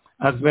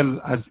 as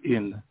well as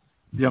in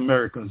the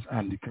Americas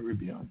and the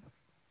Caribbean.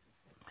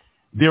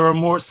 There were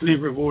more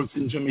slave revolts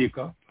in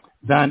Jamaica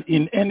than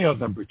in any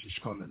other British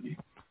colony,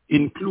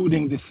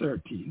 including the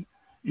 13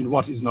 in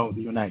what is now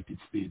the United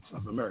States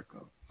of America.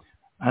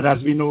 And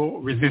as we know,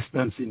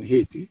 resistance in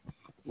Haiti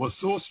was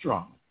so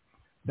strong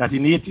that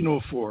in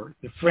 1804,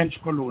 the French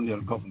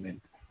colonial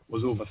government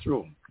was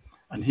overthrown,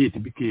 and Haiti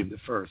became the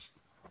first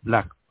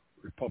black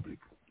republic.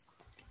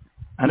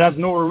 And as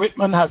Nora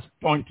Whitman has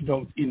pointed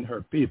out in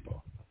her paper,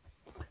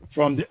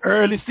 from the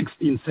early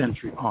 16th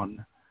century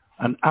on,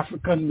 an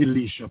African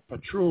militia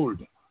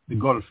patrolled the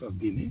Gulf of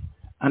Guinea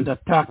and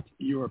attacked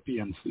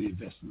European slave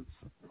vessels.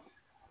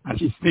 And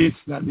she states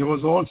that there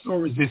was also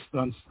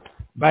resistance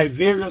by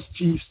various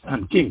chiefs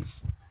and kings,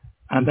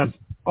 and that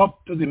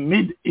up to the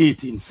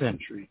mid-18th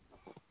century,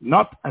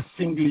 not a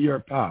single year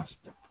passed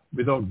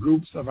without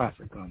groups of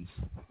Africans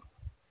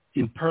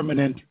in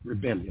permanent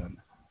rebellion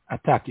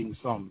attacking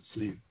some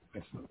slave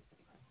vessels.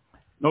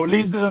 Now,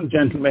 ladies and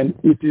gentlemen,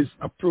 it is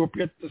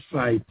appropriate to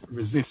cite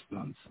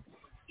resistance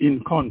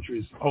in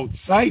countries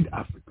outside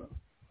Africa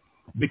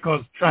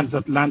because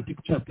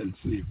transatlantic chattel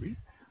slavery,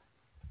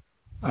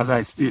 as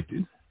I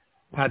stated,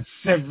 had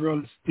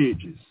several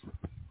stages,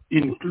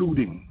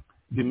 including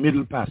the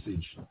Middle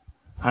Passage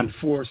and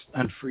forced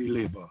and free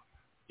labor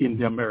in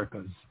the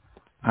Americas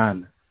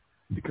and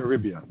the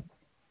Caribbean.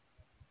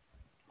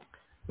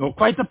 Now,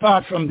 quite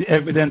apart from the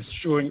evidence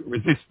showing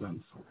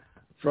resistance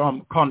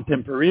from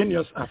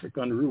contemporaneous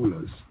African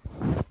rulers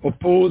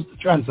opposed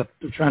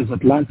to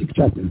transatlantic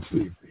chattel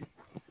slavery,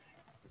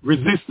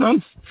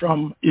 resistance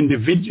from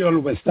individual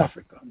West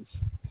Africans,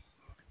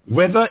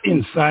 whether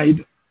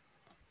inside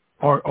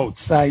or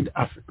outside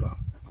Africa,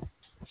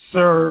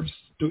 serves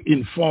to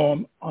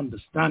inform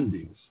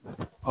understandings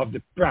of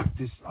the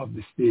practice of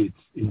the states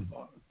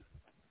involved.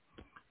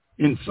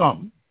 In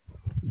sum,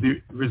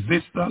 the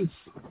resistance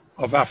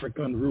of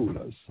African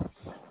rulers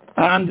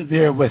and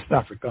their West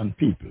African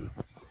people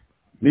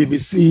may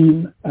be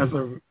seen as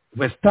a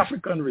West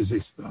African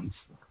resistance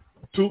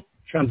to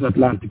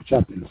transatlantic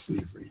chattel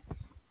slavery,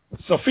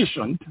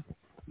 sufficient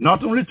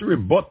not only to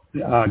rebut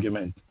the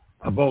argument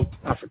about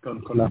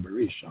African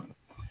collaboration,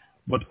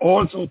 but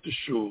also to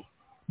show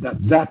that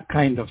that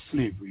kind of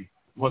slavery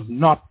was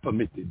not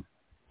permitted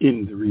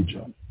in the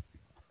region.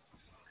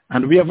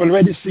 And we have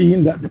already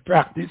seen that the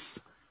practice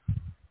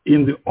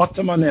in the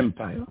Ottoman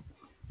Empire,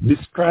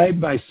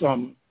 described by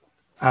some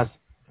as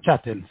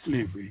chattel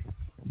slavery,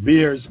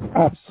 bears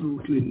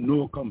absolutely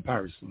no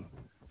comparison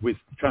with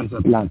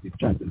transatlantic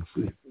chattel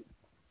slavery.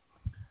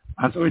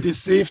 And so it is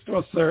safe to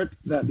assert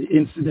that the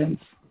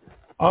incidents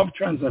of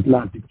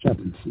transatlantic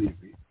chattel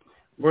slavery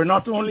were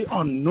not only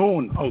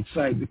unknown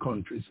outside the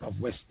countries of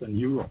Western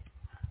Europe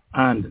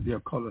and their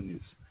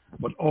colonies,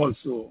 but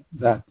also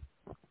that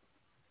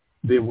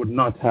they would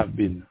not have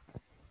been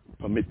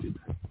permitted.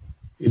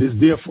 It is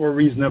therefore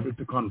reasonable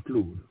to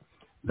conclude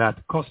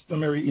that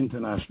customary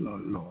international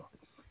law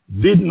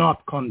did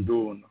not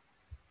condone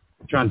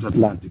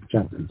transatlantic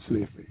chattel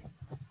slavery.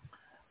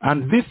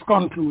 And this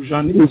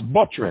conclusion is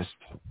buttressed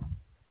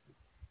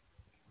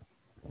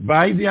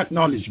by the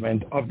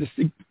acknowledgement of the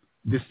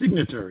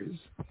signatories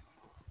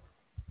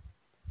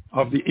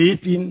of the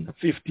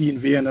 1815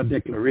 Vienna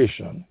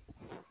Declaration,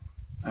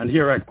 and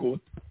here I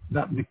quote,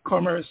 that the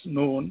commerce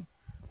known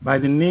by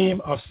the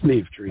name of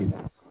slave trade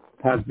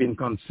has been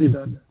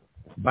considered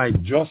by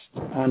just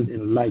and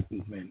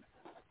enlightened men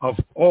of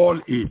all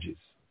ages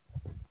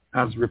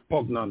as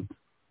repugnant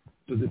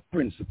to the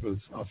principles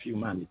of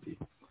humanity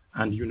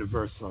and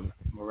universal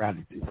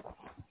morality.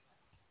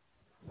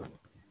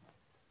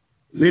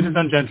 Ladies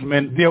and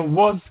gentlemen, there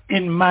was,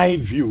 in my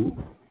view,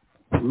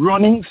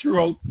 running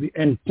throughout the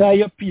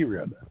entire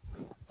period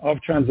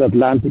of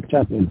transatlantic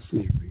chattel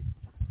slavery,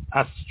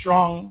 a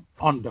strong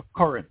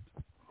undercurrent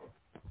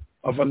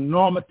of a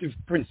normative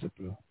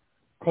principle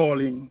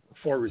calling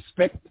for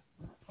respect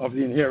of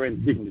the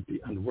inherent dignity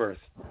and worth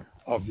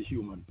of the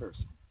human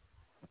person.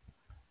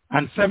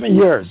 And 7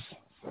 years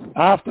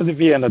after the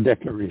Vienna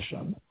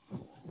Declaration,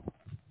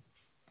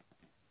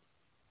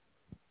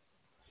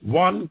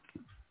 one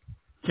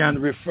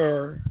can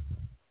refer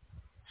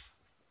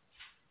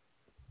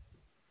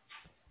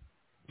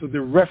to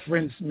the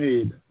reference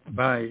made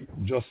by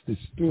Justice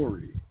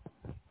Story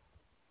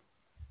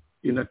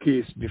in a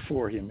case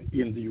before him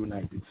in the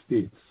United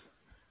States.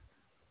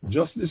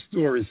 Justice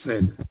Story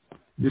said,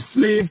 the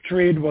slave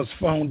trade was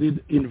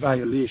founded in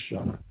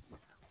violation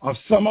of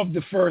some of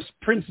the first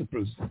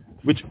principles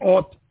which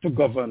ought to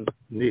govern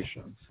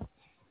nations.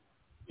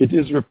 It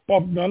is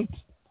repugnant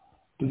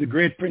to the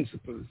great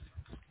principles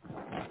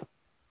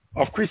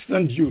of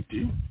Christian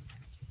duty,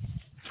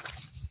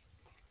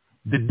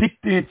 the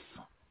dictates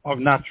of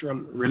natural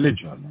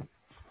religion,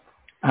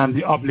 and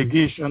the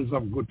obligations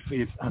of good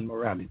faith and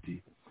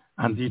morality,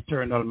 and the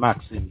eternal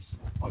maxims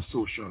of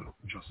social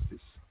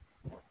justice.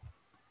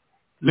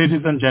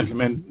 Ladies and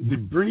gentlemen, the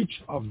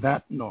breach of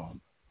that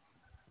norm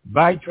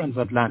by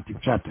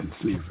transatlantic chattel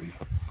slavery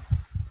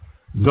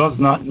does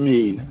not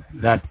mean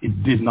that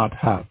it did not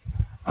have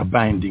a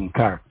binding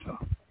character.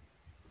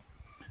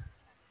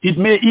 It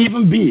may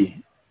even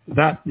be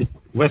that the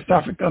West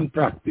African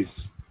practice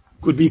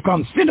could be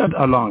considered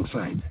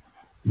alongside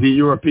the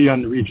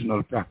European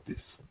regional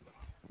practice,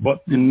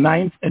 but the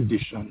 9th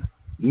edition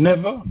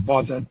never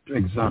bothered to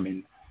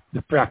examine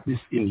the practice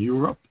in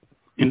Europe,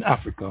 in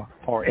Africa,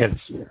 or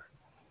elsewhere.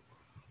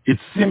 It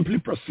simply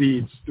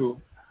proceeds to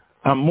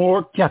a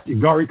more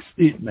categoric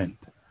statement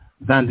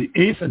than the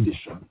 8th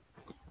edition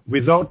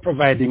without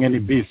providing any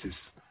basis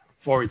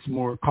for its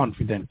more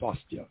confident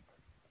posture.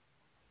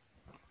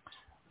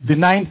 The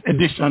 9th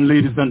edition,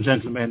 ladies and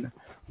gentlemen,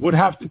 would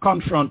have to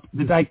confront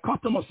the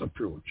dichotomous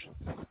approach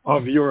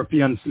of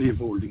European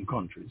slaveholding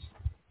countries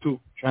to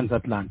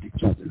transatlantic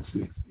chattel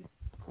slavery.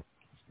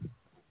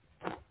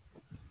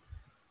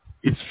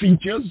 Its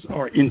features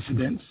or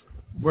incidents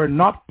were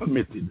not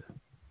permitted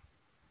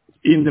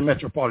in the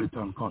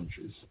metropolitan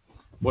countries,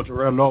 but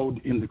were allowed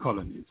in the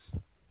colonies.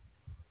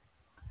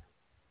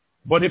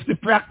 But if the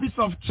practice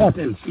of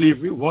chattel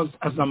slavery was,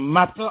 as a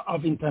matter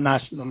of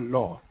international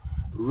law,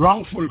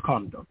 wrongful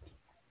conduct,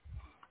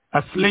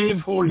 a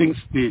slave-holding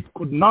state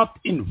could not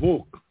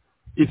invoke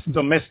its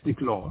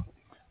domestic law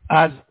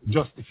as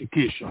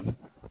justification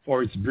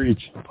for its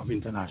breach of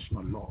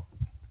international law.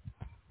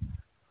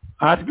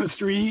 Article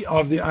 3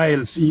 of the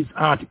ILC's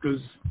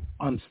Articles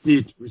on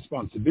State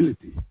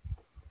Responsibility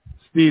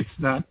states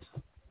that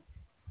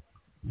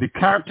the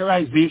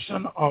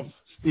characterization of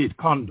state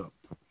conduct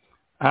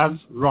as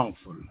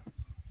wrongful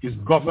is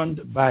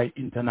governed by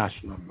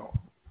international law,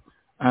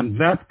 and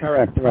that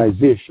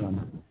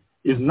characterization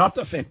is not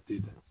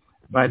affected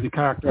by the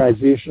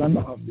characterization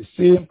of the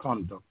same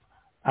conduct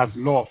as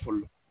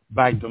lawful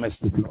by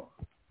domestic law.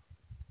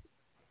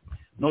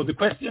 Now, the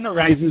question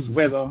arises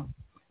whether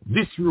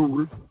this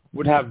rule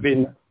would have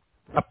been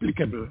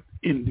applicable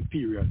in the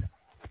period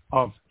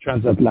of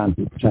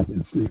transatlantic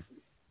chattel slavery.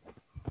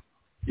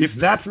 If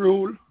that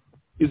rule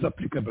is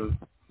applicable,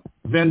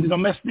 then the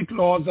domestic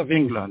laws of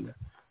England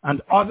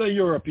and other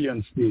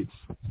European states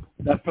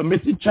that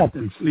permitted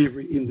chattel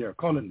slavery in their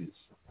colonies,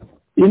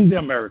 in the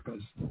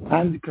Americas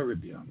and the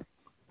Caribbean,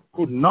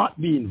 could not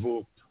be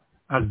invoked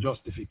as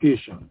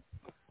justification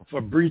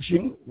for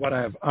breaching what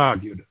I have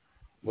argued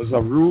was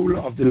a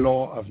rule of the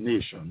law of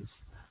nations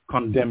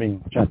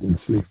condemning chattel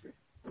slavery.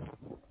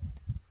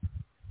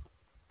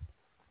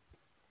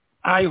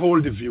 I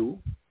hold the view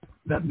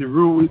that the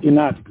rule in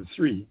Article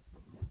 3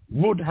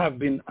 would have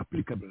been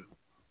applicable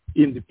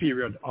in the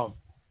period of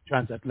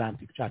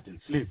transatlantic chattel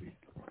slavery.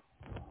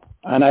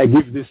 And I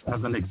give this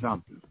as an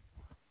example.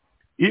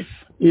 If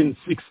in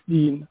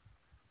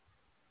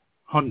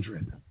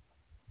 1600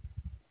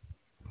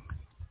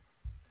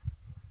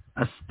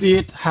 a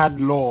state had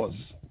laws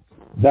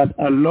that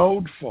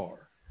allowed for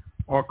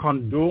or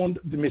condoned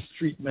the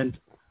mistreatment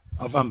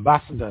of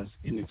ambassadors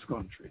in its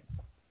country,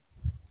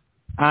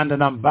 and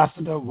an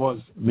ambassador was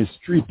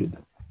mistreated,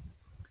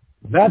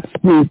 that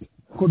state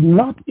could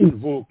not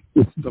invoke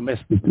its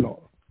domestic law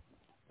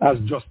as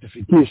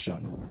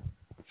justification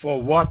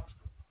for what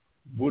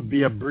would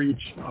be a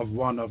breach of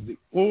one of the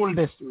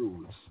oldest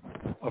rules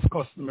of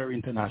customary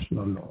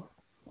international law,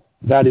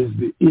 that is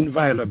the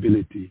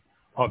inviolability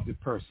of the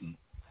person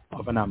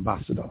of an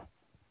ambassador.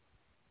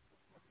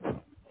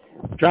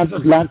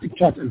 Transatlantic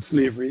chattel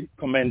slavery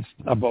commenced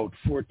about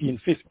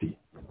 1450,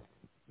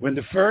 when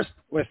the first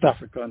West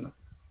African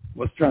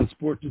was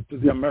transported to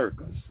the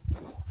Americas,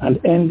 and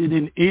ended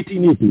in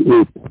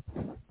 1888,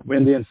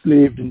 when the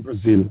enslaved in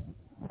Brazil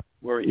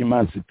were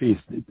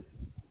emancipated,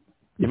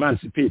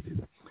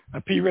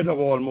 a period of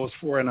almost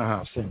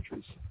 4.5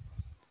 centuries.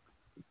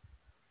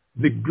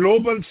 The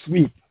global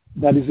sweep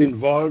that is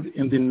involved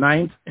in the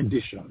 9th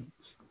edition's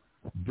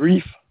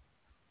brief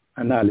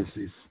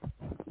analysis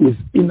is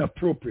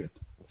inappropriate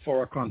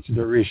for a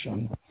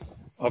consideration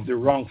of the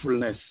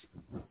wrongfulness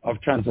of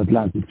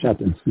transatlantic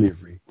chattel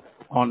slavery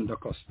under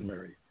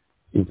customary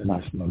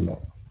international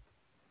law.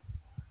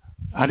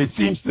 And it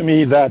seems to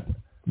me that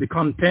the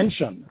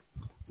contention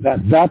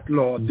that that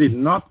law did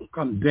not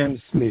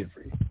condemn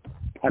slavery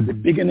at the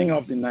beginning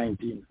of the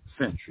 19th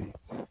century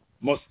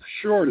must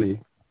surely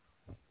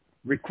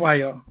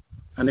require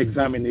an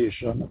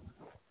examination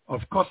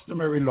of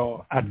customary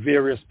law at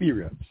various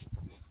periods.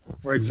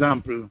 For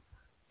example,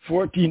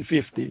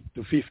 1450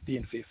 to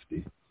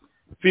 1550,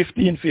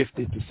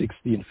 1550 to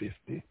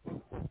 1650,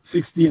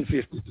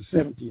 1650 to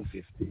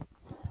 1750,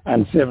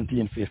 and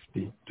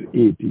 1750 to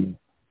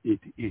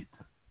 1888.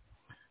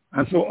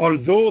 And so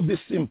although this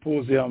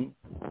symposium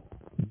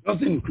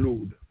does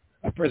include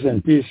a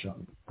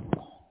presentation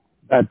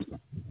that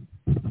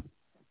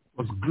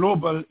was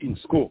global in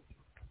scope,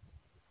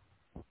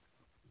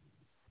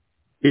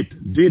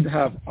 it did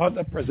have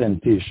other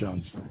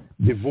presentations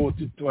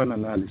devoted to an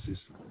analysis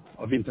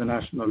of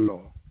international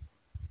law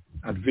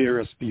at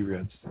various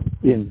periods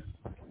in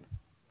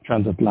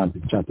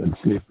transatlantic chattel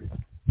slavery.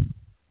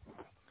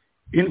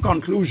 In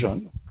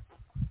conclusion,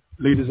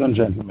 ladies and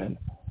gentlemen,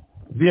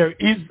 there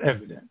is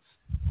evidence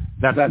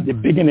that at the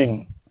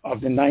beginning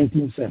of the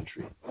 19th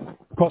century,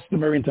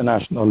 customary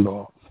international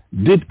law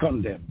did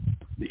condemn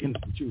the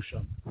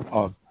institution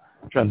of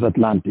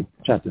transatlantic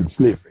chattel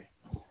slavery.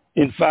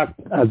 In fact,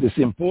 as the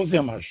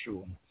symposium has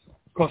shown,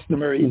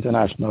 customary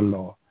international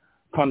law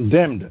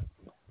condemned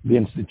the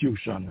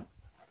institution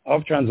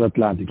of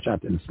transatlantic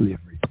chattel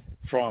slavery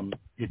from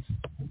its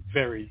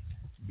very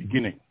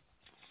beginning.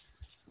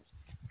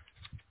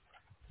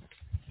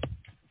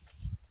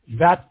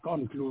 That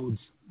concludes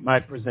my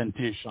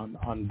presentation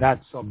on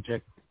that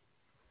subject,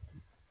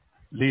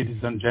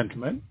 ladies and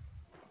gentlemen.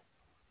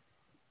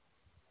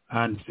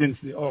 And since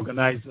the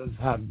organizers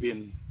have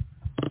been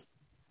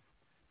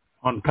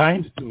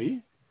unkind to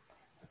me,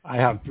 I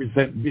have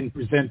been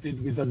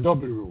presented with a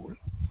double role,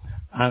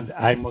 and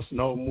I must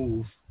now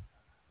move,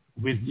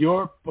 with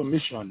your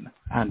permission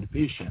and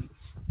patience,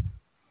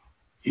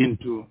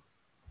 into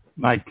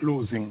my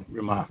closing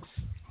remarks.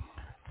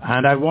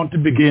 And I want to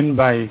begin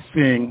by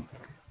saying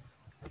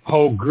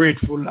how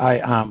grateful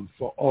I am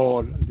for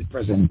all the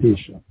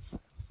presentations.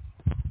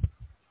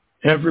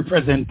 Every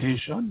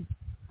presentation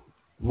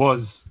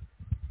was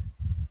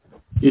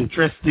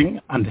interesting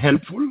and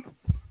helpful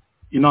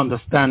in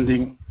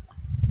understanding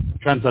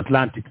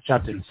transatlantic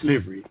chattel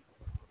slavery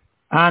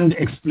and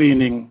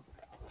explaining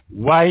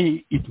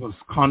why it was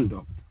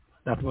conduct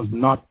that was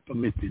not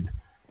permitted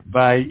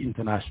by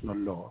international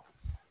law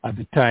at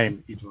the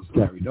time it was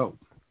carried out.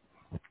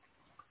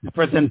 The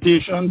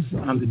presentations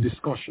and the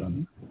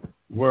discussion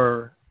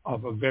were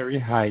of a very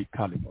high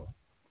caliber.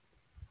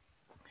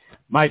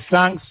 My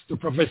thanks to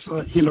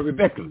Professor Hilary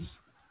Beckles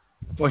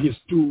for his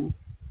two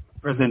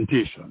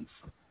presentations.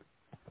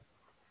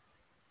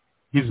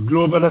 His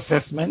global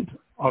assessment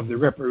of the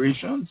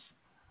reparations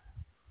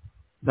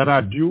that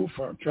are due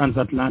for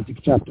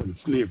transatlantic chattel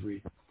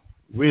slavery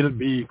will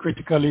be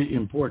critically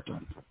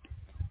important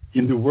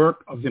in the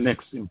work of the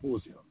next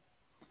symposium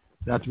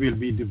that will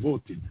be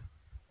devoted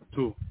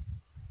to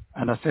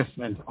an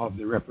assessment of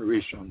the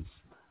reparations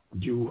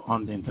due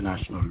under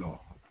international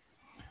law.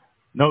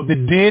 Now, the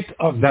date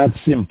of that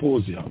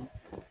symposium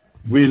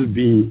will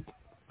be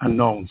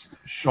announced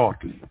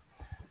shortly.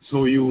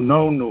 So you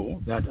now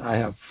know that I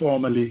have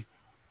formally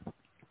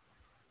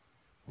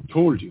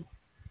told you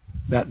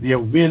that there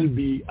will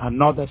be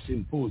another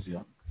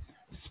symposium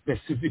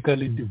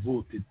specifically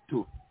devoted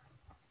to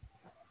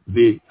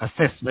the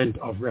assessment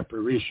of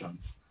reparations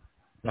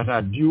that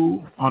are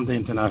due under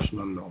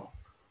international law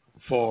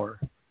for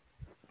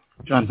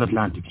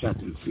transatlantic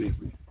chattel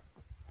slavery.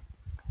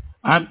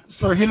 And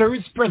Sir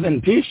Hilary's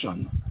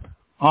presentation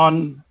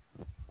on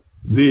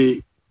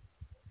the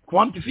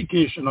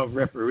quantification of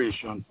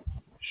reparations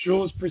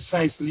shows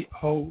precisely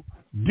how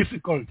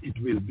difficult it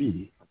will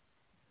be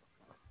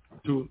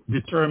to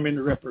determine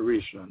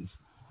reparations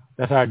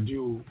that are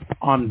due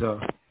under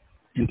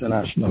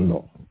international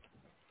law.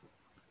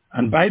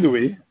 And by the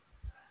way,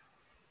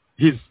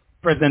 his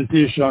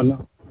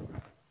presentation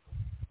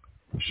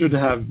should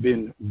have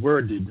been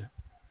worded,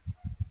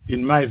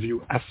 in my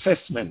view,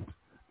 assessment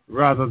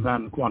rather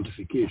than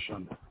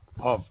quantification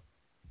of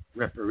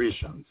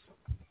reparations.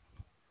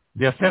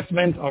 The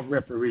assessment of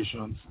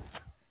reparations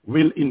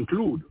will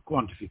include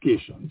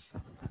quantifications,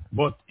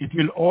 but it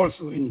will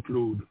also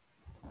include,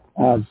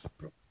 as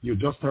you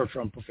just heard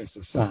from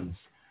Professor Sands,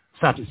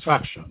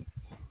 satisfaction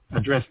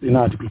addressed in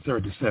Article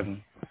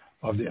 37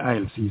 of the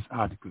ILC's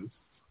articles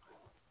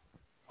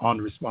on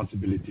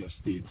responsibility of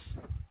states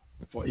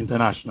for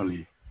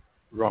internationally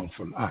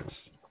wrongful acts.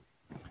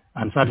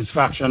 And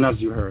satisfaction, as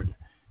you heard,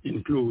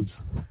 includes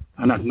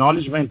an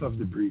acknowledgement of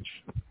the breach,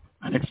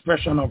 an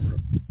expression of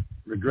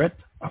regret,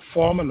 a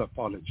formal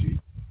apology,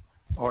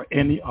 or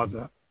any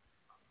other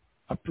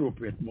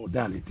appropriate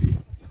modality.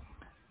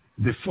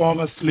 The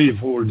former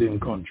slaveholding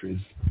countries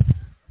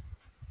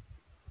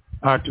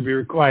are to be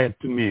required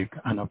to make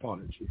an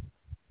apology.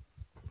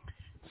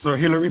 Sir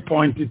Hilary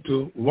pointed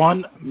to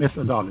one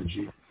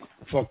methodology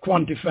for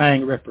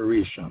quantifying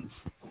reparations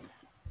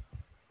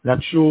that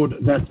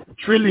showed that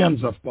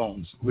trillions of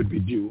pounds would be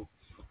due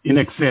in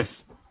excess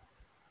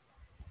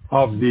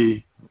of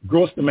the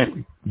gross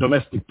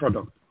domestic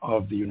product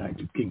of the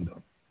United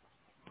Kingdom.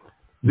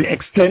 The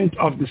extent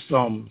of the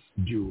sums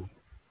due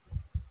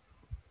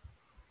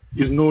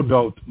is no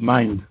doubt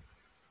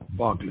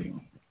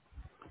mind-boggling.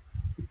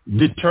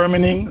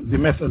 determining the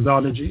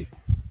methodology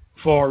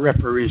for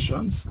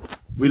reparations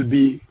will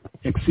be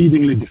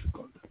exceedingly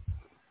difficult.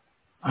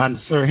 And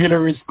Sir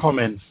Hilary's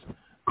comments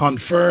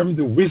confirm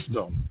the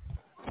wisdom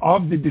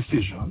of the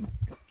decision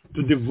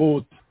to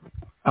devote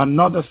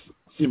another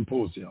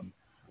symposium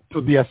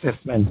to the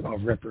assessment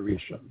of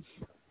reparations.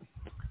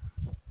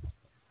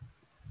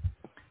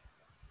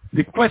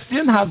 The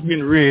question has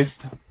been raised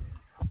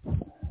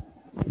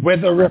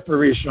whether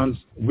reparations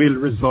will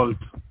result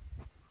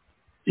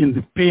in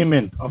the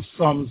payment of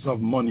sums of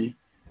money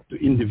to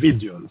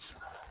individuals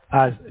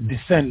as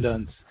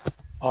descendants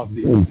of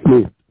the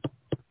enslaved.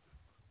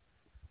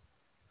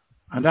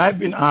 And I've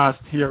been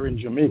asked here in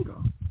Jamaica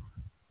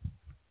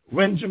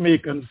when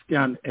Jamaicans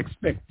can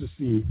expect to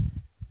see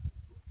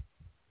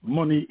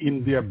money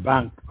in their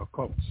bank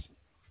accounts.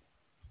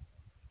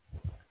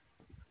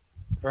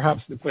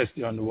 Perhaps the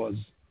question was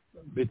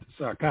a bit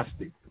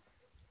sarcastic.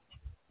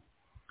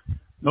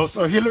 Now,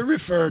 Sir Hilary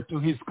referred to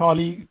his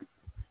colleague,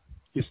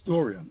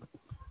 historian,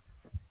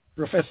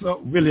 Professor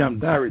William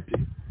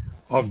Darity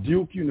of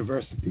Duke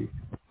University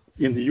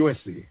in the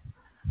USA,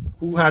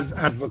 who has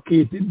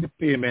advocated the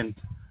payment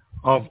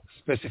of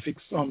specific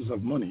sums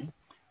of money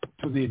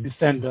to the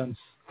descendants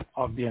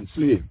of the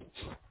enslaved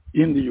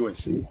in the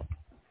USA.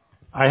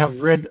 I have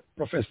read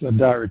Professor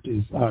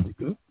Darity's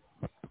article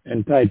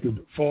entitled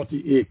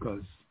 40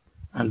 Acres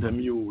and a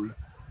Mule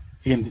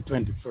in the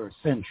 21st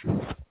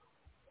Century.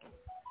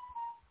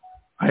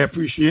 I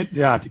appreciate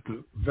the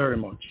article very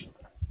much.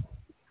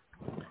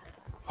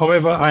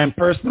 However, I am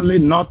personally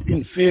not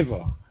in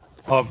favor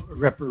of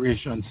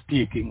reparations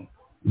taking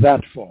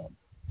that form.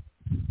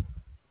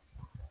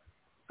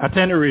 At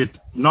any rate,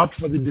 not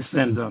for the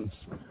descendants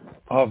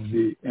of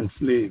the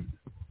enslaved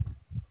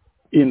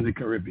in the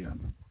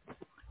Caribbean.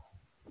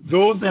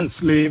 Those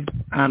enslaved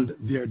and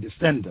their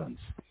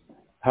descendants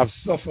have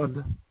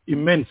suffered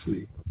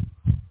immensely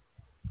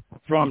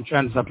from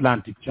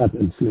transatlantic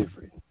chattel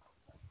slavery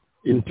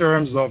in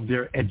terms of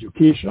their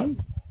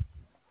education,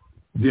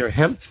 their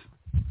health,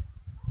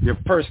 their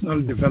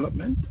personal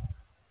development,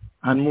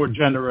 and more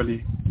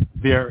generally,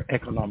 their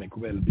economic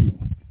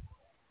well-being.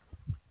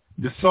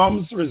 The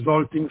sums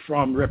resulting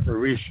from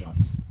reparations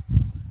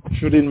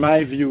should, in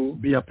my view,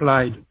 be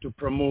applied to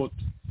promote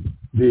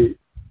the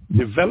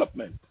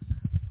development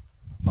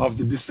of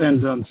the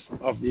descendants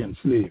of the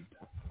enslaved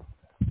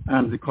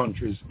and the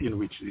countries in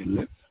which they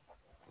live.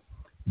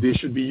 They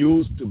should be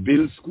used to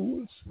build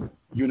schools,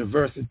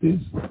 universities,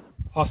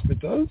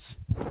 hospitals,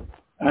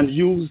 and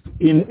used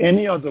in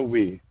any other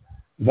way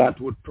that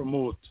would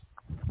promote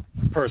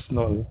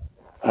personal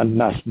and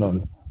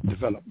national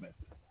development.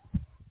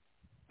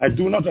 I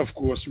do not, of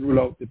course, rule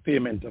out the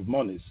payment of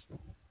monies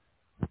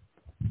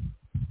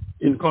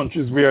in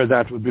countries where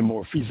that would be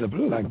more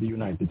feasible, like the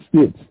United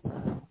States,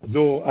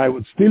 though I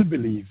would still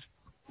believe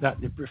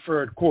that the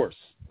preferred course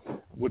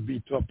would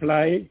be to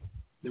apply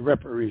the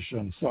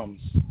reparation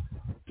sums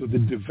to the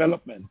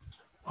development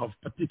of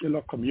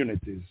particular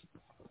communities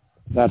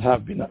that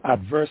have been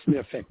adversely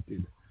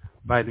affected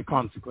by the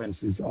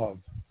consequences of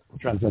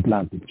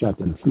transatlantic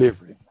chattel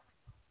slavery.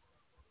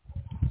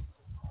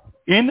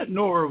 In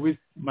Nora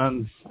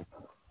Whitman's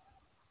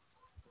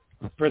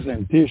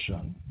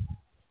presentation,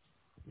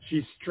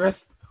 she stressed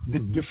the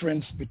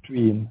difference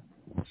between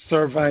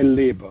servile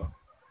labor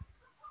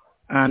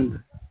and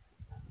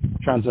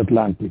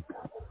transatlantic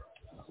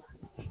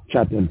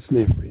chattel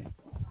slavery.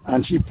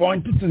 And she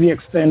pointed to the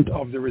extent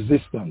of the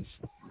resistance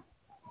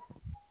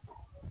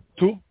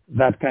to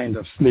that kind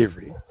of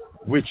slavery,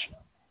 which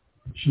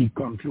she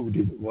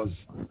concluded was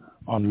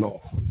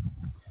unlawful.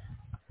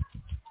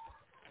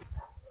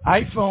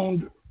 I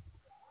found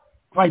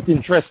quite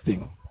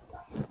interesting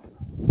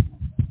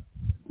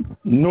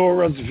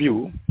Nora's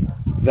view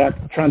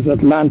that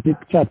transatlantic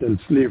chattel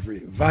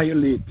slavery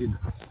violated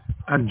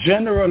a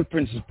general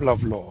principle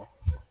of law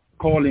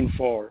calling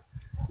for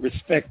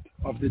respect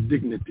of the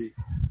dignity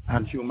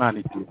and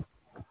humanity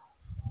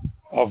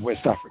of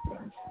West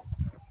Africans.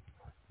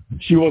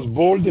 She was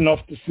bold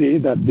enough to say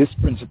that this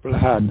principle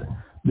had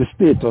the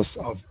status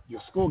of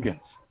jus cogens,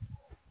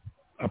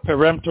 a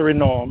peremptory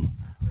norm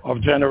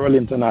of general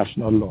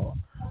international law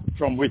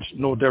from which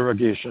no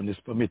derogation is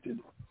permitted.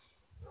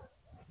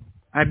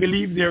 I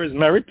believe there is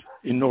merit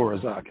in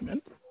Nora's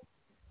argument,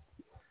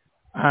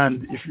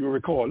 and if you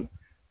recall,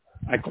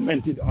 I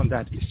commented on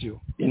that issue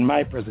in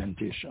my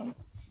presentation.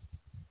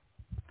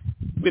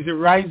 With the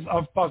rise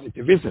of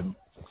positivism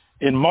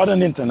in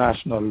modern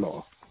international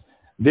law,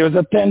 there is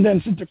a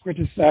tendency to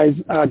criticize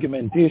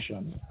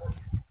argumentation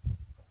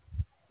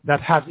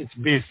that has its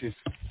basis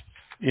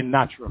in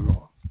natural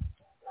law.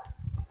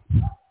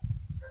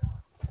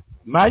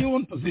 My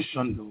own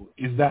position, though,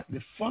 is that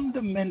the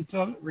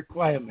fundamental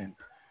requirement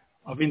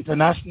of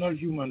international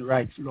human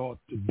rights law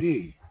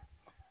today,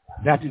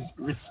 that is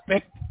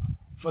respect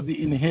for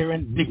the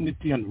inherent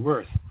dignity and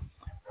worth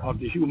of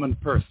the human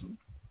person,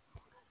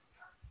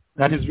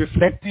 that is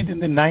reflected in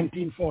the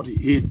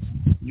 1948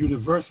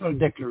 Universal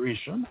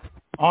Declaration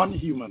on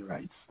Human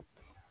Rights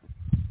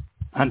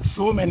and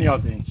so many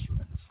other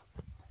instruments,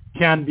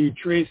 can be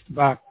traced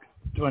back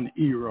to an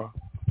era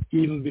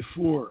even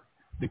before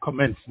the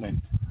commencement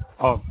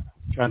of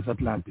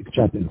transatlantic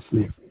chattel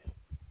slavery.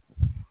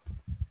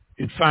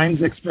 It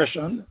finds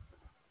expression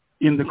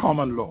in the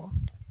common law,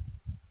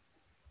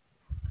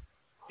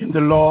 in the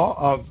law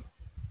of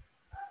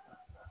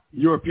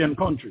European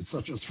countries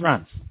such as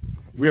France,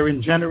 where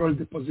in general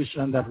the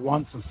position that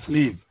once a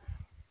slave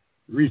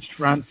reached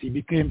France, he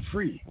became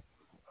free,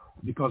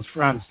 because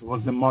France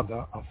was the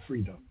mother of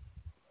freedom.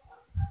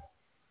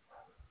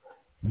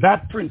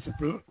 That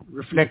principle,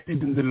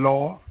 reflected in the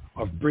law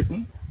of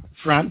Britain,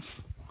 France,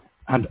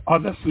 and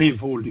other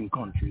slaveholding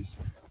countries,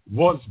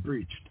 was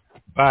breached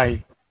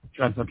by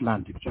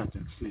transatlantic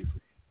chattel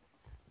slavery.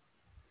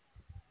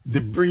 The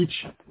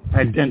breach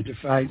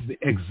identifies the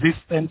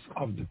existence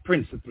of the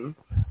principle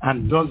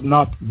and does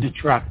not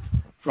detract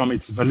from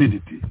its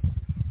validity.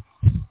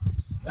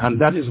 And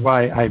that is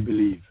why I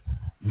believe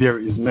there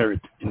is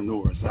merit in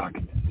Nora's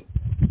argument.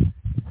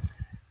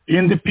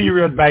 In the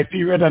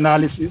period-by-period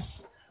analysis,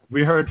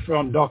 we heard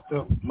from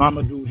Dr.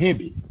 Mamadou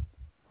Hebe,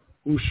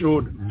 who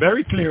showed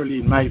very clearly,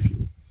 in my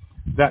view,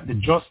 that the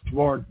just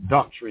war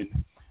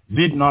doctrine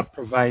did not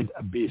provide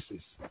a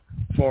basis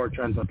for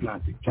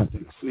transatlantic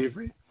chattel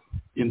slavery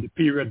in the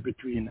period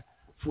between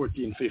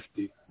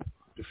 1450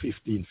 to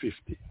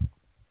 1550.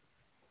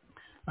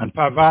 And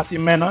Parvati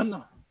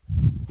Menon,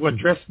 who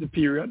addressed the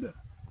period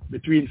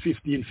between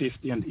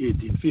 1550 and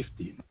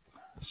 1815,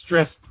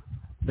 stressed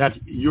that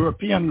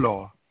European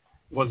law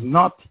was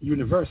not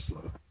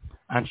universal,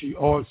 and she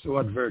also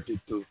adverted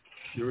to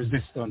the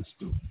resistance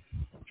to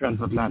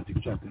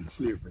transatlantic chattel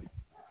slavery.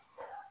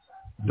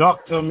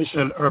 Dr.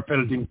 Michel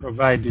Erpelding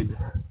provided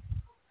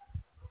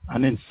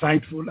an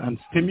insightful and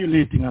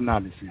stimulating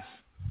analysis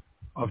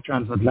of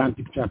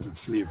transatlantic chattel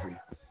slavery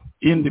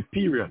in the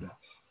period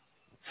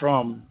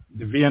from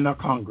the Vienna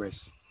Congress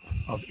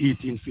of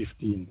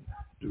 1815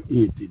 to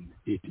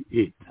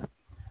 1888.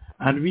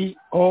 And we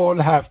all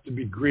have to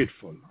be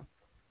grateful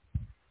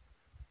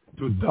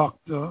to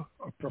Dr.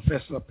 or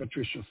Professor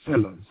Patricia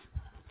Sellers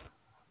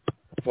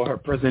for her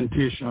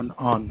presentation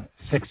on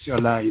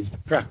sexualized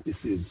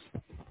practices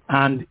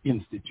and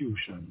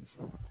institutions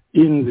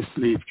in the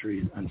slave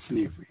trade and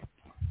slavery.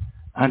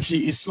 And she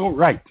is so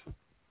right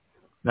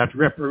that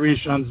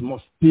reparations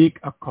must take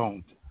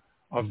account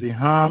of the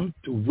harm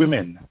to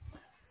women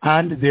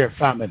and their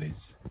families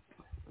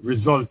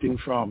resulting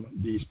from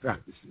these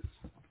practices.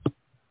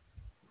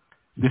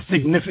 The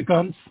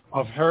significance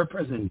of her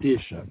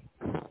presentation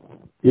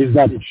is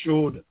that it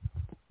showed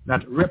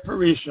that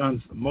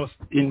reparations must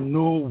in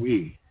no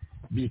way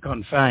be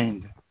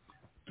confined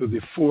to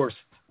the forced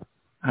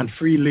and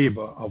free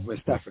labor of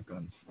West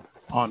Africans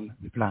on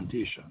the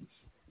plantations.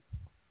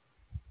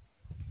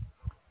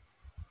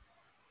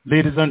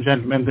 Ladies and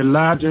gentlemen, the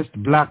largest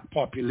black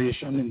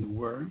population in the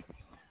world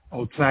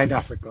outside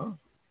Africa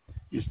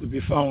is to be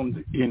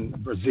found in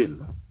Brazil.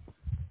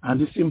 And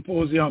the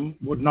symposium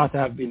would not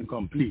have been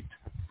complete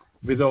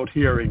without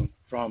hearing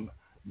from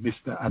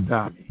Mr.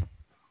 Adami.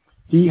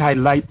 He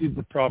highlighted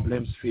the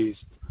problems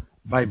faced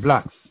by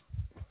blacks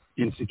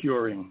in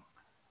securing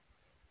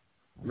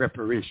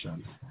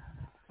reparations.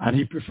 And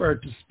he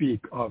preferred to speak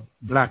of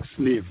black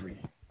slavery.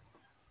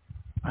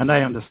 And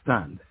I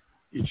understand.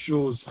 It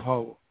shows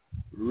how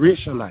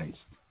racialized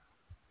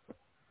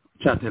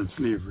chattel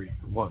slavery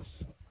was.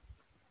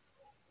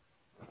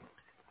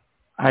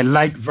 I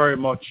liked very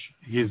much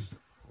his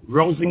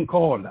rousing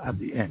call at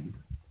the end.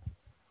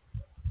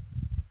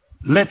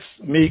 Let's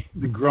make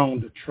the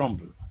ground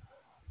tremble.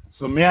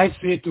 So may I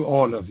say to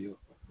all of you,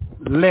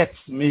 let's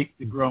make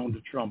the ground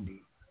tremble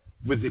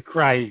with the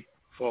cry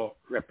for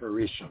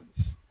reparations.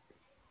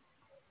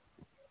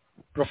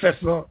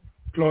 Professor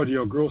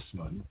Claudio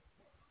Grossman,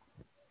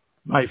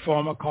 my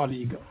former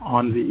colleague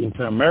on the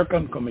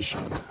Inter-American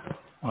Commission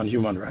on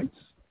Human Rights,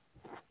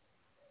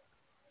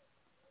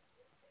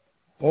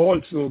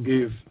 also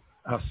gave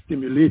a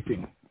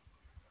stimulating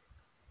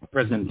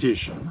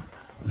presentation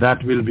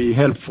that will be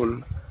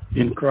helpful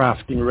in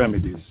crafting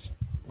remedies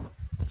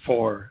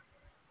for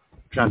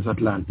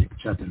transatlantic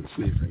chattel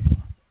slavery.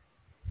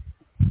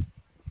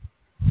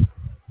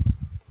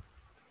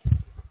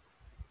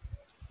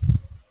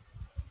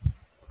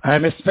 I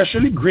am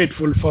especially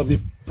grateful for the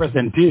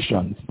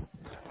presentations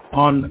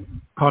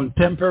on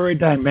contemporary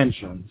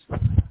dimensions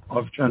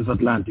of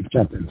transatlantic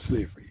chattel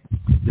slavery,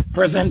 the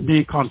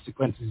present-day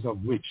consequences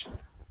of which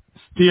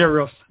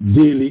stare us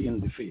daily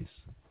in the face.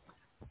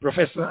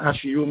 Professor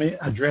Ashiume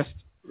addressed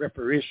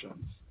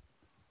reparations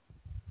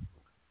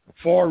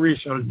for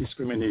racial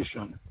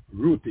discrimination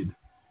rooted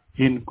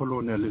in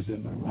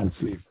colonialism and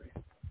slavery.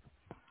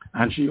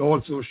 And she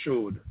also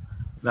showed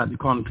that the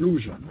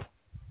conclusion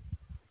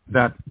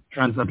that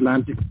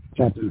transatlantic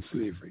chattel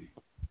slavery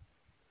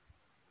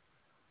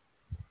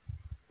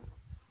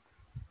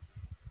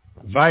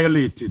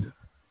violated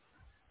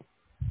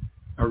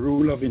a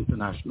rule of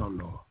international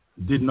law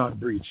did not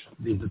breach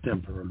the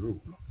intertemporal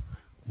rule,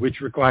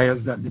 which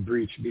requires that the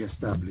breach be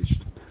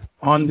established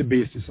on the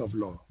basis of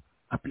law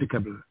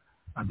applicable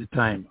at the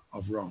time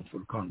of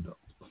wrongful conduct.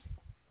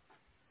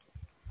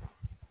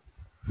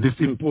 this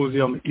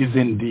symposium is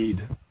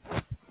indeed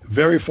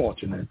very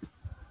fortunate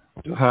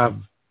to have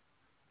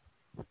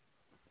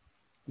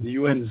the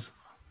UN's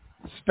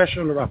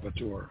Special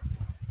Rapporteur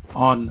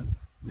on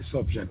the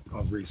subject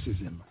of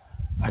racism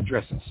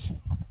address us.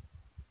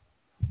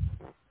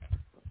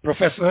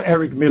 Professor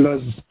Eric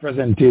Miller's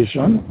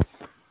presentation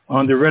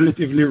on the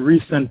relatively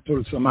recent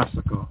Tulsa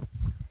massacre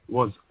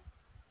was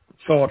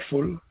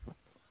thoughtful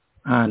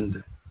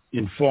and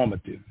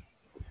informative.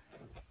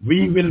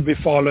 We will be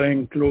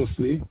following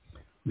closely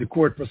the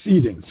court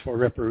proceedings for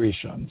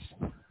reparations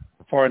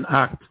for an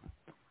act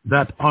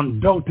that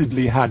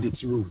undoubtedly had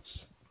its roots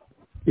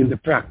in the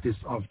practice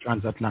of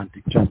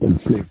transatlantic chattel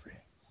slavery.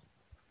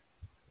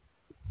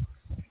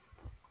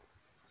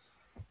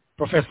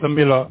 Professor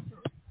Miller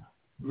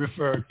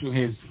referred to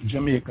his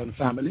Jamaican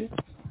family.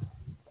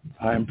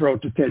 I am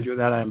proud to tell you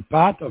that I am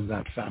part of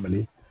that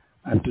family,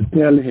 and to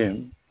tell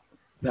him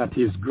that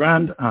his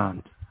grand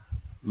aunt,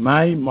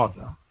 my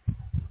mother,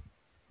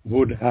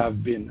 would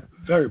have been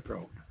very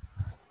proud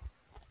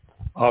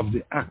of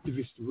the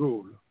activist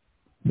role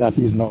that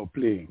he is now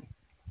playing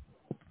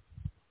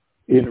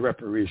in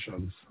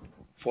reparations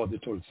for the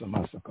Tulsa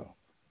massacre.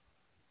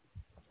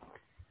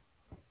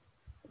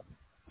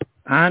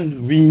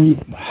 And we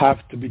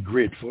have to be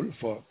grateful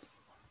for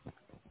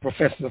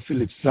Professor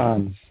Philip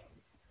Sands'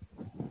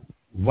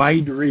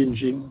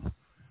 wide-ranging,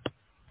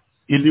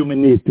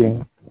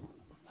 illuminating,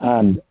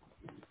 and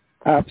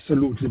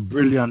absolutely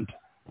brilliant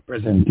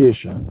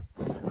presentation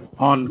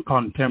on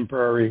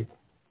contemporary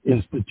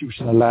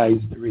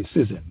institutionalized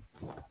racism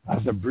as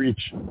a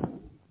breach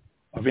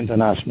of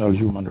international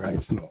human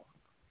rights law.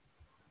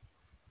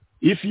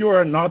 If you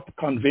are not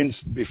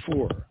convinced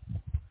before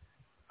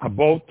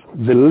about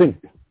the link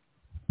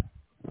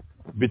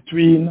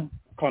between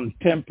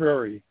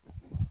contemporary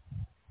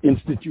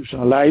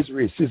institutionalized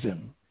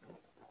racism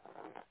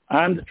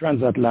and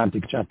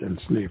transatlantic chattel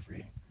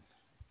slavery,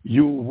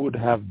 you would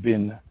have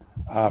been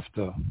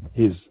after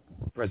his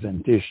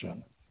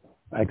presentation.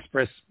 I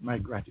express my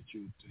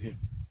gratitude to him.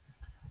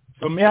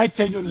 So may I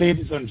tell you,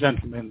 ladies and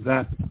gentlemen,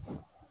 that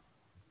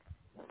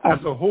as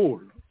a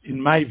whole,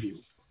 in my view,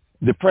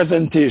 the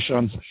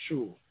presentations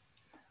show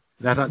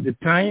that at the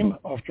time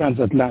of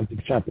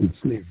transatlantic chattel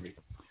slavery,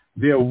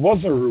 there was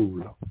a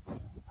rule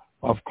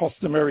of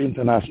customary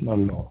international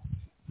law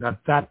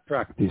that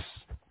practice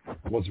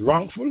was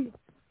wrongful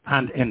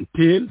and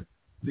entailed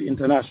the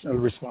international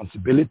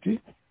responsibility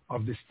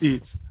of the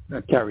states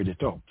that carried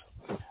it out.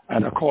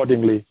 And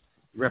accordingly,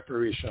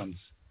 reparations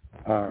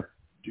are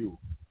due.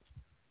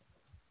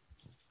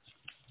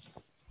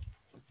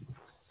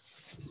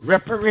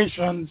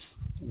 Reparations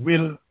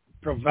will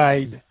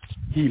provide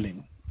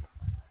healing.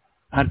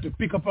 And to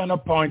pick up on a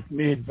point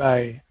made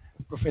by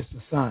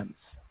Professor Sands,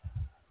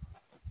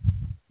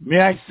 may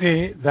I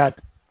say that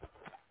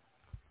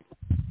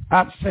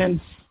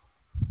absent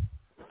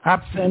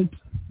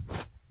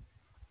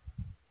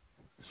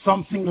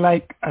something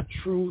like a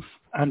Truth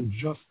and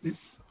Justice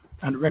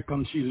and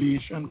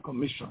Reconciliation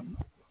Commission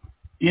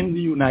in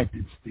the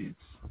United States,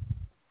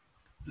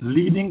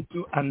 leading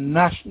to a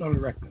national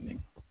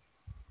reckoning,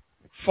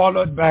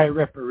 followed by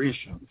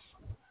reparations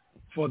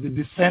for the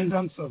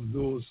descendants of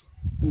those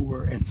who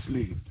were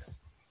enslaved,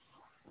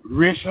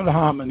 racial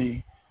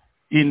harmony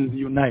in the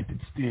United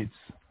States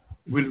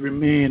will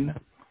remain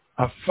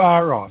a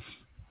far-off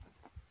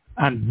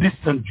and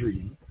distant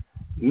dream,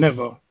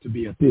 never to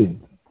be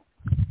attained.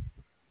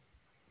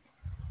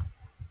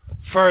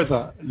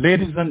 Further,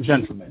 ladies and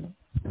gentlemen,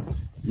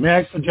 may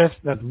I suggest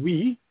that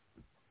we,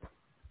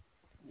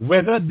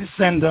 whether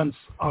descendants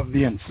of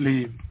the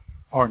enslaved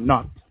or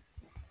not,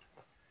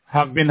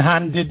 have been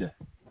handed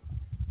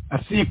a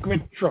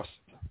secret trust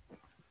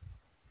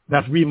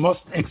that we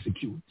must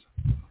execute,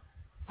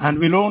 and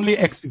will only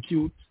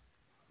execute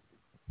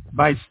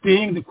by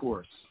staying the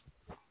course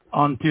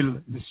until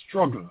the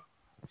struggle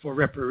for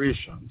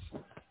reparations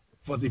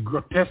for the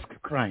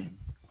grotesque crime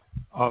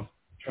of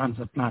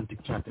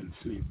transatlantic chattel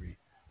slavery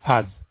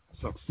has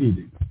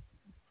succeeded.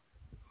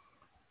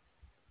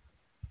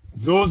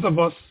 Those of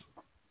us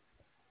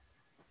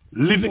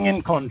living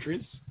in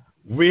countries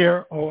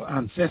where our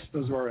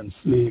ancestors were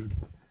enslaved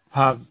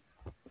have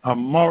a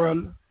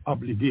moral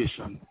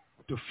obligation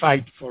to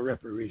fight for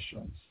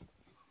reparations.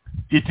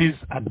 It is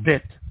a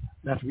debt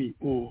that we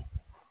owe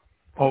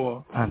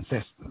our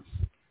ancestors.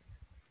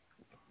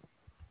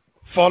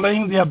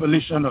 Following the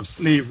abolition of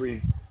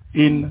slavery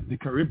in the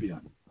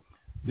Caribbean,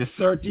 the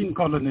 13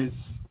 colonies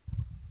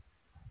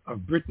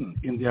of Britain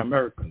in the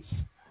Americas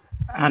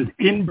and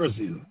in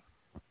Brazil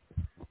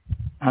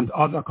and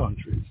other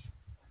countries,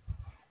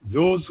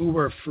 those who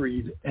were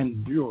freed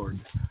endured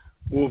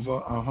over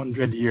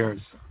 100 years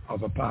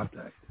of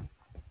apartheid.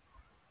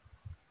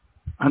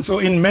 And so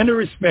in many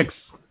respects,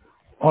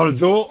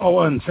 although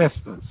our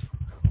ancestors,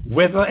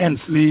 whether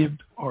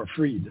enslaved or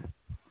freed,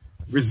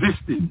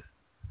 resisted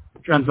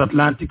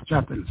transatlantic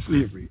chattel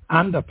slavery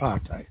and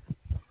apartheid,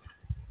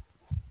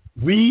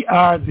 we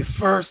are the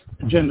first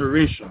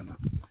generation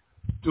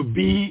to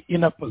be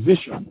in a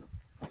position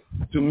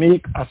to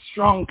make a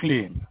strong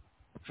claim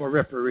for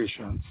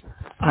reparations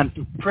and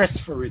to press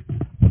for it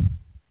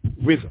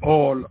with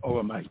all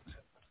our might.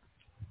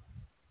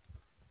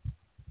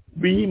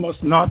 We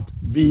must not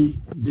be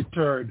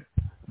deterred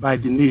by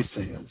the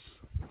naysayers.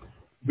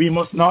 We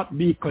must not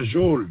be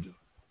cajoled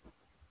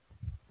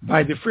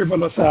by the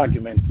frivolous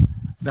argument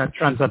that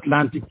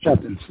transatlantic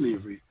chattel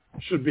slavery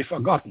should be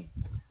forgotten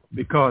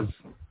because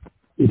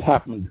it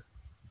happened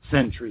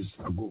centuries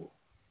ago.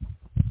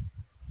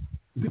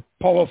 The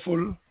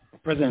powerful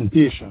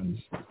presentations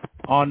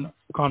on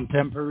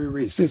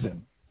contemporary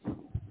racism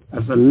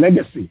as a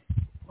legacy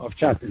of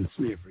chattel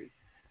slavery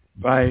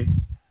by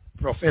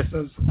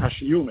Professors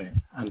Ashiume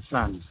and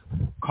Sands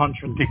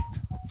contradict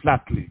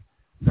flatly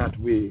that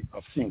way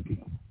of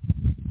thinking.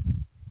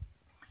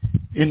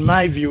 In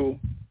my view,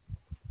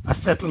 a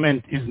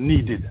settlement is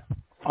needed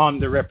on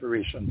the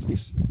reparations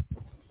issue.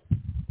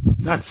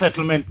 That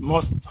settlement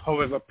must,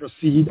 however,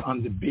 proceed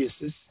on the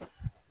basis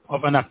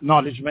of an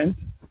acknowledgement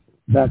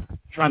that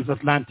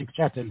transatlantic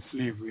chattel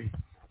slavery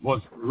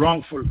was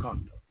wrongful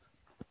conduct.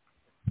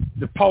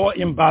 The power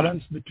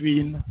imbalance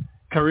between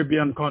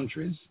Caribbean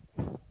countries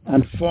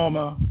and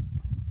former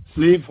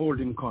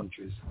slaveholding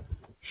countries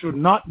should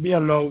not be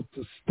allowed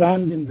to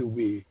stand in the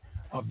way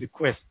of the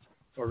quest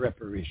for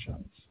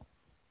reparations.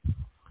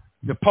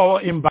 The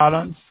power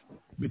imbalance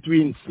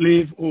between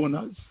slave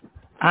owners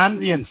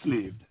and the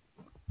enslaved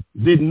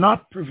did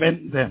not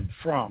prevent them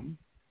from,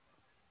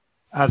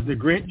 as the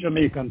great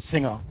Jamaican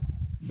singer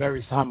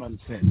Beres Hammond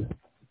said,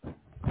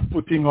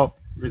 putting up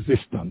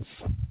resistance.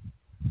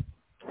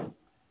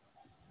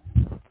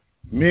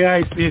 May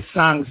I say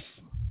thanks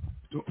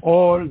to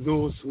all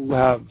those who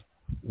have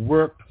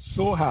worked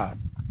so hard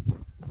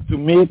to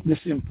make the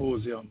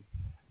symposium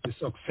the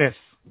success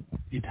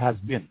it has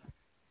been.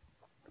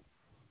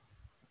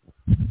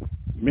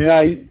 May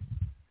I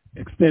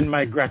extend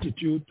my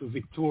gratitude to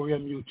Victoria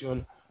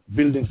Mutual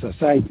Building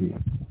Society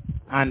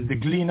and the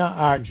Gleaner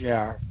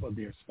RJR for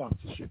their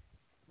sponsorship.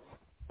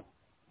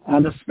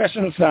 And a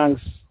special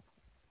thanks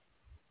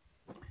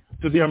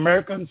to the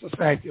American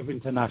Society of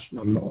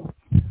International Law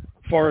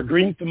for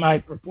agreeing to my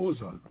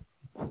proposal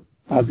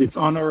as its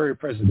honorary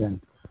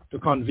president to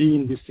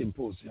convene this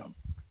symposium.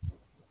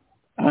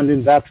 And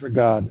in that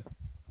regard,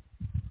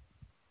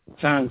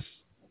 thanks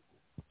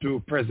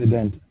to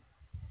President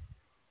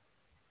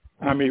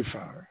Amir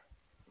Farr,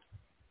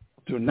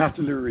 to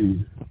Natalie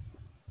Reid,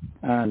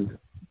 and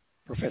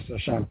Professor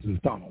Chantal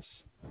Thomas.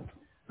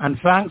 And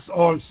thanks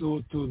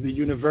also to the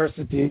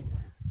University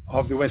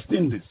of the West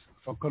Indies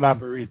for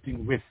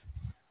collaborating with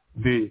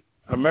the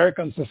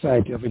American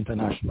Society of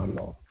International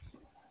Law.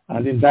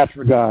 And in that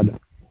regard,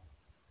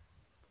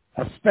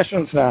 a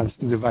special thanks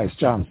to the Vice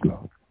Chancellor,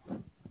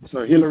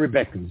 Sir Hilary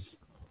Beckles,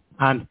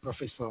 and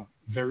Professor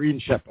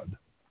Vereen Shepherd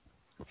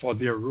for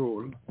their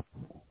role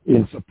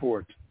in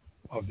support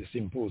of the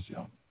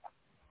symposium.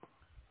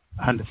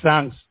 And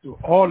thanks to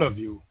all of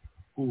you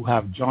who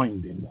have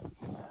joined in.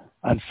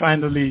 And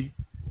finally,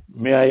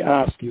 may I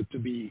ask you to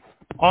be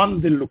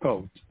on the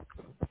lookout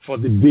for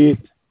the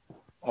date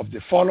of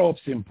the follow-up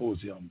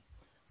symposium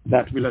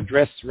that will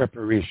address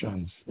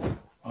reparations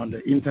under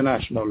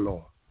international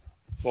law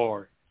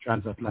for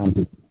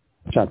transatlantic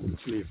chattel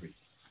slavery.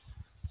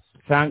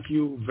 Thank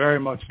you very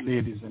much,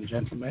 ladies and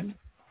gentlemen.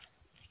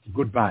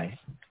 Goodbye.